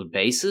a regular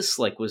basis?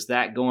 Like, was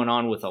that going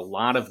on with a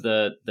lot of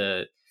the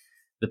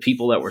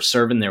people that were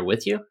serving there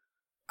with you?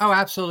 Oh,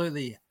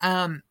 absolutely.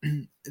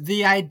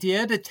 The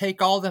idea to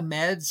take all the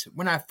meds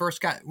when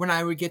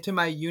I would get to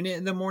my unit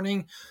in the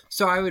morning,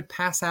 so I would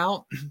pass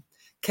out,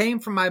 came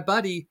from my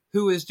buddy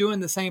who was doing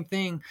the same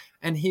thing.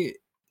 And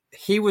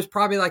he was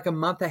probably like a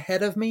month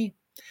ahead of me.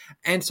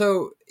 And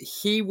so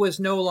he was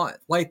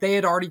like, they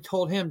had already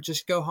told him,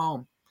 just go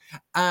home.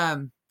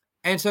 And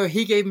so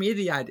he gave me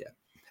the idea.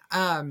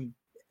 When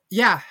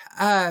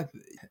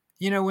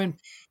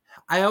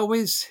I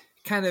always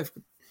kind of,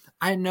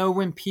 I know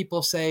when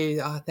people say,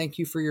 thank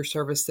you for your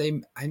service,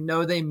 I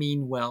know they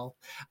mean well.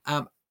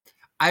 Um,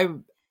 I,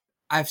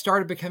 I've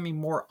started becoming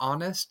more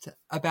honest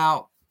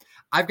about,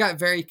 I've got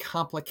very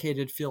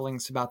complicated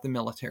feelings about the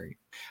military.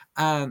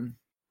 Um,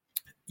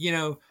 you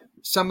know,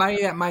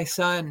 somebody that my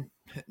son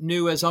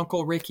knew as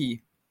Uncle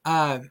Ricky,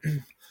 uh,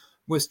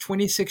 was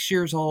 26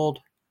 years old,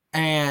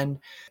 and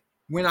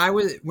when I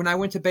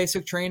went to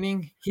basic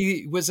training,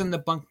 he was in the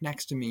bunk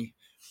next to me.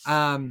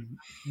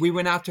 We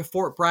went out to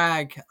Fort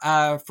Bragg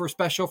for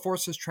special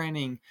forces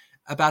training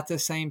about the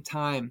same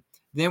time.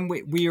 Then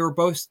we were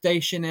both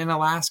stationed in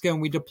Alaska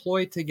and we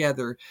deployed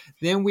together.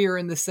 Then we were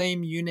in the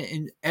same unit.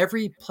 In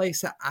every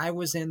place that I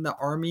was in the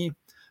Army,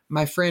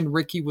 my friend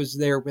Ricky was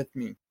there with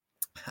me.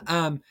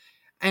 Um,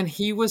 and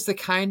he was the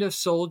kind of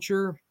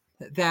soldier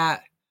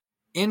that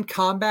in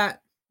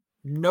combat,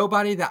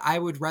 nobody that I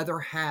would rather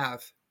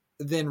have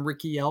than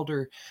Ricky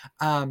Elder.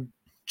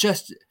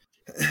 Just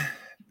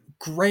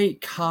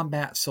great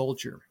combat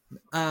soldier.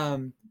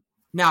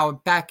 Now,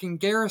 back in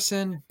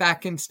garrison,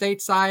 back in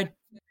stateside,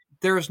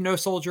 there is no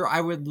soldier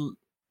I would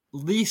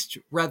least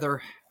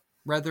rather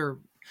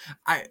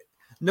I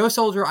no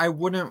soldier I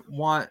wouldn't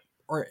want,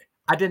 or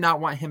I did not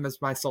want him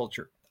as my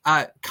soldier.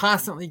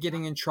 Constantly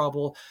getting in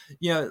trouble,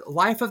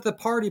 life of the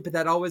party, but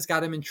that always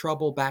got him in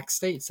trouble back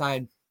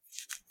stateside.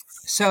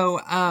 So,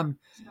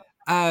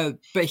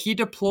 but he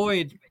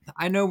deployed.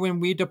 I know when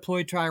we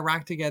deployed to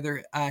Iraq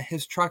together,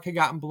 his truck had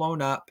gotten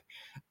blown up,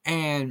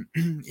 and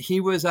he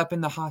was up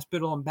in the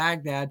hospital in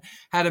Baghdad,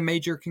 had a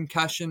major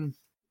concussion.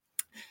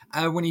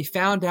 When he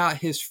found out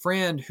his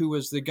friend, who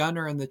was the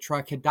gunner in the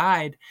truck, had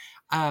died,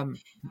 I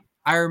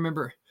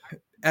remember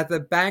at the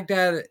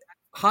Baghdad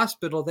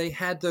hospital they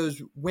had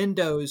those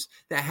windows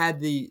that had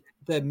the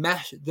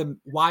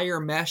wire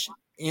mesh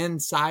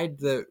inside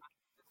the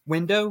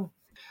window.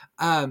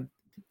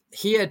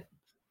 He had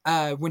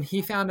when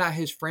he found out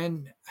his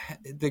friend,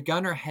 the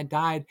gunner, had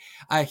died,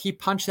 he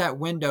punched that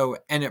window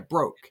and it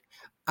broke.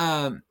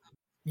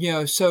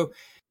 So,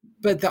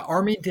 but the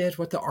Army did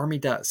what the Army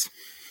does.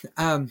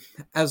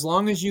 As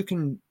long as you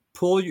can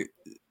pull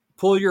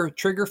your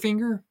trigger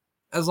finger,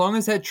 as long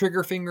as that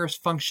trigger finger is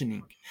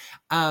functioning,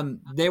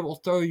 they will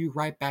throw you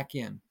right back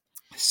in.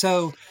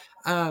 So,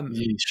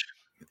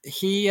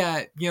 he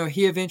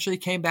eventually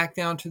came back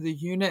down to the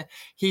unit.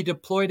 He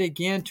deployed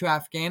again to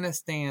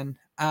Afghanistan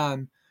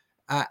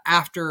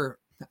after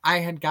I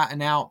had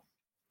gotten out.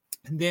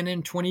 And then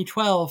in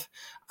 2012,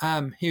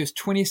 he was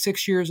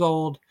 26 years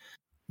old,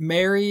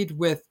 married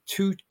with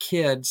 2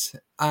 kids,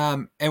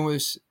 and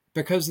was,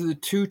 because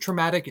of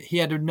he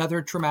had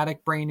another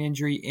traumatic brain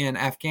injury in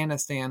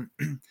Afghanistan.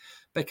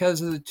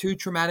 Because of the 2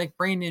 traumatic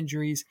brain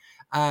injuries,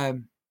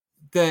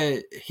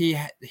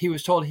 he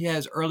was told he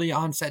has early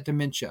onset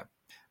dementia.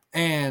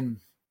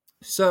 And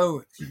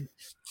so,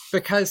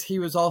 because he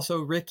was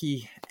also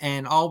Ricky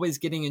and always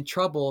getting in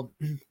trouble,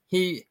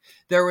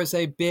 there was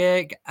a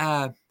big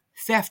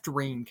theft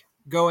ring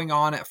going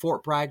on at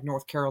Fort Bragg,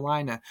 North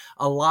Carolina.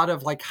 A lot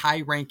of like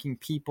high-ranking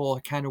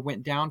people kind of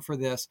went down for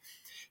this.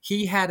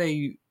 He had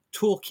a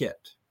toolkit,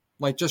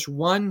 like just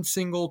one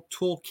single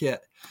toolkit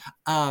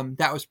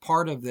that was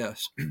part of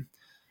this.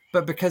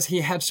 But because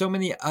he had so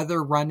many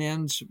other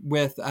run-ins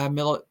with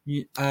what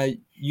we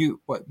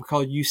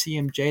call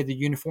UCMJ, the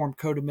Uniform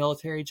Code of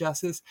Military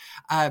Justice,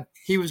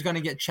 he was going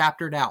to get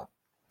chaptered out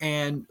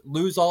and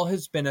lose all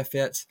his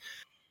benefits.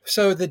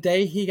 So the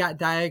day he got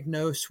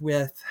diagnosed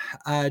with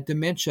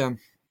dementia,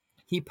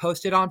 he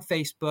posted on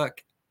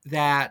Facebook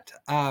that,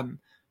 kind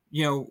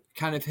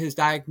of his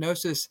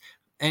diagnosis.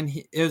 And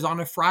it was on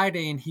a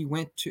Friday, and he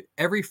went to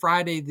every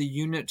Friday. The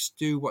units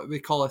do what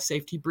we call a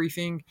safety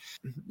briefing,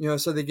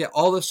 so they get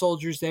all the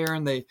soldiers there,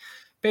 and they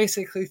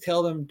basically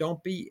tell them,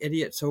 don't be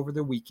idiots over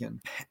the weekend.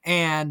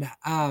 And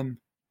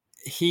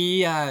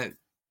he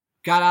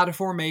got out of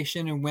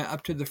formation and went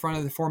up to the front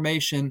of the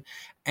formation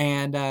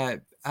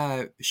and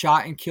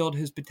shot and killed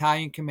his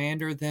battalion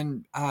commander,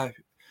 then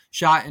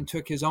shot and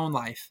took his own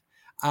life.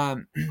 Oh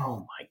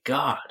my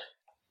God.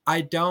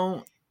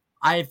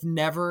 I've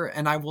never,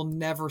 and I will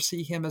never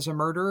see him as a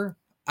murderer.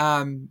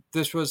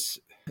 This was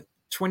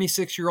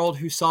 26-year-old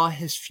who saw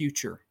his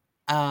future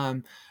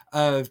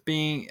of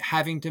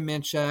having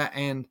dementia,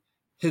 and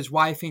his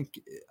wife in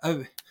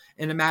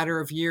a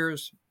matter of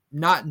years,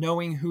 not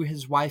knowing who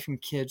his wife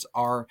and kids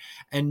are,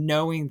 and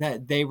knowing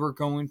that they were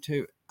going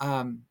to,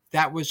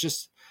 that was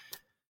just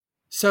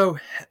so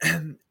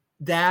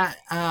that,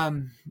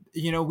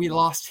 we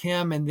lost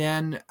him. And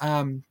then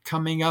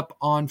coming up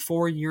on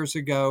 4 years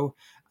ago,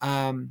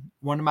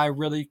 one of my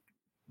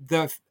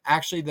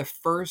the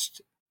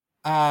first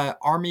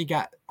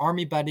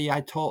army buddy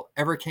I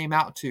ever came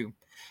out to,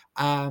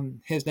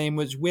 his name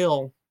was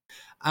Will.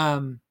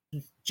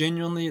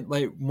 Genuinely,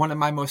 like, one of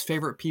my most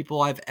favorite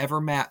people I've ever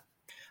met.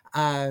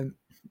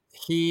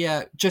 He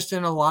just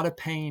in a lot of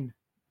pain,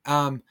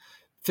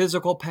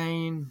 physical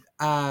pain,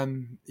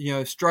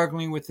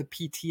 struggling with the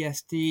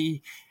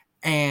PTSD,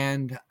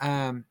 and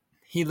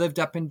he lived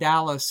up in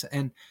Dallas,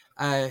 and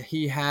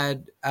he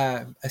had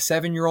a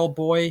 7-year-old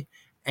boy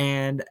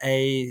and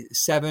a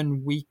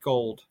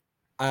 7-week-old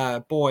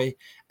boy,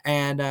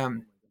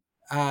 and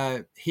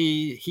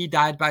he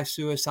died by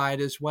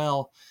suicide as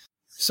well.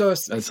 So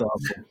That's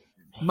awful.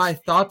 my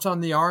thoughts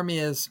on the Army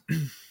is,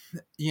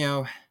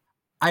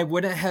 I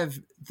wouldn't have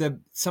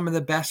some of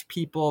the best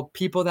people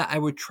that I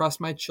would trust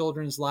my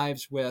children's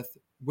lives with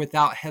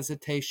without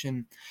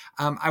hesitation.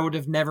 I would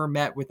have never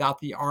met without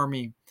the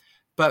Army,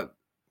 but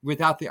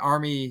without the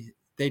Army,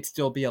 they'd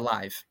still be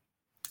alive.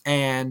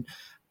 And,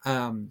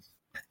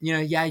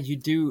 yeah, you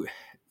do,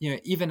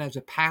 even as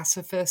a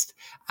pacifist,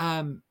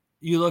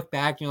 you look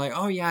back and you're like,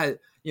 oh yeah,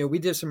 we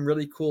did some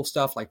really cool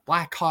stuff like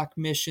Black Hawk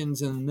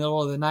missions in the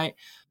middle of the night,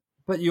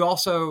 but you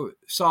also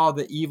saw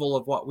the evil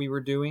of what we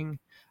were doing.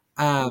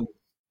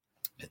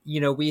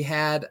 We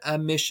had a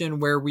mission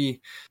where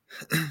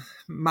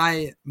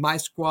my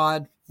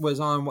squad was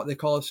on what they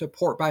call a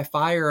support by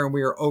fire, and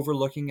we were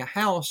overlooking a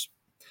house,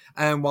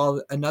 and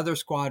while another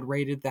squad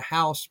raided the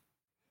house.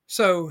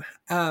 So,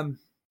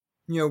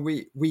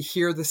 we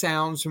hear the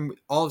sounds, and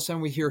all of a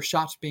sudden we hear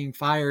shots being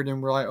fired,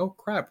 and we're like, oh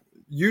crap.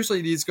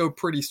 Usually these go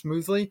pretty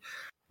smoothly.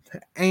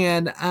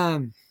 And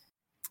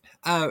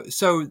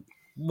so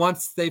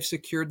once they've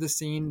secured the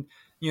scene,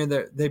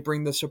 they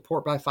bring the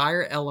support by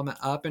fire element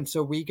up. And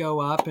so we go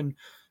up and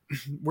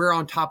we're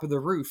on top of the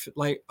roof.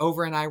 Like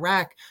over in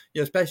Iraq,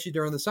 especially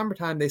during the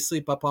summertime, they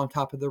sleep up on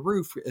top of the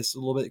roof. It's a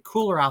little bit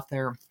cooler out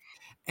there.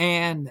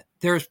 And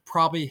there's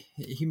probably,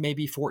 he may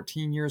be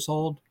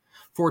 14-year-old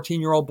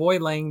boy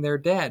laying there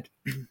dead.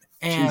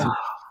 And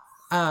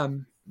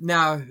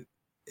now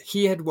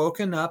he had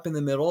woken up in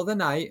the middle of the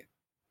night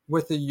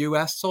with a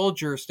U.S.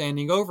 soldier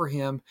standing over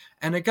him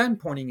and a gun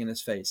pointing in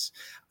his face.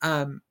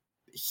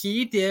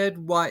 He did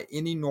what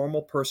any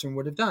normal person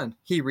would have done.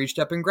 He reached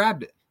up and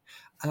grabbed it.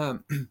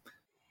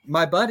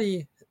 My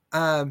buddy,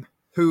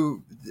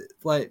 who,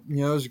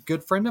 is a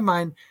good friend of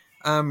mine,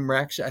 we're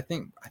actually, I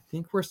think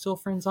we're still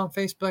friends on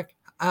Facebook.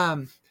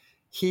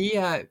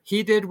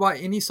 He did what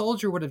any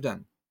soldier would have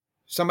done.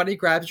 Somebody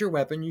grabs your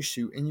weapon, you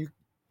shoot, and you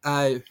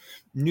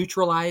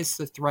neutralize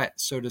the threat,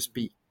 so to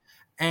speak.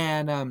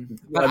 And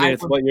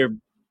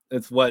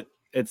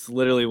it's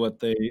literally what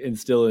they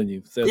instill in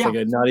you. So it's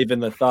like not even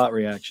the thought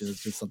reaction.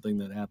 It's just something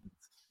that happens.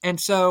 And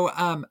so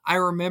I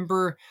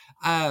remember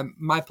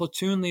my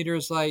platoon leader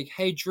is like,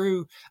 hey,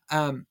 Drew,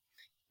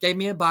 gave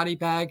me a body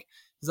bag.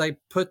 He's like,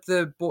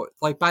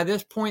 by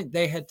this point,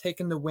 they had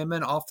taken the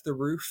women off the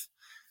roof.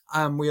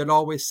 We would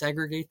always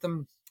segregate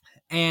them.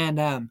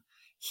 And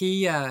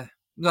he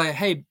like,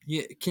 hey,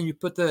 can you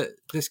put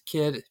this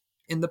kid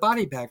in the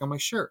body bag? I'm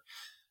like, sure.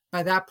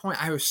 By that point,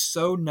 I was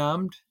so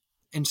numbed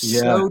and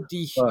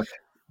the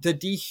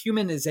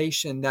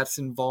dehumanization that's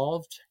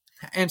involved.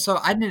 And so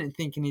I didn't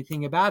think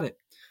anything about it.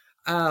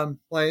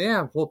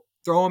 We'll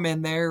throw him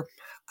in there.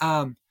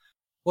 Well,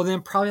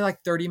 then probably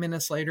like 30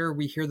 minutes later,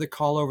 we hear the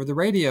call over the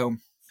radio.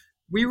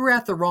 We were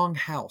at the wrong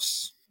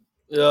house.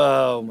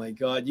 Oh my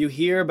God. You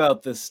hear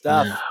about this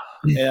stuff.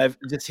 And I've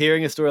just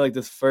hearing a story like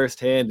this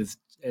firsthand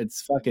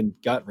it's fucking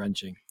gut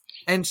wrenching.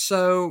 And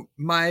so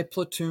my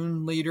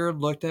platoon leader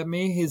looked at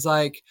me. He's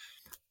like,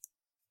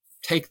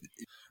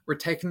 we're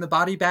taking the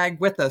body bag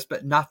with us,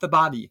 but not the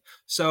body.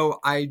 So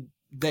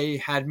they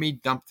had me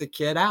dump the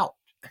kid out.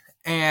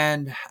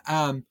 And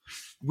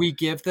we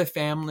give the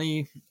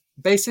family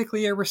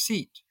basically a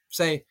receipt.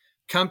 Say,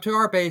 come to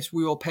our base.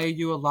 We will pay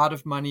you a lot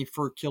of money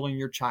for killing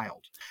your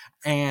child.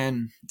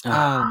 And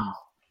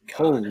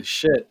holy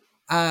shit.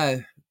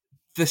 The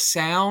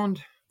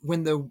sound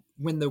when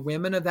the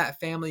women of that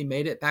family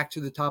made it back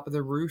to the top of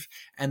the roof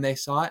and they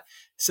saw it,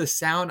 it's a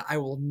sound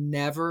I've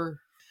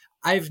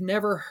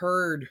never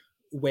heard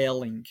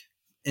wailing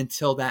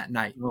until that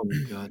night. Oh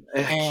my God.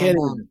 I can't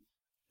even.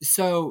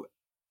 So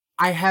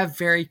I have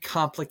very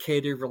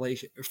complicated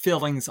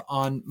feelings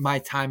on my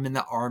time in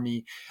the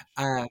Army.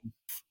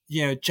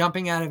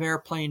 Jumping out of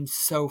airplanes,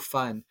 so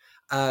fun.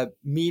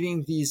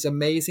 Meeting these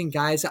amazing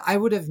guys I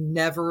would have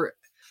never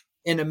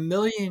in a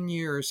million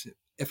years,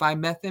 if I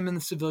met them in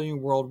the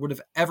civilian world, would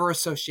have ever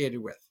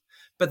associated with.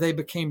 But they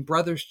became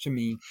brothers to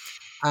me.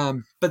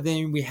 But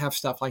then we have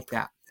stuff like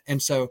that. And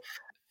so,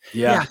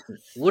 yeah.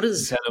 What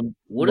is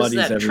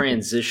that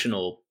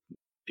transitional?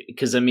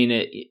 Because I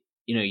mean,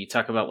 you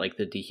talk about like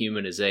the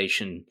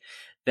dehumanization.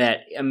 That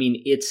I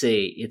mean, it's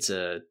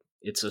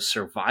a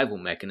survival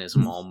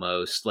mechanism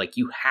almost. Like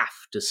you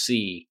have to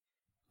see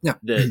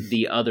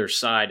the other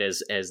side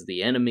as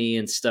the enemy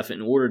and stuff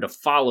in order to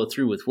follow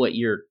through with what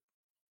you're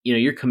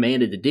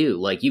commanded to do.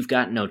 Like you've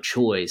got no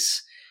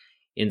choice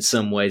in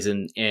some ways.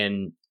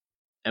 And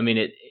I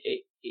mean,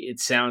 it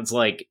sounds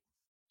like,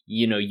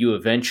 you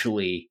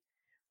eventually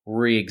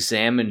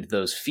re-examined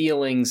those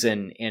feelings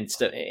and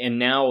stuff. And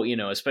now,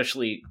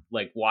 especially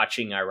like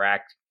watching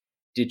Iraq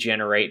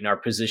degenerate and our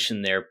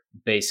position there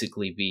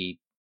basically be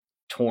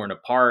torn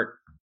apart.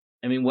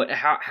 I mean,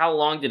 how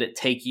long did it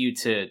take you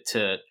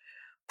to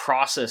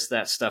process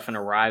that stuff and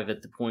arrive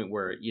at the point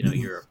where,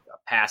 you're a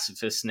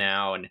pacifist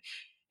now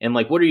and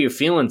like, what are your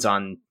feelings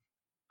on,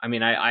 I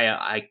mean,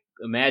 I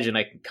imagine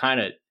I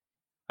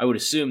would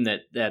assume that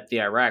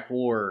the Iraq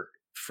war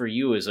for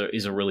you is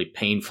a really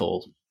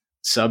painful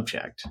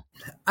subject.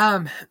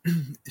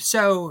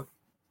 So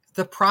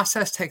the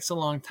process takes a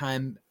long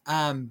time,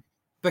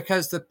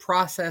 because the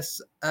process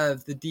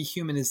of the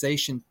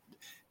dehumanization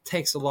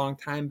takes a long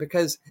time,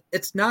 because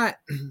it's not,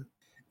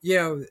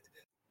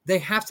 they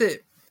have to,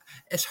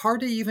 it's hard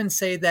to even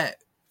say that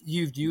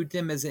you viewed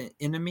them as an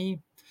enemy,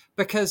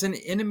 because an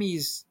enemy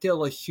is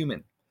still a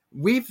human.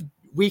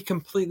 We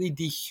completely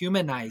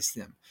dehumanized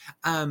them.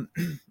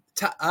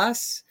 To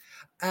us,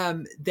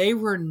 they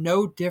were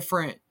no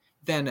different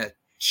than a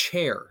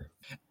chair.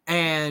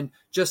 And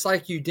just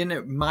like you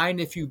didn't mind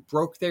if you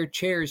broke their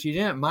chairs, you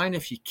didn't mind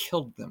if you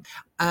killed them.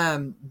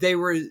 They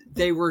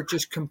were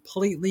just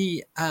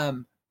completely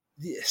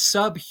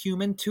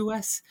subhuman to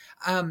us.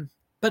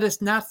 But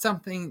it's not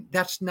something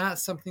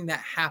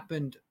that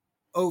happened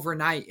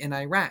overnight in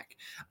Iraq.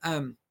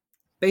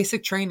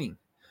 Basic training,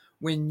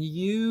 when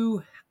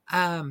you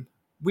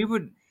we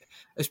would,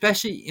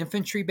 especially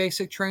infantry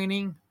basic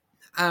training,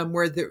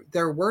 where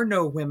there were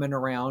no women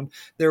around,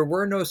 there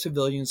were no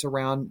civilians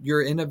around.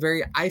 You're in a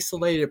very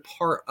isolated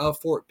part of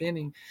Fort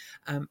Benning.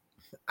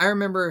 I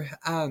remember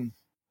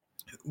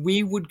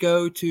we would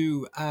go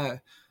to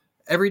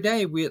every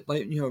day. We'd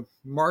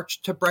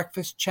march to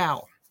breakfast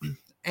chow,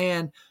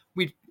 and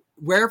we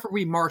wherever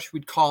we marched,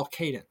 we'd call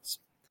cadence.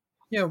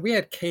 We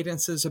had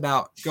cadences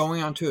about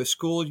going onto a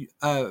school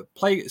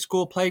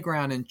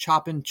playground and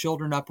chopping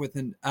children up with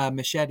a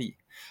machete.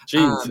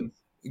 Jeez.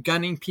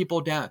 Gunning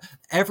people down,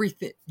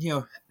 everything.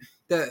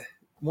 The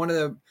one of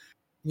the,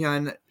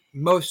 and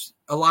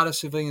a lot of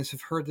civilians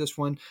have heard this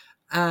one.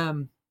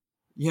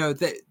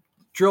 The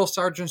drill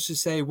sergeants would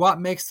say, "What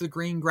makes the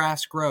green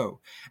grass grow?"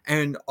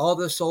 And all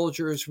the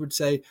soldiers would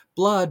say,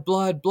 "Blood,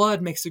 blood,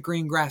 blood makes the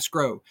green grass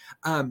grow."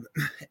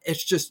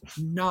 It's just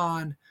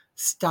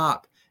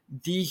non-stop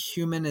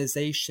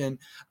dehumanization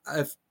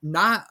of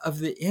not of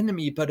the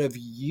enemy, but of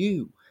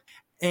you.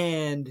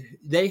 And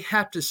they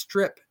have to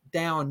strip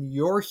down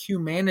your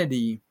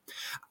humanity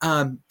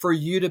for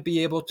you to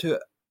be able to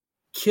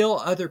kill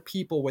other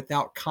people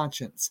without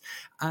conscience.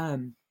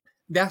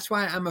 That's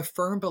why I'm a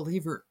firm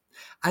believer.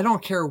 I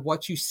don't care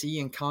what you see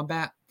in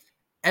combat.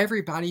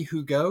 Everybody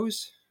who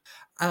goes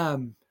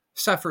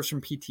suffers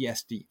from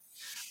PTSD,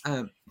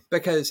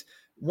 because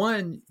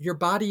one, your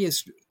body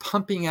is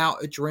pumping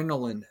out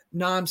adrenaline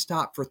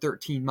nonstop for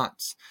 13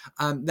 months.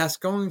 That's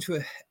going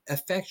to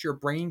affect your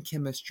brain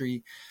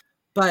chemistry,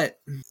 but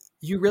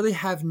you really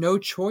have no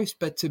choice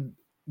but to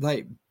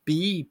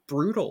be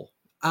brutal,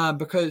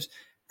 because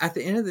at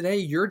the end of the day,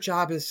 your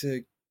job is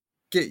to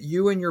get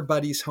you and your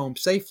buddies home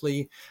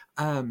safely.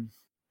 But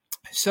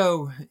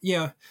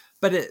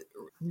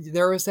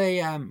there was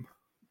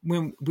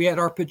when we had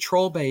our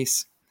patrol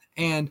base,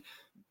 and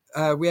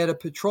we had a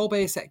patrol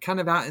base that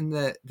kind of out in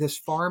this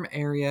farm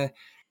area,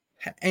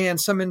 and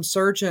some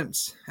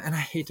insurgents, and I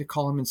hate to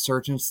call them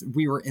insurgents,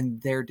 we were in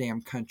their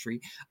damn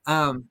country.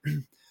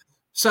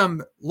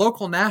 Some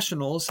local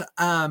nationals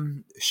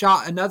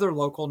shot another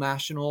local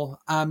national.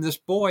 This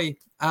boy,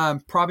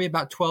 probably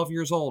about 12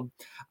 years old.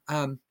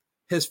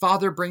 His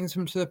father brings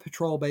him to the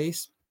patrol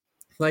base.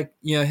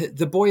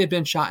 The boy had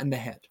been shot in the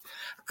head.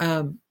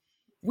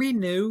 We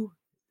knew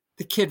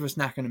the kid was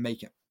not going to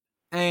make it.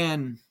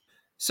 And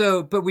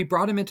so, but we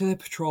brought him into the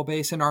patrol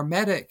base, and our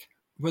medic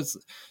was,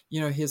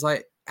 he's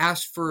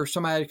asked for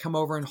somebody to come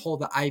over and hold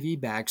the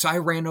IV bag. So I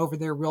ran over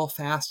there real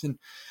fast, and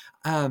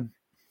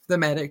the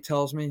medic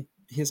tells me,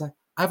 he's like,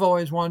 "I've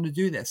always wanted to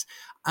do this."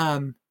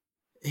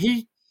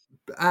 He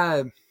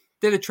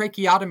did a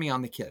tracheotomy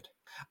on the kid.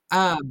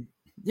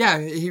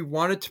 He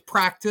wanted to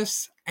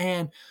practice.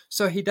 And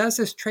so he does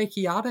this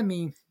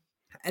tracheotomy.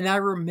 And I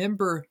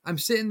remember I'm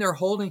sitting there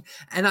holding,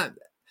 and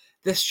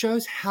this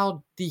shows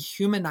how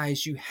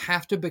dehumanized you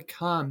have to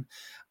become,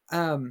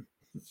 and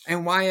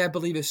why I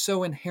believe is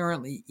so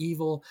inherently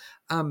evil.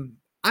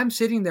 I'm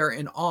sitting there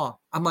in awe.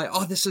 I'm like,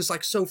 "Oh, this is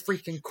so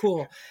freaking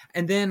cool."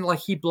 And then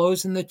he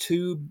blows in the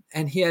tube,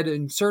 and he had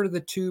inserted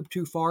the tube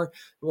too far.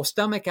 Well,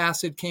 stomach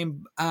acid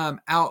came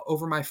out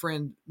over my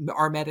friend,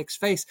 our medic's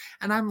face,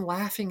 and I'm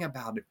laughing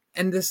about it.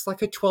 And this a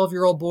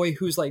 12-year-old boy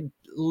who's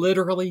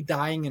literally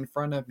dying in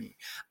front of me.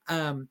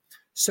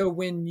 So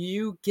when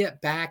you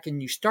get back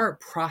and you start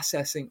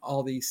processing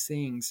all these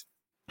things,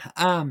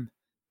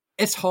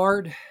 it's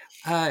hard.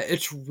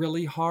 It's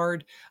really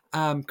hard,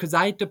 because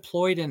I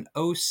deployed in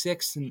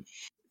 06 and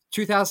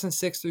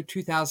 2006 through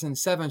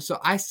 2007. So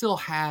I still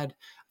had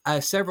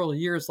several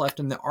years left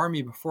in the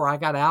Army before I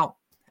got out.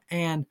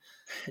 And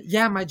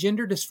my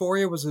gender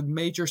dysphoria was a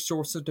major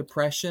source of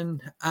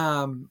depression.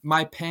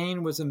 My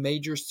pain was a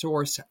major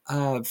source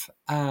of,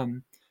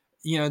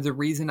 the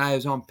reason I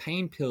was on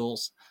pain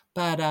pills.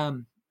 But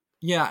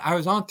I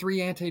was on 3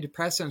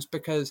 antidepressants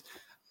because,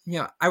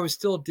 I was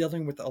still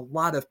dealing with a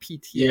lot of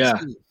PTSD. Yeah.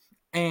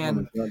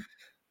 And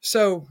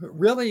so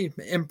really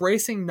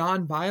embracing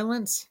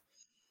nonviolence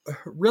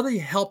really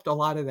helped a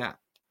lot of that.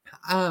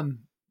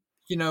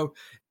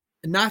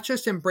 Not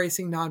just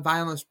embracing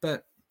nonviolence,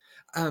 but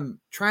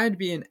trying to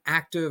be an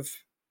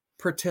active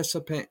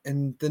participant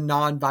in the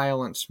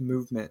nonviolence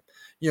movement.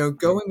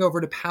 Going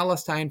over to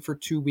Palestine for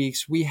 2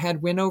 weeks, we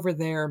had went over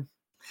there,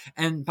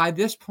 and by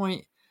this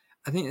point,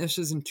 I think this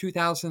was in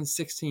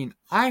 2016,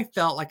 I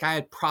felt like I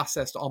had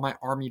processed all my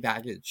army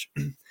baggage.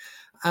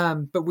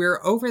 But we're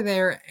over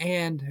there,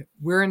 and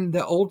we're in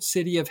the old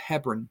city of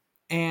Hebron,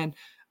 and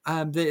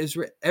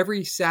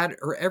every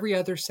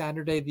other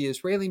Saturday, the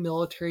Israeli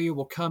military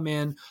will come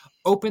in,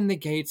 open the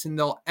gates, and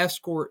they'll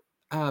escort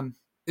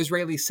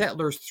Israeli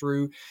settlers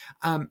through.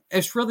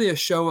 It's really a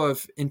show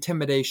of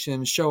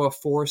intimidation, show of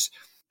force,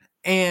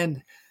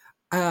 and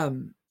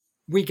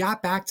we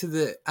got back to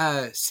the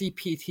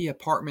CPT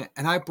apartment,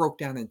 and I broke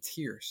down in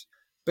tears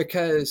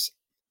because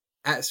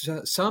at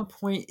some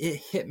point it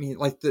hit me,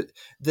 like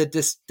the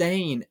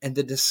disdain and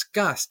the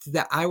disgust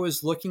that I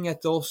was looking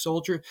at those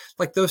soldiers.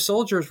 Like, those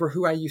soldiers were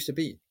who I used to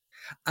be.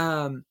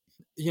 Um,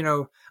 you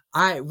know,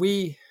 I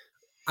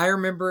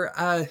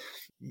remember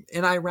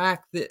in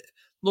Iraq, the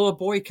little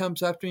boy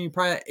comes up to me,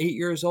 probably at 8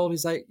 years old.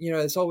 He's like,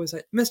 it's always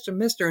like,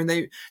 Mister, and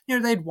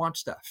they'd want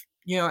stuff,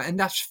 and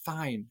that's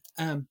fine.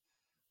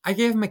 I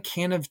gave him a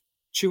can of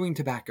chewing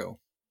tobacco,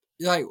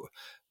 like,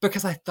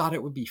 because I thought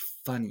it would be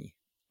funny.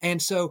 And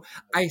so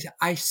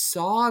I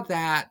saw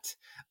that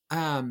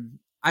the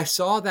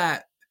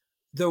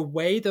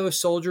way those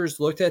soldiers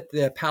looked at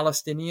the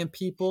Palestinian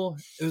people,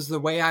 it was the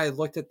way I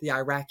looked at the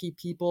Iraqi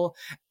people,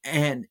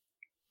 and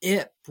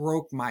it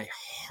broke my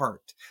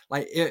heart.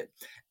 Like, it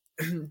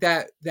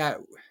that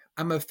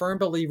I'm a firm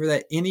believer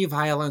that any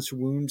violence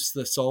wounds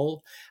the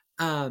soul.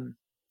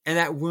 And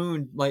that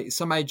wound, like,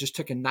 somebody just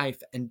took a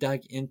knife and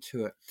dug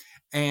into it.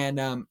 And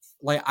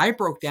like, I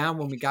broke down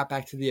when we got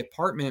back to the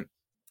apartment.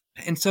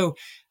 And so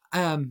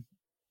I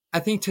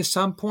think to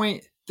some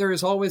point, there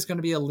is always going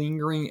to be a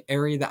lingering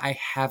area that I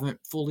haven't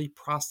fully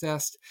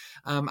processed.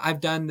 I've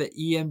done the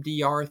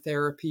EMDR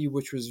therapy,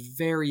 which was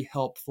very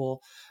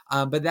helpful,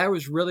 but that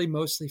was really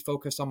mostly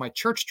focused on my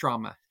church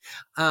trauma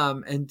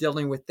and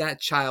dealing with that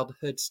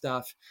childhood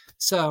stuff.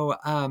 So,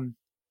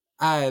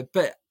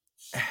 but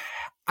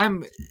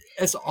I'm,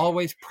 as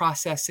always,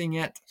 processing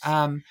it,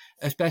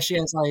 especially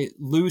as I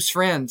lose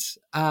friends.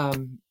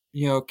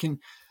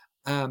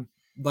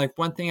 Like,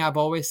 one thing I've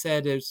always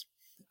said is,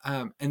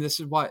 and this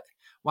is why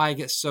I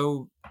get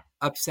so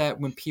upset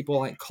when people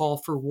like call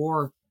for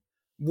war.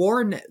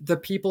 The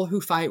people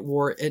who fight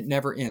war, it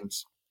never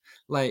ends.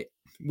 Like,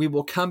 we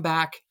will come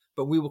back,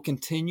 but we will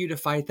continue to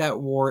fight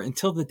that war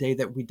until the day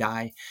that we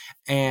die.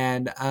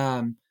 And,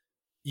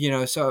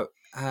 so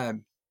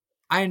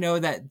I know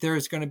that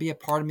there's going to be a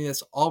part of me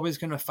that's always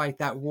going to fight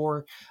that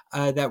war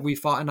that we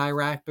fought in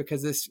Iraq,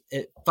 because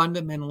it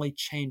fundamentally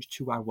changed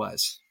who I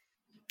was.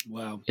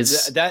 Wow.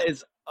 That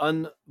is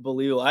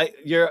unbelievable.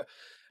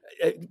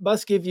 It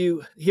must give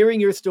you,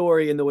 hearing your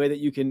story in the way that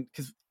you can,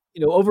 because,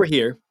 over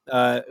here,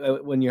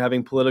 when you're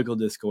having political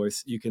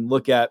discourse, you can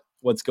look at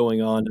what's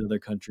going on in other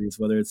countries,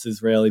 whether it's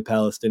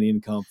Israeli-Palestinian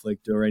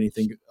conflict or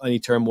any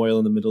turmoil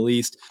in the Middle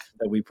East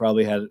that we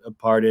probably had a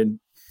part in,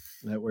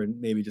 that we're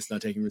maybe just not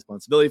taking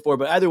responsibility for.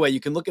 But either way, you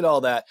can look at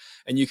all that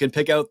and you can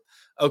pick out,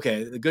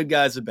 okay, the good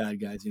guys, the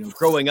bad guys.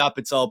 Growing up,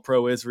 it's all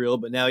pro-Israel,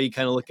 but now you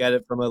kind of look at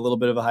it from a little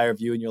bit of a higher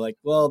view and you're like,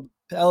 well,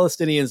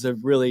 Palestinians are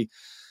really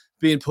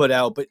being put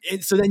out. But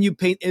so then you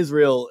paint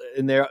Israel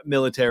and their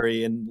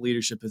military and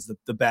leadership as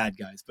the bad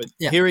guys. But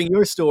hearing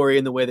your story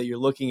and the way that you're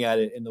looking at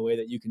it, and the way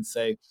that you can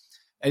say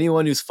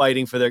anyone who's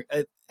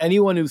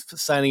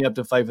signing up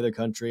to fight for their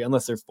country,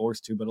 unless they're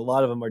forced to, but a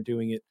lot of them are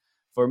doing it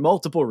for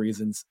multiple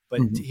reasons. But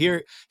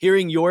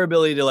hearing your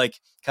ability to like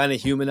kind of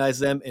humanize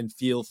them and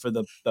feel for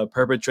the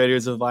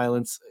perpetrators of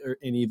violence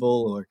and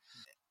evil,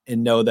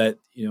 and know that,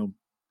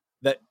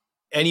 that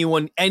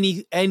anyone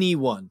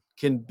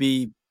can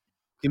be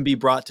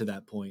brought to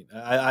that point.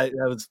 I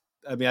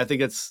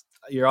think it's,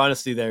 your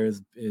honesty there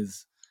is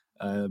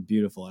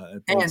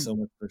beautiful. Thanks so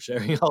much for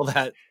sharing all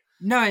that.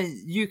 No,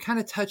 you kind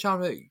of touch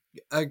on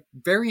a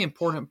very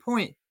important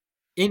point.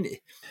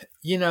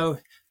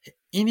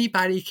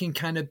 Anybody can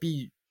kind of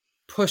be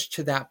pushed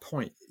to that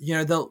point.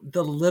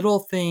 The little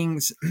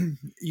things, and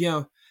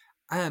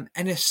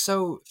it's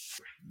so,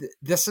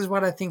 this is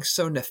what I think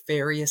so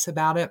nefarious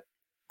about it.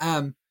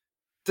 The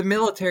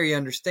military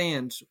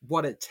understands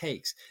what it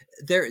takes.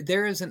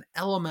 There is an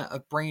element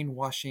of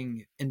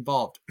brainwashing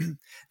involved.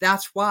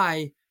 That's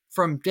why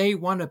from day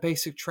one of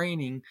basic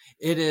training,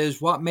 it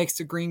is what makes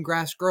the green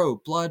grass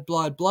grow. Blood,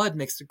 blood, blood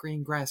makes the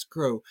green grass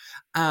grow.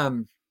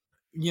 When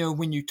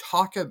you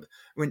talk about,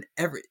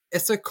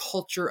 it's a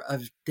culture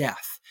of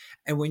death.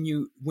 And when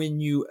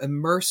you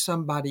immerse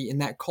somebody in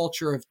that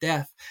culture of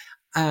death,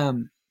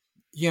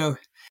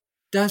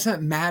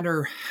 doesn't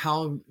matter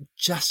how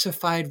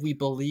justified we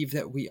believe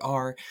that we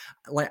are.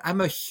 Like, I'm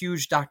a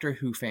huge Doctor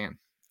Who fan.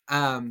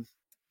 My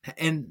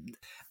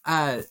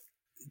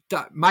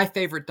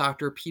favorite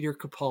doctor, Peter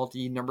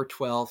Capaldi, number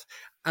 12,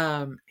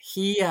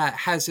 he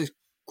has a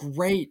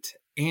great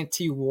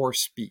anti-war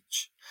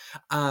speech.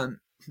 And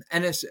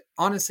it's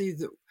honestly,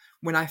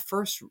 when I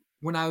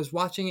was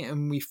watching it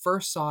and we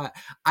first saw it,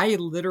 I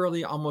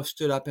literally almost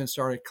stood up and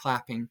started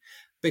clapping,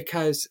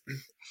 because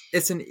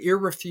it's an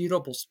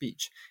irrefutable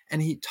speech.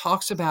 And he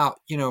talks about,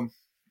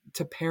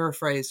 to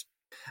paraphrase,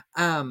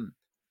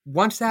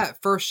 once that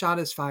first shot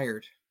is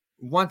fired,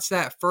 once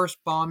that first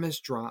bomb is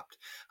dropped,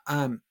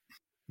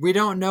 we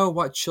don't know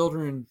what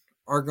children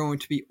are going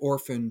to be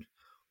orphaned,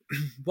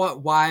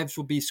 what wives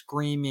will be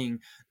screaming.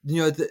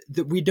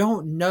 We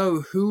don't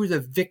know who the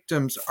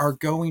victims are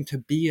going to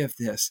be of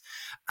this.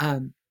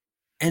 And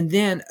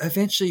then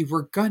eventually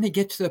we're going to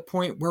get to the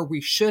point where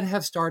we should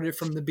have started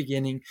from the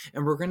beginning,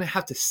 and we're going to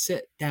have to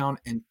sit down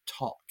and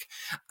talk.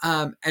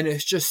 And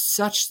it's just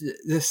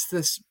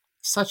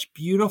such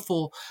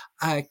beautiful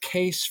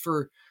case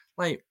for,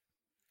 like,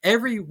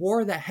 every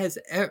war that has,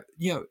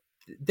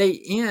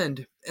 they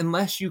end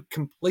unless you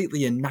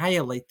completely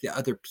annihilate the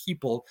other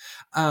people.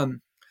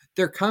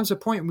 There comes a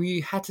point where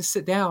you have to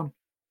sit down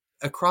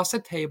across a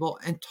table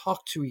and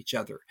talk to each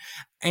other.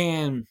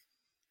 And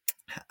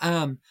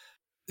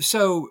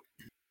so,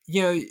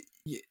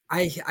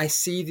 I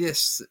see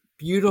this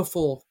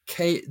beautiful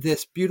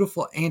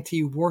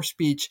anti-war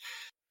speech,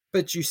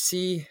 but you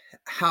see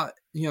how,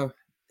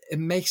 it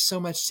makes so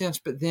much sense,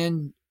 but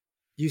then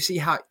you see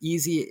how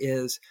easy it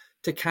is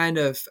to kind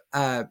of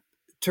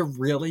to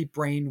really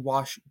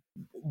brainwash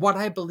what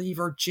I believe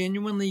are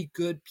genuinely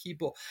good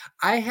people.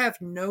 I have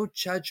no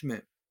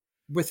judgment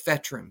with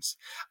veterans.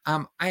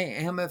 I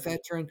am a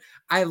veteran.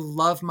 I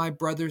love my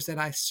brothers that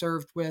I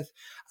served with.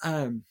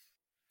 I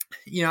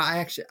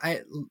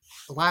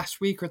last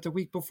week or the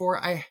week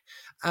before,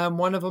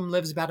 one of them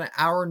lives about an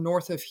hour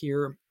north of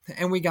here,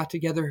 and we got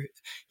together.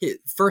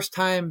 First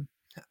time,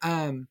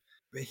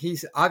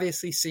 he's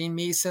obviously seen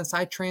me since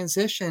I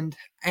transitioned,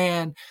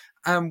 and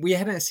we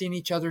hadn't seen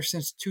each other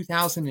since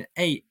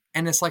 2008,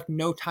 and it's like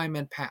no time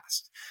had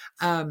passed.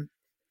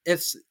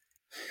 It's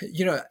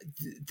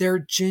they're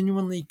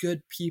genuinely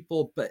good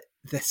people, but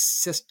the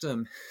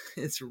system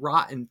is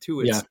rotten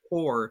to its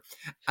core.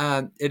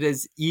 It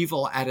is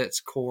evil at its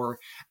core.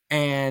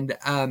 And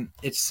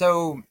it's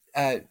so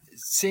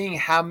seeing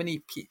how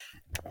many people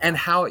and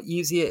how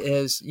easy it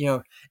is,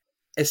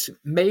 it's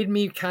made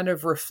me kind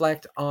of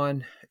reflect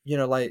on,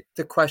 like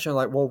the question,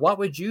 like, well, what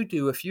would you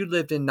do if you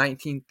lived in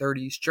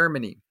 1930s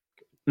Germany?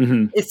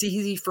 Mm-hmm. It's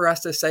easy for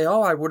us to say,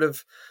 oh, I would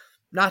have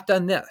not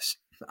done this.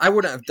 I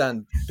wouldn't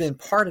have been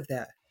part of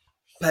that.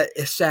 But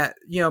it's that,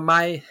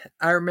 I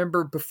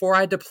remember before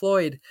I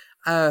deployed,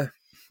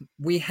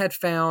 we had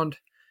found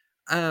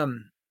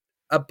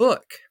a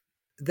book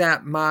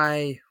that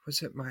I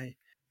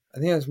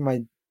think it was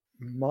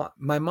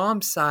my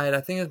mom's side.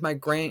 I think it was my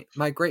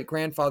great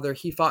grandfather.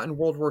 He fought in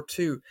World War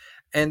II,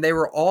 and they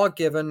were all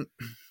given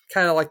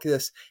kind of like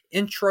this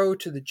intro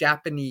to the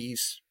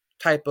Japanese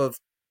type of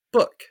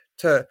book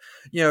to,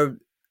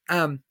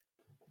 and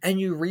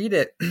you read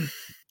it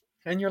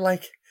and you're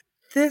like,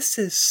 this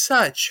is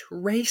such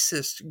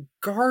racist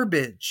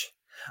garbage.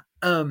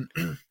 But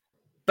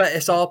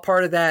it's all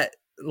part of that,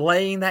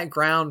 laying that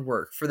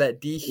groundwork for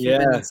that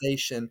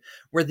dehumanization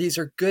where these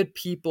are good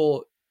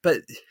people,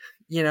 but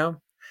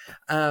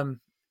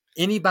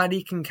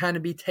anybody can kind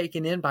of be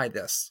taken in by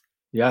this.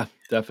 Yeah,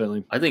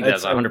 definitely. I think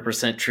that's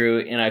 100% true.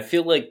 And I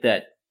feel like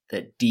that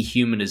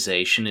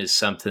dehumanization is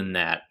something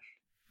that,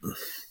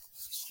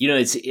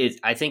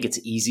 I think it's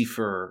easy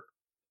for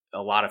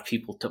a lot of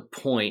people to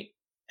point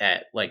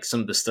at like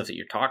some of the stuff that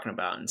you're talking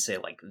about and say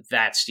like,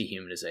 that's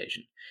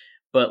dehumanization.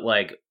 But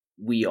like,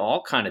 we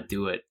all kind of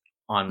do it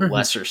on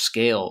lesser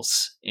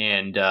scales.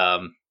 And,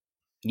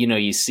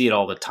 you see it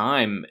all the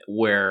time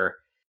where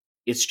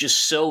it's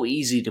just so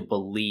easy to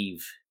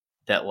believe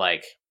that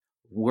like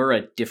we're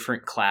a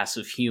different class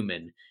of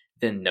human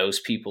than those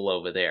people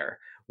over there.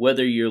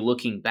 Whether you're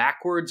looking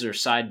backwards or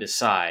side to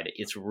side,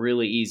 it's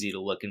really easy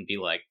to look and be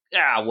like,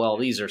 well,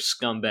 these are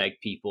scumbag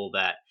people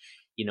that,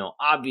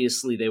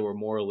 obviously they were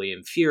morally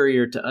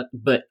inferior to us.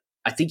 But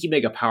I think you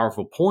make a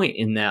powerful point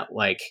in that,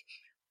 like,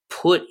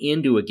 put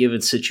into a given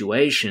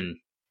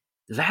situation,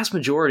 the vast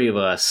majority of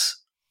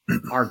us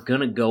are going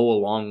to go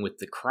along with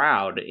the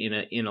crowd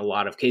in a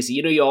lot of cases.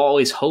 You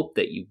always hope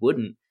that you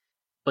wouldn't,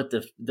 but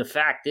the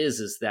fact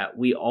is that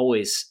we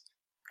always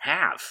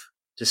have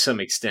to some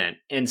extent.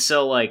 And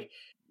so like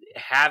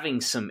having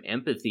some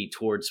empathy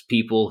towards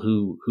people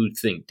who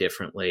think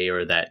differently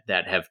or that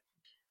have,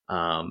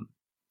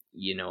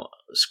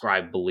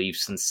 ascribe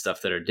beliefs and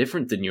stuff that are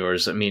different than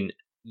yours. I mean,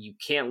 you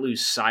can't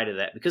lose sight of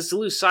that, because to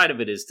lose sight of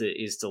it is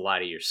to lie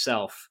to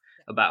yourself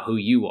about who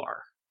you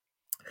are.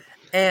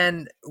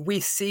 And we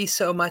see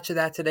so much of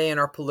that today in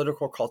our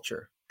political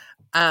culture.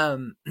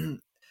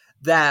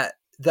 That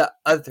the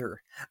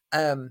other,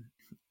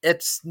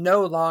 it's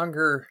no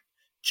longer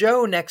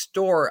Joe next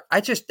door. I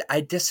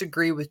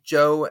disagree with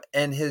Joe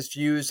and his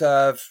views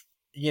of,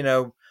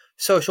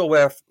 social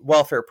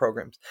welfare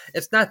programs.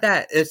 It's not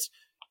that. It's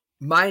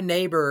my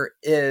neighbor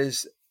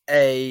is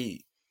a,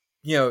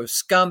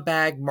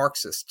 scumbag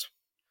Marxist.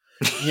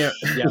 Yeah.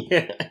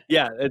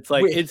 It's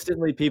like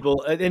instantly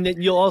people, and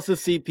then you'll also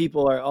see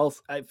people are also,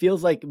 it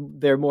feels like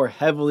they're more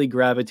heavily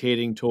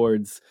gravitating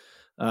towards,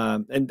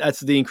 and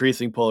that's the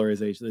increasing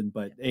polarization,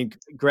 but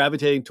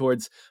gravitating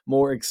towards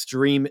more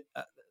extreme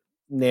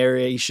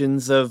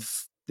narrations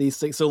of these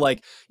things. So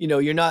like,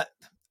 you're not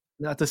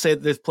to say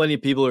that there's plenty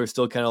of people who are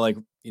still kind of like,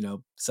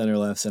 center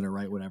left, center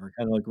right, whatever,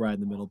 kind of like right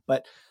in the middle.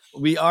 But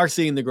we are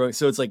seeing the growing.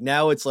 So it's like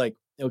now it's like,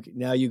 okay,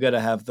 now you got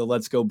to have the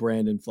Let's Go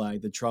Brandon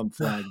flag, the Trump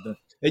flag,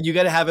 and you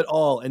got to have it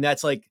all. And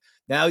that's like,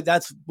 now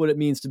that's what it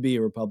means to be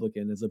a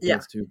Republican as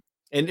opposed to,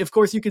 and of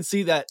course you can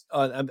see that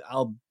I'm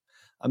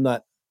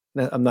not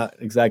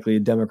exactly a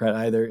Democrat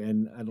either.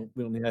 And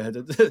we don't have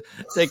to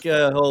take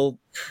a whole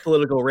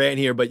political rant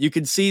here, but you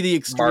can see the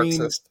extreme.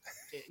 Marxist.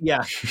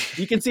 Yeah,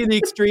 you can see the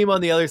extreme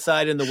on the other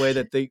side in the way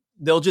that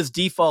they'll just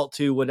default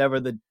to whatever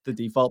the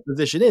default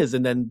position is,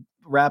 and then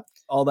wrap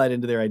all that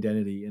into their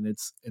identity. And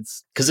it's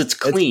because it's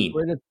clean.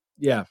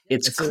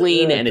 It's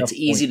clean, and it's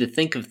easy to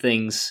think of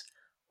things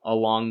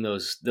along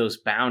those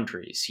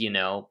boundaries,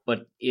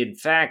 But in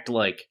fact,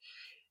 like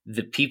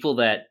the people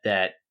that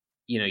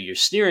you're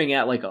sneering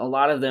at, like a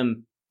lot of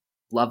them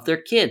love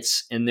their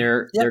kids, and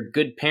they're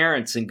good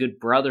parents and good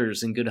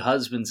brothers and good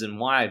husbands and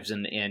wives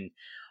and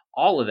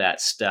all of that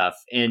stuff,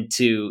 and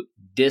to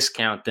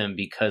discount them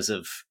because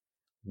of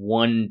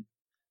one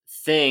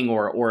thing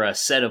or a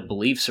set of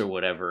beliefs or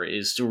whatever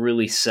is to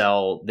really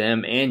sell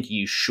them and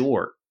you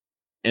short.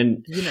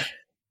 And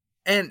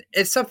and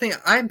it's something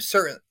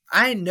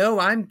I know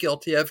I'm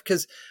guilty of,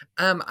 because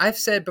I've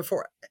said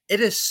before, it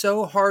is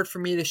so hard for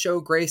me to show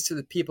grace to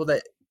the people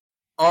that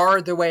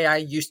are the way I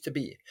used to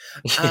be.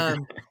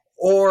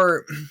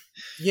 Or,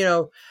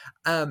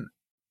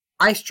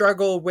 I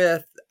struggle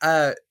with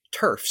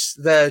TERFs,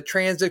 the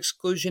trans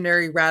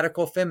exclusionary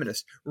radical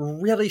feminists,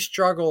 really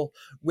struggle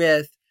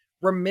with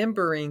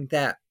remembering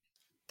that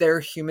they're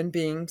human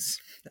beings.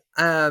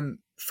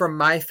 From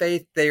my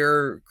faith, they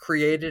are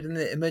created in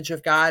the image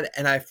of God,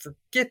 and I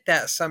forget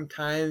that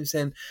sometimes.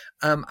 And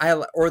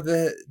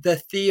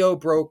the Theo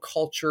Bro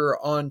culture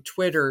on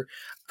Twitter,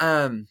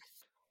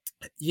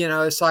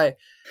 it's like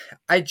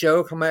I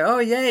joke, I'm like, oh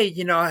yay,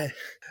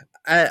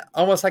 I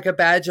almost like a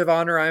badge of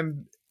honor,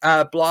 I'm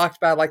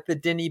blocked by like the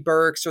Denny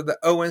Burks or the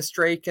Owen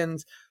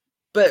Strakens,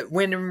 but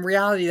when in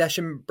reality that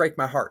should break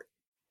my heart,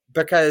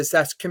 because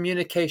that's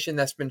communication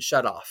that's been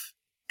shut off,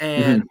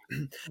 and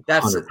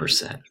that's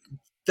 100%.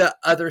 The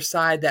other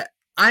side that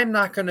I'm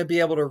not going to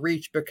be able to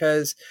reach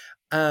because,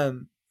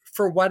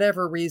 for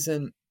whatever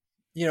reason,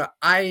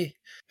 I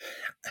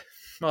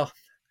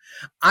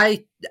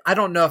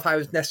don't know if I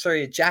was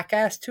necessarily a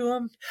jackass to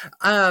him,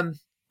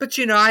 but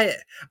I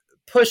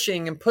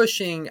pushing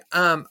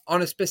on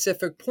a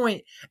specific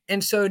point,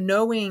 and so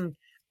knowing,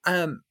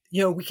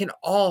 we can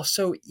all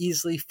so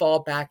easily fall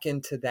back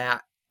into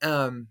that,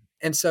 and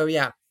so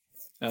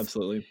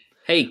absolutely.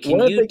 Hey, can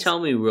you tell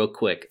me real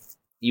quick?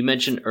 You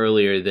mentioned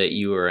earlier that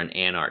you were an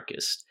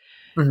anarchist.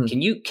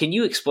 Mm-hmm. Can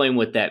you explain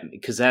what that?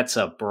 Because that's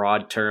a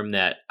broad term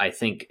that I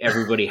think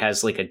everybody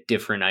has like a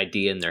different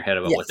idea in their head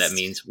about what that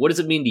means. What does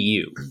it mean to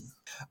you?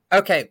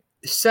 Okay,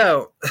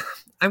 so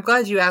I'm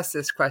glad you asked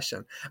this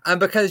question,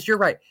 because you're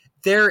right.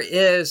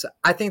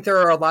 I think there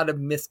are a lot of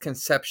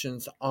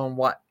misconceptions on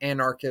what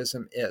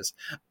anarchism is.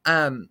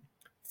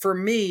 For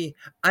me,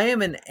 I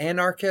am an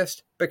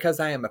anarchist because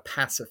I am a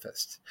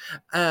pacifist.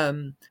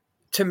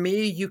 To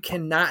me, you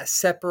cannot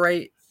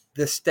separate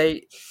the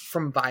state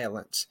from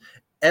violence.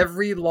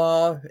 Every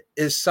law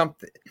is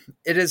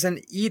it is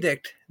an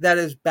edict that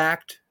is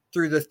backed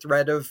through the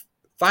threat of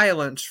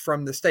violence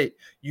from the state.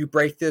 You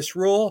break this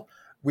rule,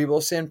 we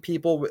will send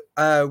people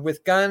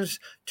with guns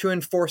to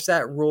enforce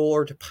that rule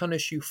or to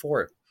punish you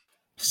for it.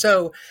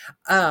 So,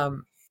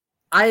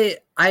 I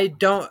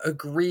don't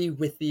agree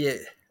with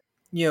the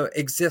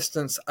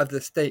existence of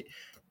the state.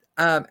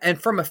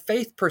 And from a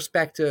faith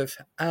perspective,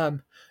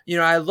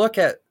 I look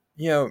at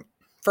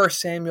 1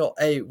 Samuel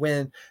 8,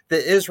 when the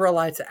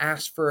Israelites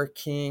asked for a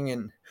king,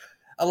 and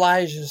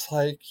Elijah's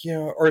like,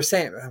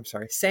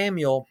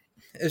 Samuel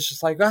is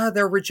just like, oh,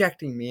 they're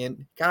rejecting me,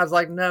 and God's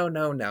like,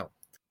 no.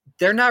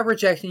 They're not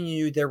rejecting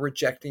you, they're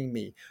rejecting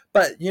me.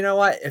 But you know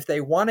what? If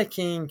they want a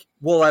king,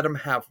 we'll let them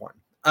have one.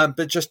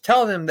 But just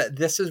tell them that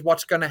this is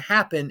what's going to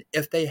happen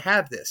if they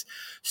have this.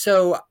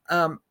 So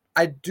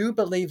I do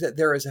believe that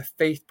there is a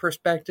faith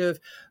perspective,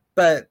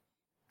 but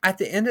at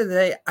the end of the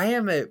day, I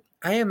am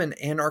an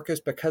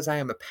anarchist because I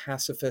am a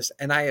pacifist,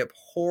 and I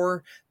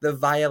abhor the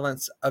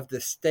violence of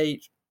the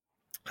state.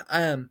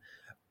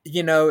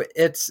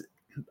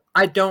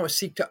 I don't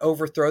seek to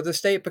overthrow the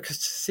state, because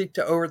to seek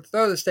to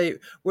overthrow the state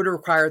would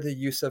require the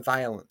use of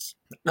violence.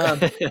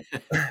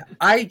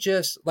 I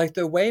just like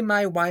the way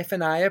my wife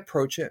and I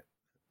approach it.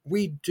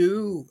 We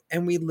do,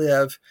 and we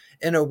live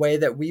in a way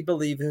that we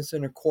believe is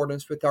in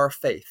accordance with our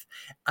faith.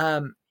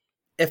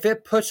 If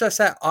it puts us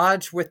at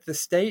odds with the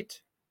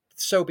state,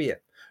 so be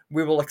it.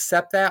 We will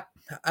accept that.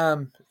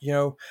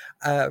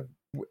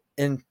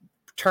 In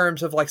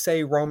terms of, like,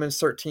 say, Romans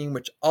 13,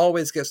 which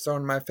always gets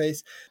thrown in my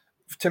face.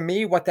 To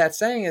me, what that's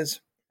saying is,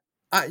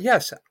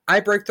 yes, I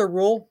break the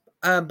rule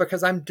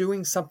because I'm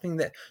doing something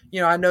that,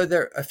 I know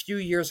a few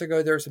years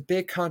ago, there was a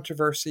big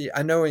controversy.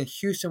 I know in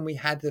Houston, we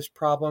had this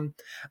problem.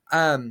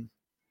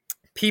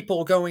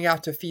 People going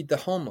out to feed the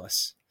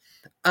homeless.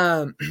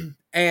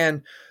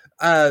 And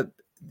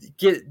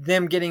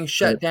getting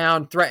shut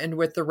down, threatened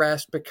with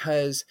arrest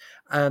because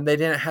they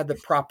didn't have the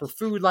proper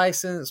food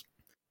license.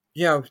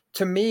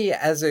 To me,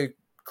 as a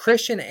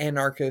Christian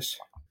anarchist,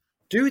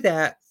 do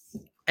that.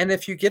 And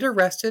if you get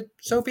arrested,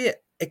 so be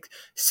it.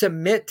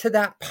 Submit to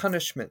that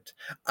punishment.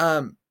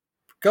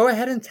 Go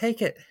ahead and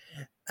take it.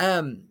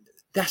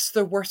 That's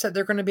the worst that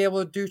they're going to be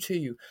able to do to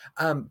you.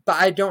 But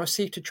I don't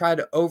seek to try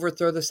to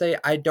overthrow the state.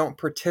 I don't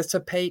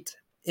participate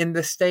in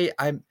the state.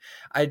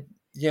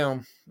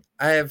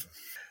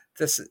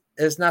 This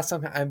is not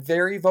something I'm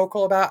very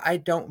vocal about. I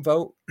don't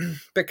vote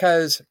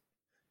because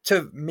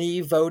to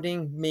me,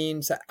 voting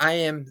means that I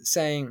am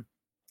saying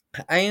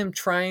I am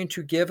trying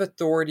to give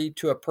authority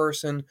to a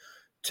person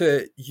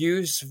to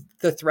use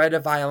the threat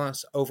of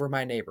violence over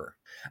my neighbor.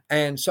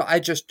 And so I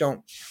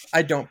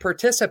don't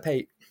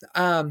participate.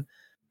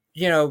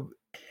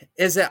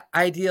 Is it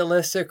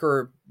idealistic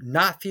or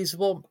not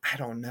feasible? I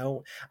don't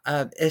know.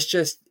 It's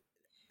just,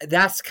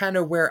 that's kind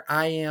of where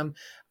I am.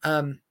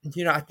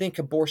 I think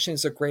abortion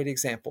is a great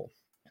example.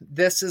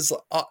 This is,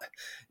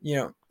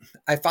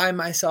 I find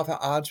myself at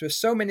odds with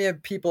so many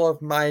of people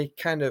of my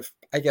kind of,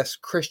 I guess,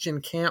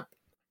 Christian camp.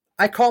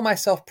 I call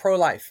myself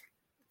pro-life.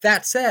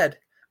 That said,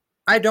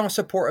 I don't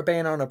support a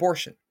ban on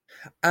abortion.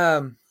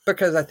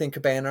 Because I think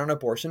a ban on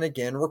abortion,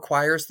 again,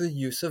 requires the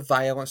use of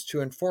violence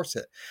to enforce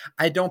it.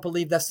 I don't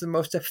believe that's the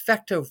most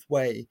effective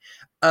way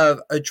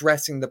of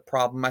addressing the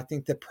problem. I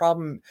think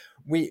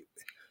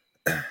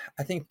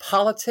I think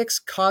politics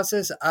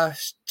causes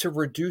us to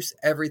reduce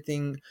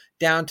everything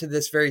down to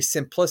this very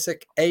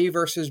simplistic A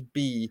versus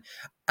B,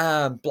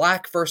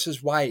 black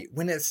versus white,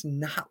 when it's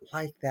not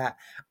like that.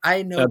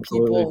 I know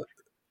people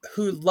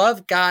who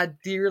love God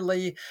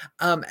dearly,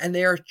 and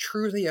they are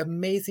truly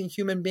amazing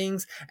human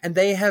beings, and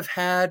they have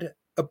had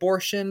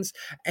abortions.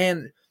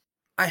 And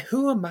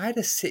who am I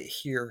to sit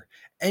here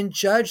and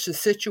judge the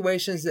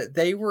situations that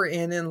they were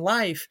in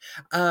life?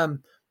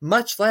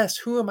 Much less,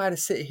 who am I to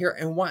sit here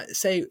and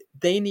say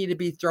they need to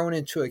be thrown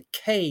into a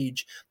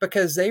cage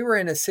because they were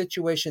in a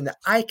situation that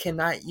I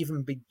cannot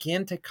even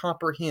begin to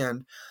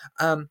comprehend,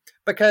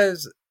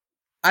 because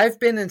I've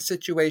been in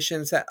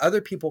situations that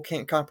other people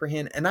can't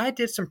comprehend, and I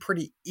did some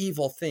pretty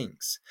evil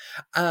things,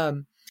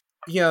 and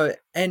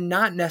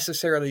not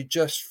necessarily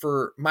just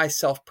for my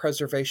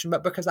self-preservation,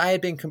 but because I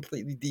had been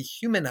completely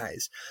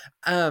dehumanized.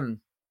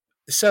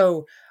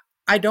 So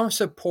I don't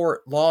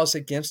support laws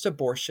against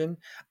abortion,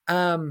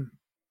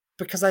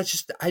 because I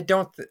just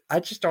don't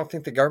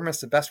think the government's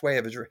the best way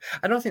of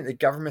I don't think the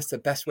government's the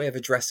best way of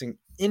addressing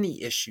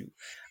any issue.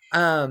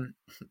 That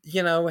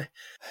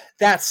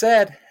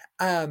said,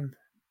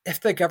 if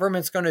the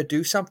government's going to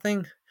do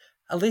something,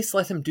 at least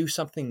let them do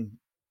something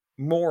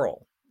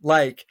moral.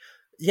 Like,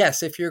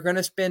 yes, if you're going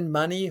to spend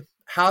money,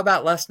 how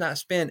about let's not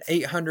spend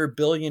 $800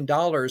 billion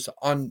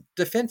on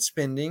defense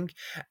spending,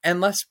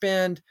 and let's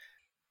spend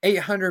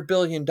 $800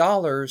 billion.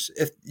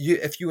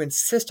 If you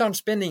insist on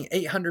spending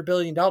 $800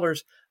 billion,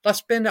 let's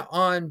spend it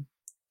on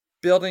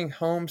building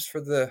homes for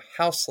the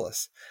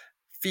houseless,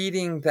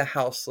 feeding the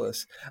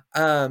houseless,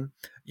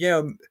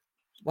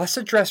 let's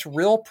address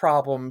real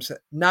problems,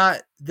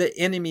 not the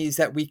enemies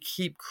that we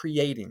keep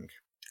creating.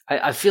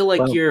 I feel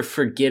like you're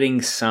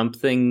forgetting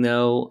something,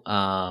 though.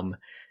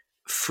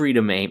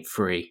 Freedom ain't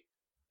free.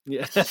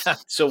 Yeah.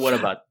 So what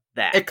about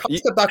that? It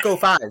costs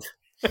 $1.05.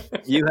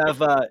 You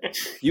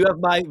have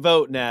my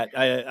vote, Nat.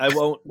 I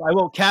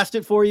won't cast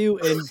it for you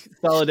in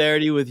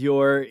solidarity with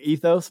your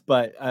ethos,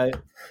 but right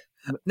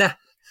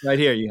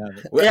here you have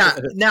it. Yeah.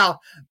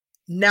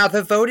 Now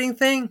the voting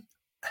thing,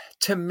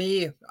 to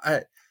me,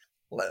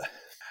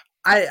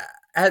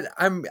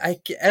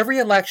 every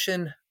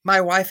election,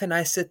 my wife and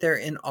I sit there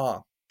in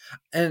awe,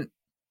 and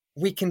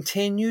we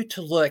continue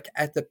to look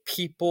at the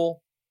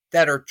people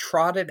that are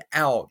trotted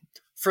out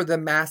for the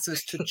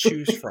masses to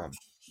choose from.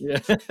 Yeah.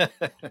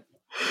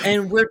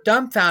 And we're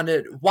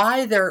dumbfounded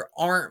why there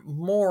aren't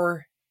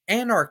more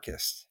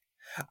anarchists.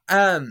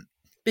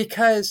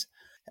 Because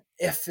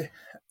if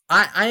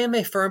I am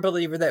a firm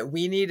believer that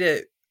we need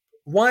to,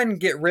 one,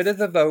 get rid of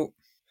the vote,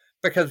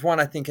 because one,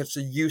 I think it's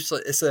a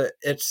useless,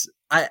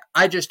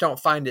 I just don't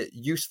find it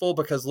useful,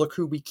 because look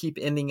who we keep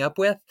ending up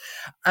with.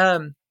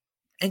 And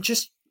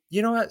just,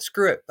 you know what,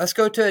 screw it. Let's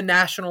go to a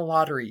national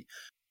lottery.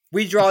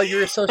 We draw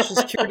your social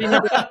security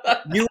number,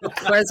 you are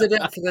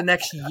president for the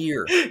next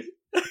year.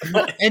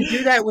 And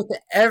do that with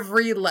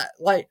every,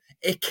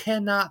 it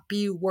cannot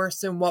be worse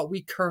than what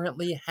we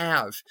currently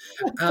have.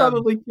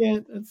 Probably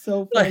can't. It's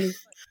so funny.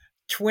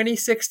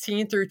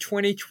 2016 through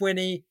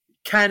 2020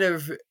 kind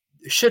of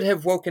should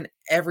have woken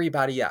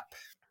everybody up.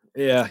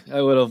 Yeah,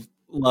 I would have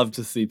loved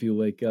to see people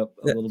wake up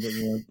a little bit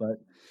more,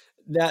 but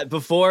that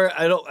before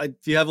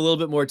if you have a little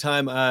bit more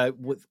time, I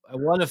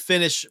want to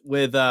finish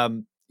with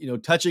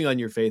touching on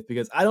your faith,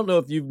 because I don't know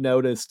if you've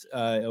noticed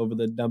over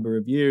the number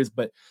of years,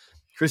 but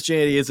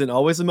Christianity isn't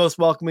always the most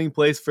welcoming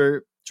place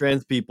for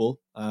trans people.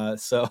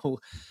 So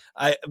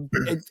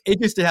it's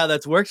interesting how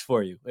that's worked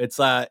for you. It's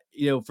I'm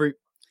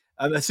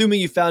assuming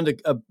you found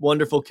a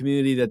wonderful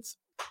community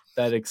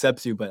that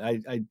accepts you, but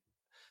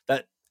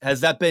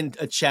has that been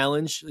a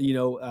challenge?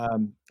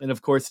 And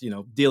of course,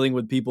 dealing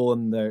with people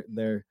and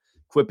their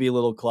quippy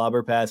little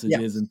clobber passages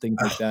Yes. and things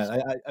like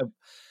that.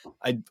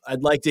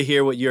 I'd like to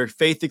hear what your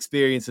faith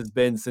experience has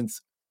been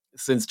since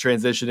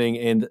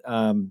transitioning,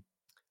 and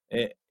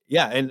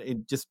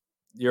and just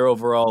your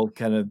overall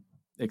kind of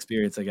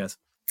experience, I guess.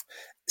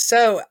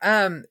 So,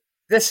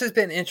 this has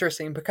been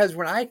interesting because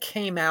when I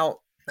came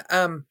out,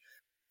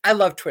 I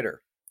love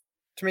Twitter.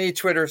 To me,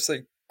 Twitter's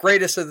the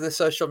greatest of the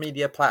social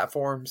media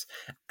platforms.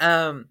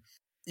 I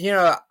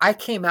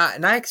came out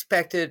and I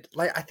expected,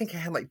 like, I think I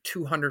had like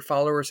 200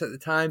 followers at the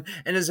time,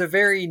 and it's a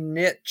very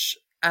niche,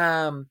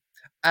 uh,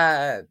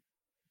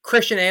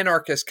 Christian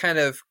anarchist kind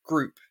of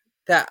group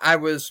that I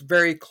was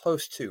very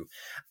close to.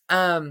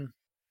 I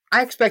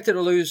expected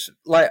to lose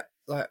like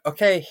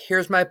okay,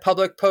 here's my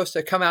public post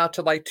to come out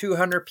to like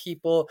 200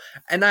 people,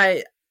 and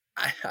I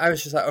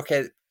was just like,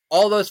 okay,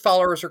 all those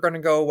followers are going to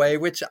go away,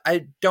 which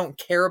I don't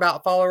care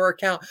about follower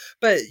count,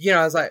 but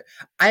I was like,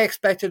 I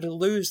expected to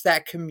lose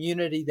that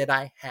community that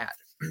I had.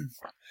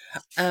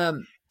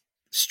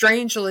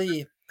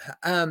 Strangely,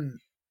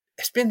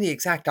 it's been the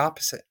exact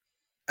opposite.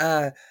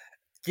 Uh,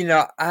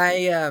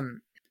 I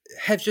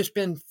have just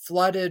been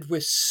flooded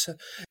with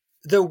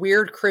the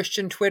weird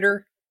Christian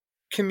Twitter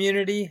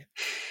community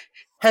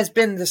has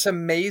been this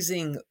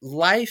amazing,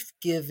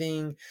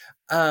 life-giving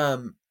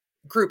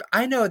group.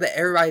 I know that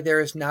everybody there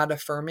is not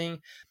affirming,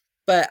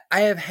 but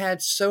I have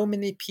had so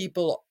many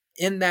people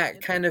in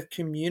that kind of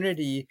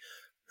community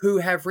who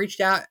have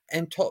reached out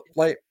and told,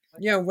 like,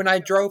 when I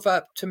drove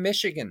up to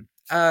Michigan,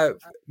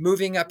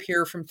 moving up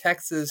here from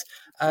Texas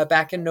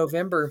back in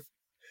November,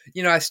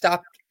 I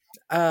stopped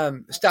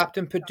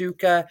in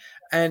Paducah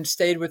and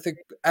stayed with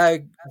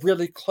a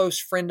really close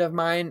friend of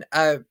mine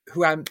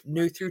who I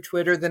knew through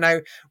Twitter. Then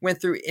I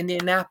went through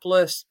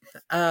Indianapolis,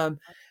 and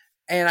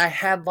I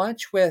had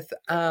lunch with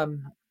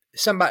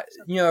somebody,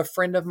 a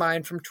friend of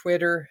mine from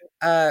Twitter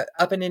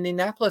up in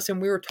Indianapolis,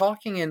 and we were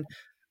talking. And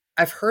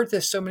I've heard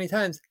this so many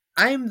times.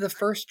 I am the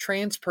first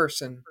trans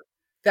person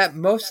that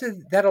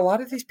a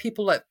lot of these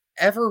people have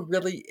ever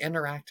really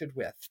interacted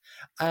with.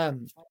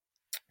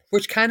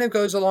 Which kind of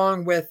goes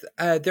along with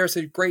there's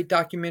a great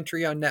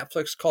documentary on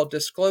Netflix called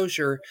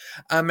Disclosure,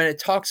 and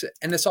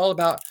it's all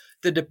about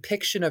the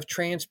depiction of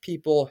trans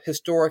people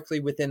historically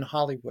within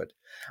Hollywood,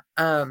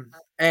 and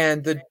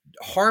the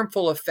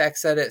harmful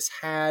effects that it's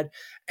had,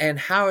 and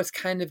how it's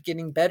kind of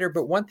getting better.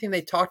 But one thing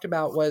they talked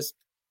about was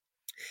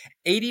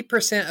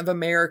 80% of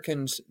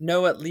Americans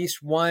know at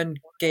least one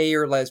gay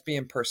or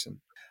lesbian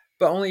person,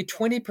 but only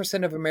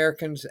 20% of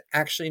Americans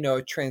actually know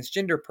a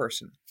transgender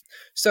person.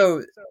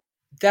 So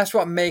that's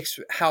what makes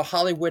how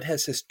Hollywood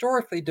has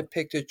historically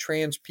depicted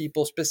trans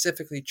people,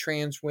 specifically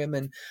trans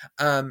women,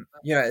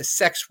 as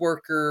sex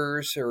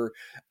workers or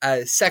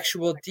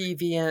sexual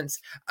deviants.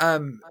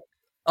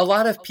 A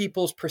lot of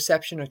people's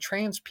perception of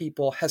trans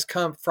people has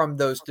come from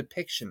those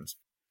depictions.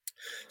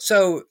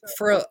 So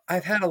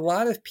I've had a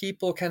lot of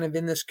people kind of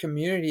in this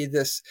community,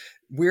 this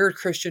weird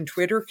Christian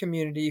Twitter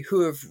community,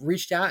 who have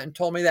reached out and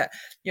told me that,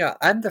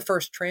 I'm the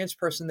first trans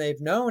person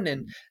they've known,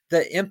 and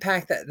the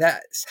impact that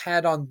that's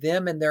had on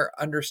them and their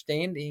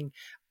understanding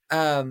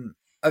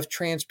of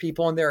trans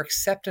people and their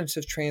acceptance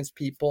of trans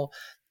people.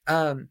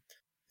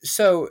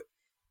 So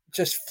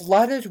just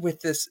flooded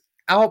with this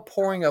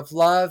outpouring of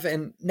love.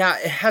 And now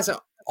it hasn't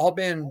all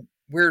been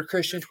weird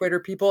Christian Twitter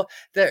people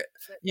that,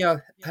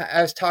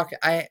 I was talking,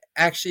 I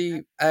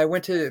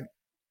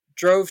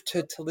drove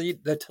to Toledo,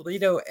 the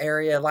Toledo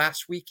area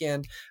last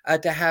weekend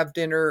to have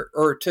dinner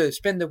or to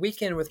spend the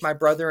weekend with my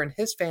brother and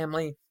his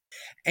family.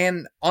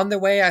 And on the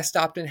way, I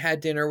stopped and had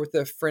dinner with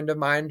a friend of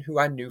mine who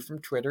I knew from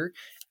Twitter.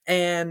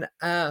 And,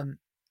 I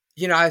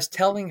was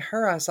telling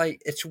her, I was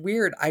like, it's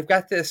weird. I've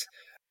got this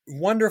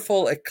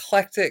wonderful,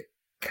 eclectic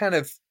kind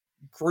of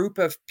group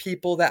of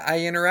people that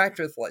I interact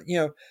with, like,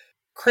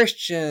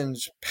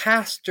 Christians,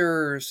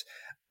 pastors,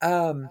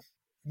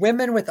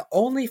 women with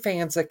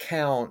OnlyFans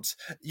accounts,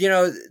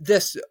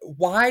 this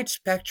wide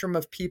spectrum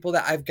of people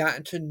that I've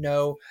gotten to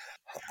know.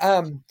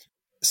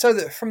 So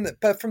that from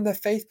the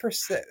faith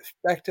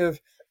perspective,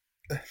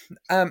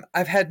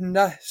 I've had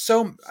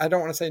I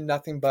don't want to say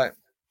nothing, but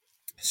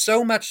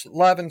so much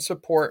love and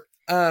support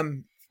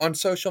on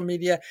social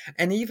media,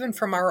 and even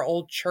from our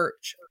old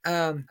church.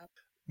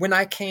 When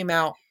I came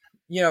out,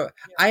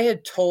 I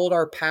had told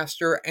our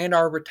pastor and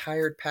our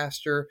retired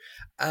pastor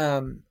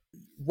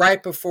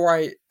right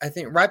before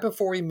right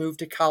before we moved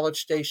to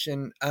College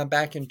Station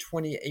back in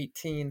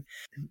 2018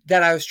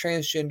 that I was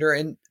transgender,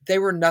 and they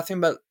were nothing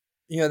but,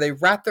 they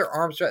wrapped their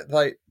arms around,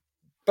 like,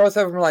 both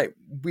of them were like,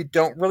 we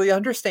don't really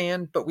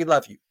understand, but we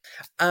love you.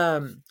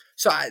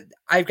 So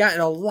I've gotten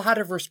a lot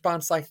of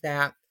response like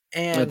that.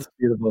 And that's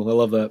beautiful. I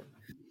love that.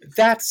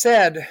 That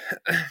said,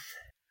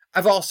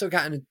 I've also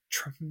gotten a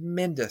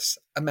tremendous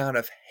amount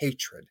of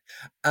hatred.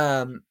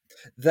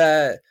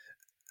 The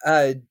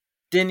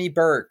Denny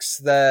Burks,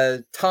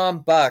 the Tom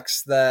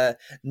Bucks, the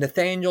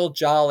Nathaniel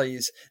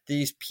Jollies,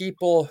 these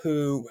people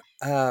who,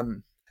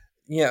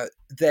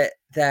 that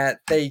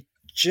they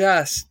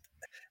just,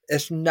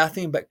 it's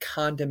nothing but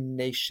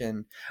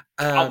condemnation.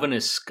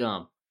 Calvinist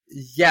scum.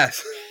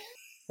 Yes.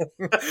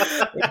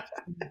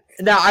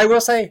 Now, I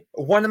will say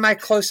one of my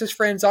closest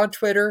friends on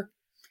Twitter,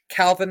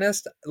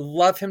 Calvinist,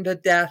 love him to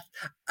death.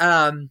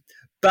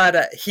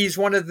 But he's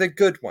one of the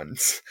good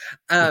ones.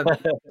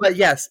 But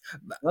yes,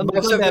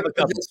 most of them are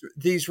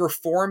these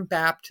Reformed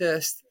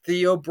Baptist,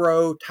 Theo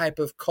Bro type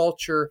of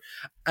culture,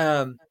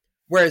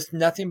 where it's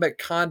nothing but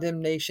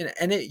condemnation.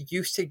 And it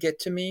used to get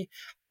to me.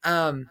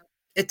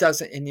 It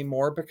doesn't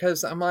anymore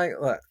because I'm like,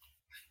 look,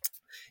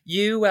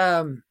 you,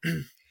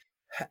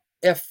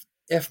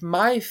 if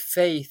my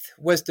faith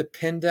was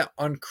dependent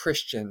on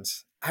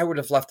Christians, I would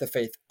have left the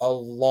faith a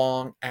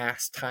long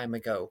ass time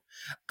ago.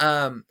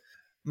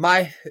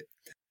 My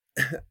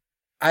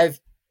I've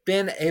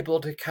been able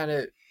to kind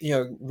of,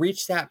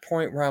 reach that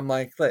point where I'm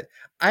like, look,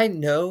 I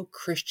know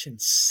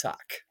Christians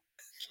suck.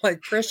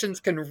 Like Christians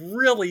can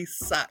really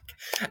suck.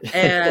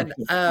 And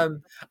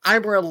I'm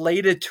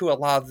related to a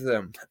lot of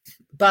them.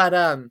 But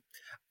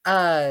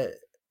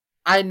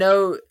I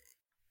know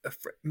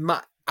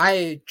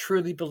I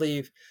truly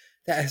believe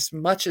that as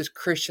much as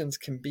Christians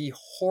can be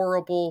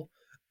horrible,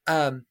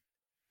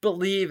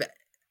 believe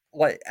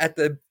like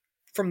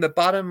from the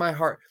bottom of my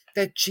heart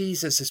that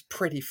Jesus is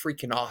pretty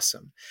freaking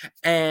awesome.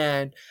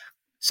 And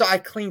so I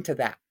cling to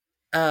that.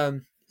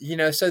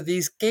 So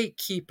these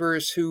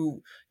gatekeepers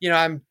who,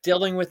 I'm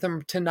dealing with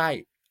them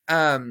tonight.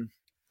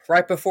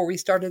 Right before we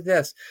started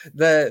this,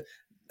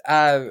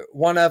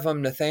 one of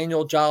them,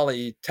 Nathaniel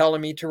Jolly,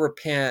 telling me to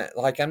repent.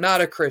 Like, I'm not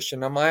a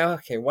Christian. I'm like,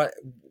 okay,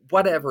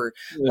 whatever.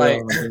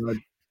 Like,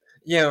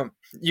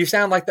 you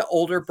sound like the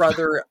older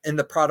brother in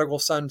the prodigal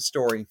son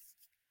story.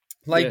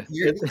 Like,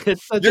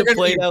 it's such a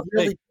played out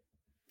thing.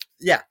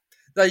 Yeah.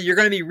 Like, you're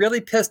going to be really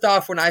pissed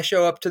off when I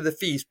show up to the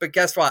feast, but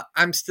guess what?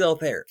 I'm still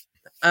there.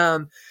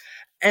 And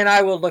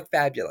I will look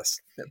fabulous.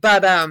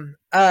 But,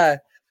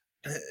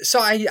 so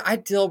I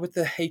deal with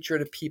the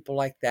hatred of people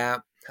like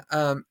that.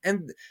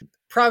 And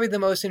probably the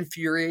most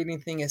infuriating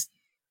thing is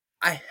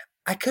I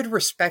could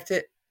respect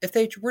it if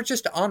they were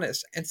just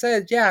honest and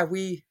said, yeah,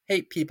 we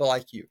hate people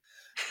like you.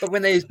 But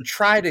when they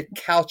try to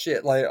couch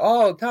it like,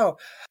 oh, no,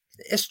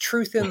 it's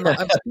truth in love.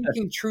 I'm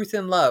speaking truth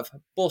in love.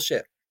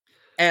 Bullshit.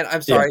 And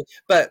I'm sorry,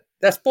 but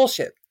that's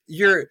bullshit.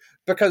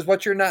 Because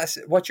what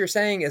you're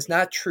saying is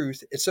not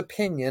truth. It's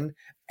opinion,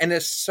 and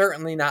it's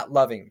certainly not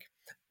loving.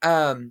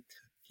 But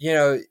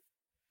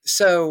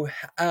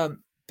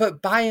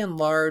by and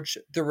large,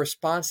 the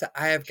response that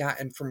I have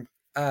gotten from,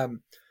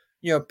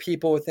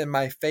 people within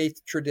my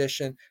faith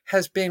tradition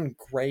has been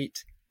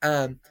great.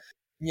 I've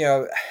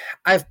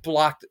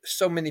blocked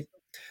so many,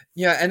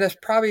 and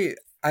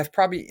I've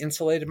probably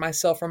insulated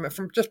myself from it,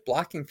 from just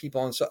blocking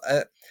people. And so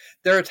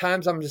there are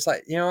times I'm just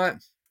like, you know what?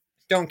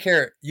 Don't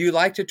care. You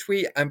like to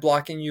tweet, I'm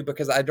blocking you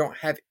because I don't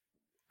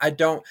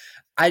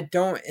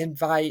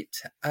invite,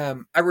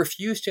 I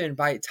refuse to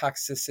invite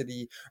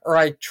toxicity, or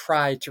I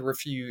try to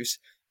refuse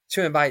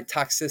to invite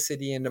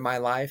toxicity into my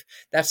life.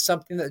 That's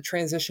something that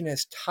transition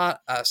has taught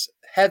us.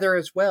 Heather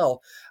as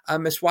well.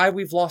 It's why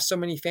we've lost so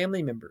many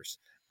family members.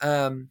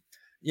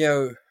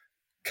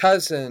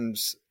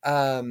 Cousins,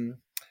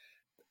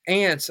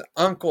 aunts,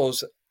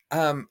 uncles.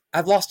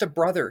 I've lost a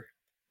brother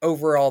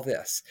over all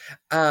this.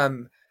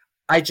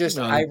 I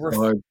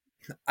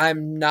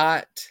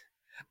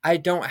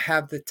don't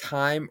have the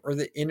time or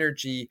the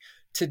energy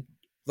to,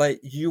 like,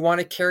 you want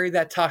to carry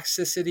that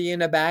toxicity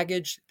in a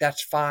baggage?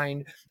 That's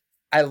fine.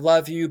 I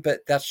love you,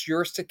 but that's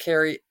yours to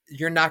carry.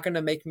 You're not going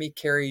to make me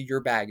carry your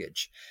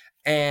baggage.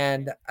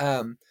 And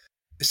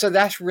so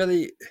that's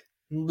really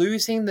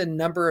losing the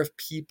number of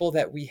people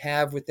that we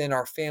have within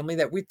our family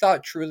that we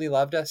thought truly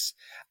loved us,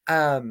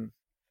 has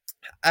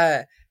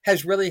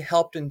really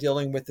helped in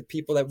dealing with the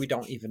people that we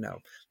don't even know.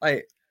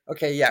 Like,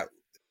 okay, yeah,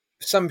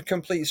 some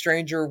complete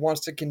stranger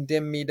wants to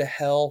condemn me to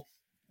hell,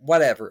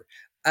 whatever.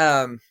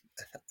 You're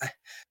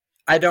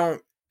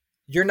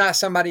not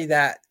somebody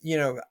that,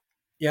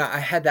 I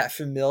had that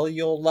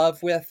familial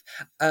love with.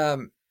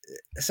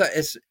 So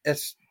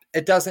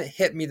it doesn't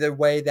hit me the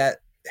way that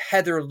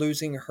Heather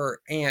losing her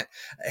aunt.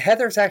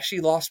 Heather's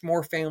actually lost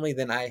more family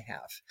than I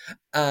have.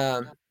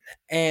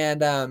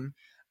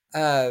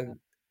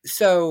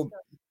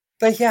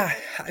 But yeah,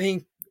 I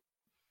mean,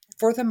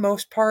 for the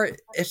most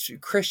part,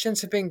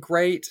 Christians have been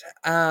great.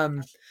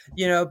 But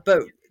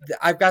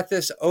I've got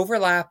this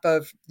overlap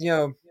of,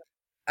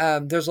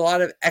 there's a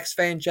lot of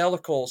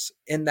evangelicals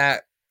in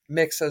that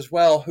mix as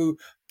well, who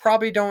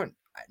probably don't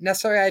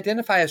necessarily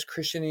identify as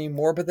Christian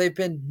anymore, but they've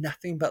been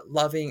nothing but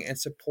loving and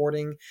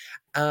supporting.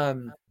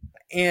 And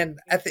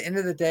at the end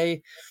of the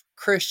day,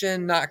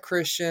 Christian, not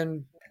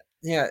Christian,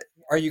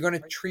 are you going to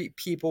treat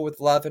people with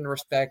love and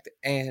respect?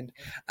 And,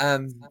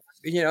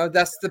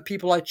 that's the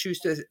people I choose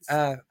to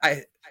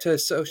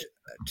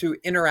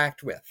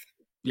interact with.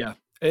 Yeah.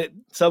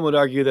 Some would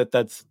argue that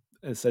that's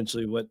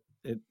essentially what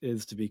it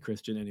is to be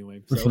Christian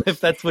anyway. So if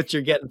that's what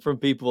you're getting from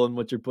people and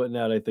what you're putting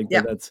out, I think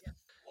that's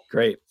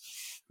great,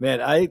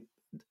 man.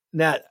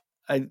 Nat,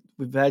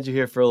 we've had you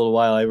here for a little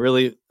while. I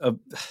really,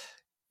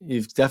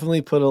 You've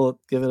definitely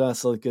given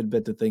us a good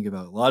bit to think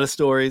about. A lot of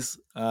stories,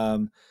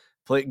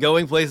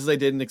 going places I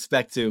didn't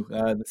expect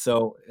to.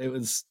 So it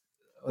was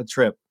a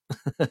trip.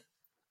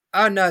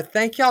 Oh no,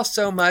 thank y'all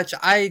so much.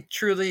 I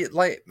truly,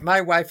 like,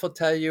 my wife will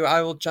tell you,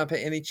 I will jump at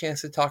any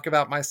chance to talk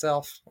about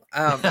myself.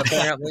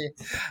 Apparently,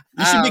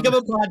 You should become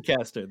a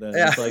podcaster then.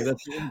 Yeah. It's like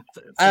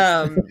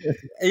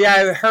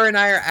yeah, her and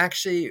I are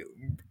actually,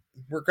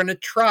 we're going to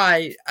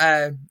try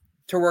to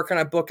work on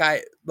a book.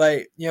 Cause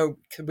we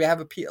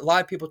have a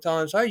lot of people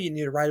telling us, oh, you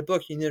need to write a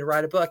book. You need to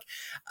write a book.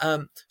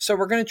 So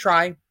we're going to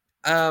try.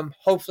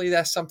 Hopefully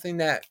that's something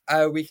that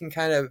we can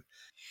kind of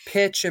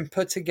pitch and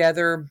put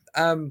together.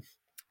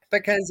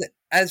 Because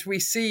as we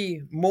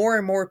see more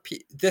and more,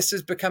 this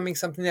is becoming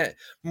something that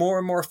more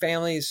and more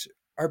families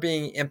are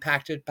being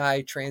impacted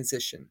by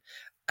transition.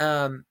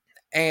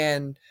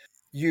 And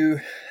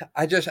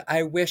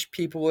I wish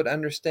people would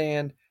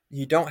understand,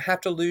 you don't have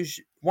to lose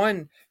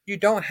you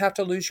don't have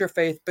to lose your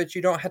faith, but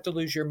you don't have to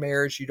lose your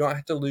marriage. You don't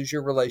have to lose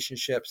your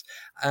relationships.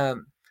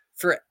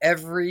 For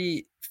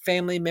every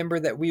family member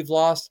that we've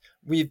lost,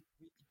 we've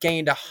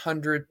gained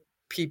 100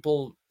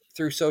 people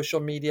through social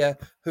media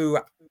who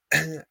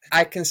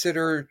I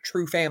consider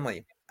true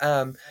family.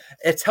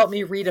 It's helped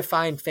me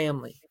redefine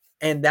family,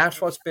 and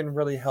that's what's been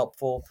really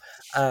helpful.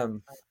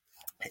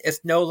 It's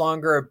no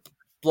longer a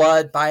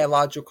blood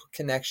biological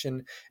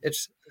connection.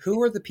 It's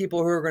who are the people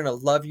who are going to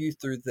love you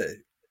through the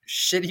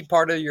shitty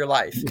part of your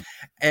life.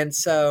 And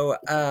so,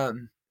 but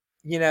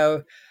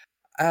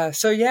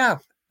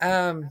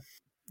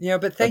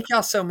thank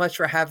y'all so much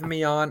for having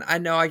me on. I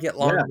know I get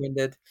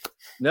long-winded.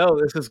 No,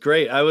 this is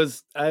great.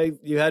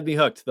 You had me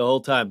hooked the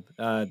whole time.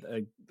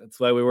 That's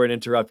why we weren't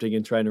interrupting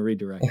and trying to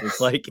redirect. It's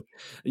like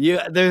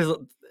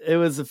it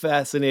was a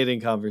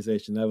fascinating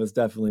conversation. I was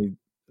definitely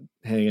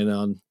hanging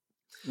on.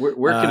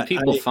 Where can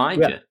people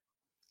find you?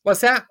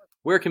 What's that?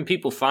 Where can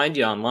people find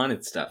you online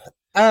and stuff?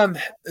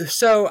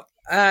 So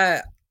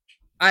I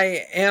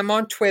am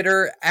on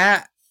Twitter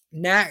at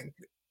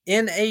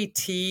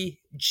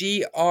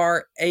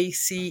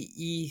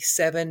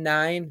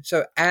NATGRACE79.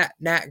 So at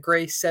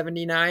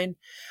NatGrace79.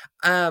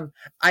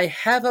 I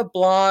have a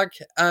blog.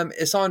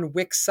 It's on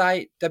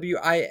Wixsite,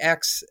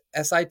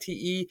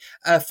 WIXSITE.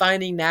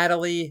 Finding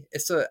Natalie.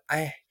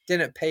 I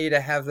didn't pay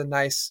to have the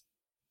nice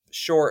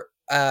short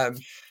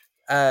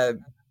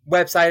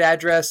website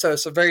address, so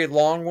it's a very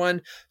long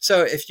one.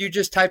 So if you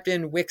just typed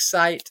in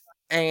Wixsite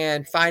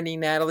and Finding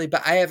Natalie,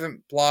 but I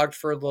haven't blogged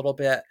for a little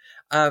bit.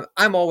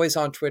 I'm always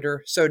on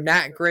Twitter, so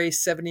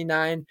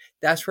NatGrace79.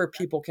 That's where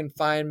people can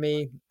find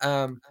me.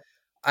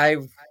 I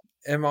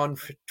am on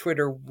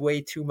Twitter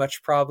way too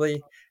much,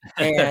 probably,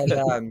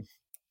 and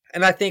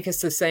I think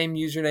it's the same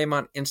username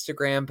on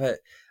Instagram, but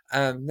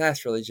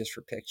that's really just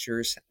for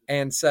pictures.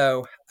 And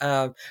so,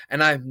 and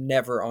I'm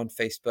never on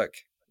Facebook.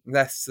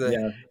 That's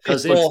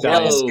because it's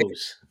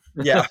hellscape.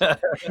 Yeah,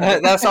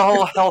 that's a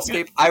whole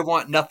hellscape I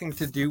want nothing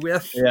to do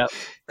with. Yeah,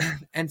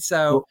 and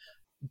so,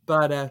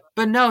 but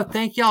no,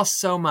 thank y'all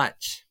so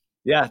much.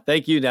 Yeah,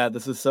 thank you, Nat.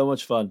 This is so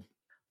much fun.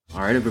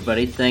 All right,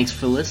 everybody, thanks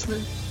for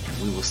listening.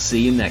 We will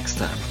see you next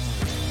time.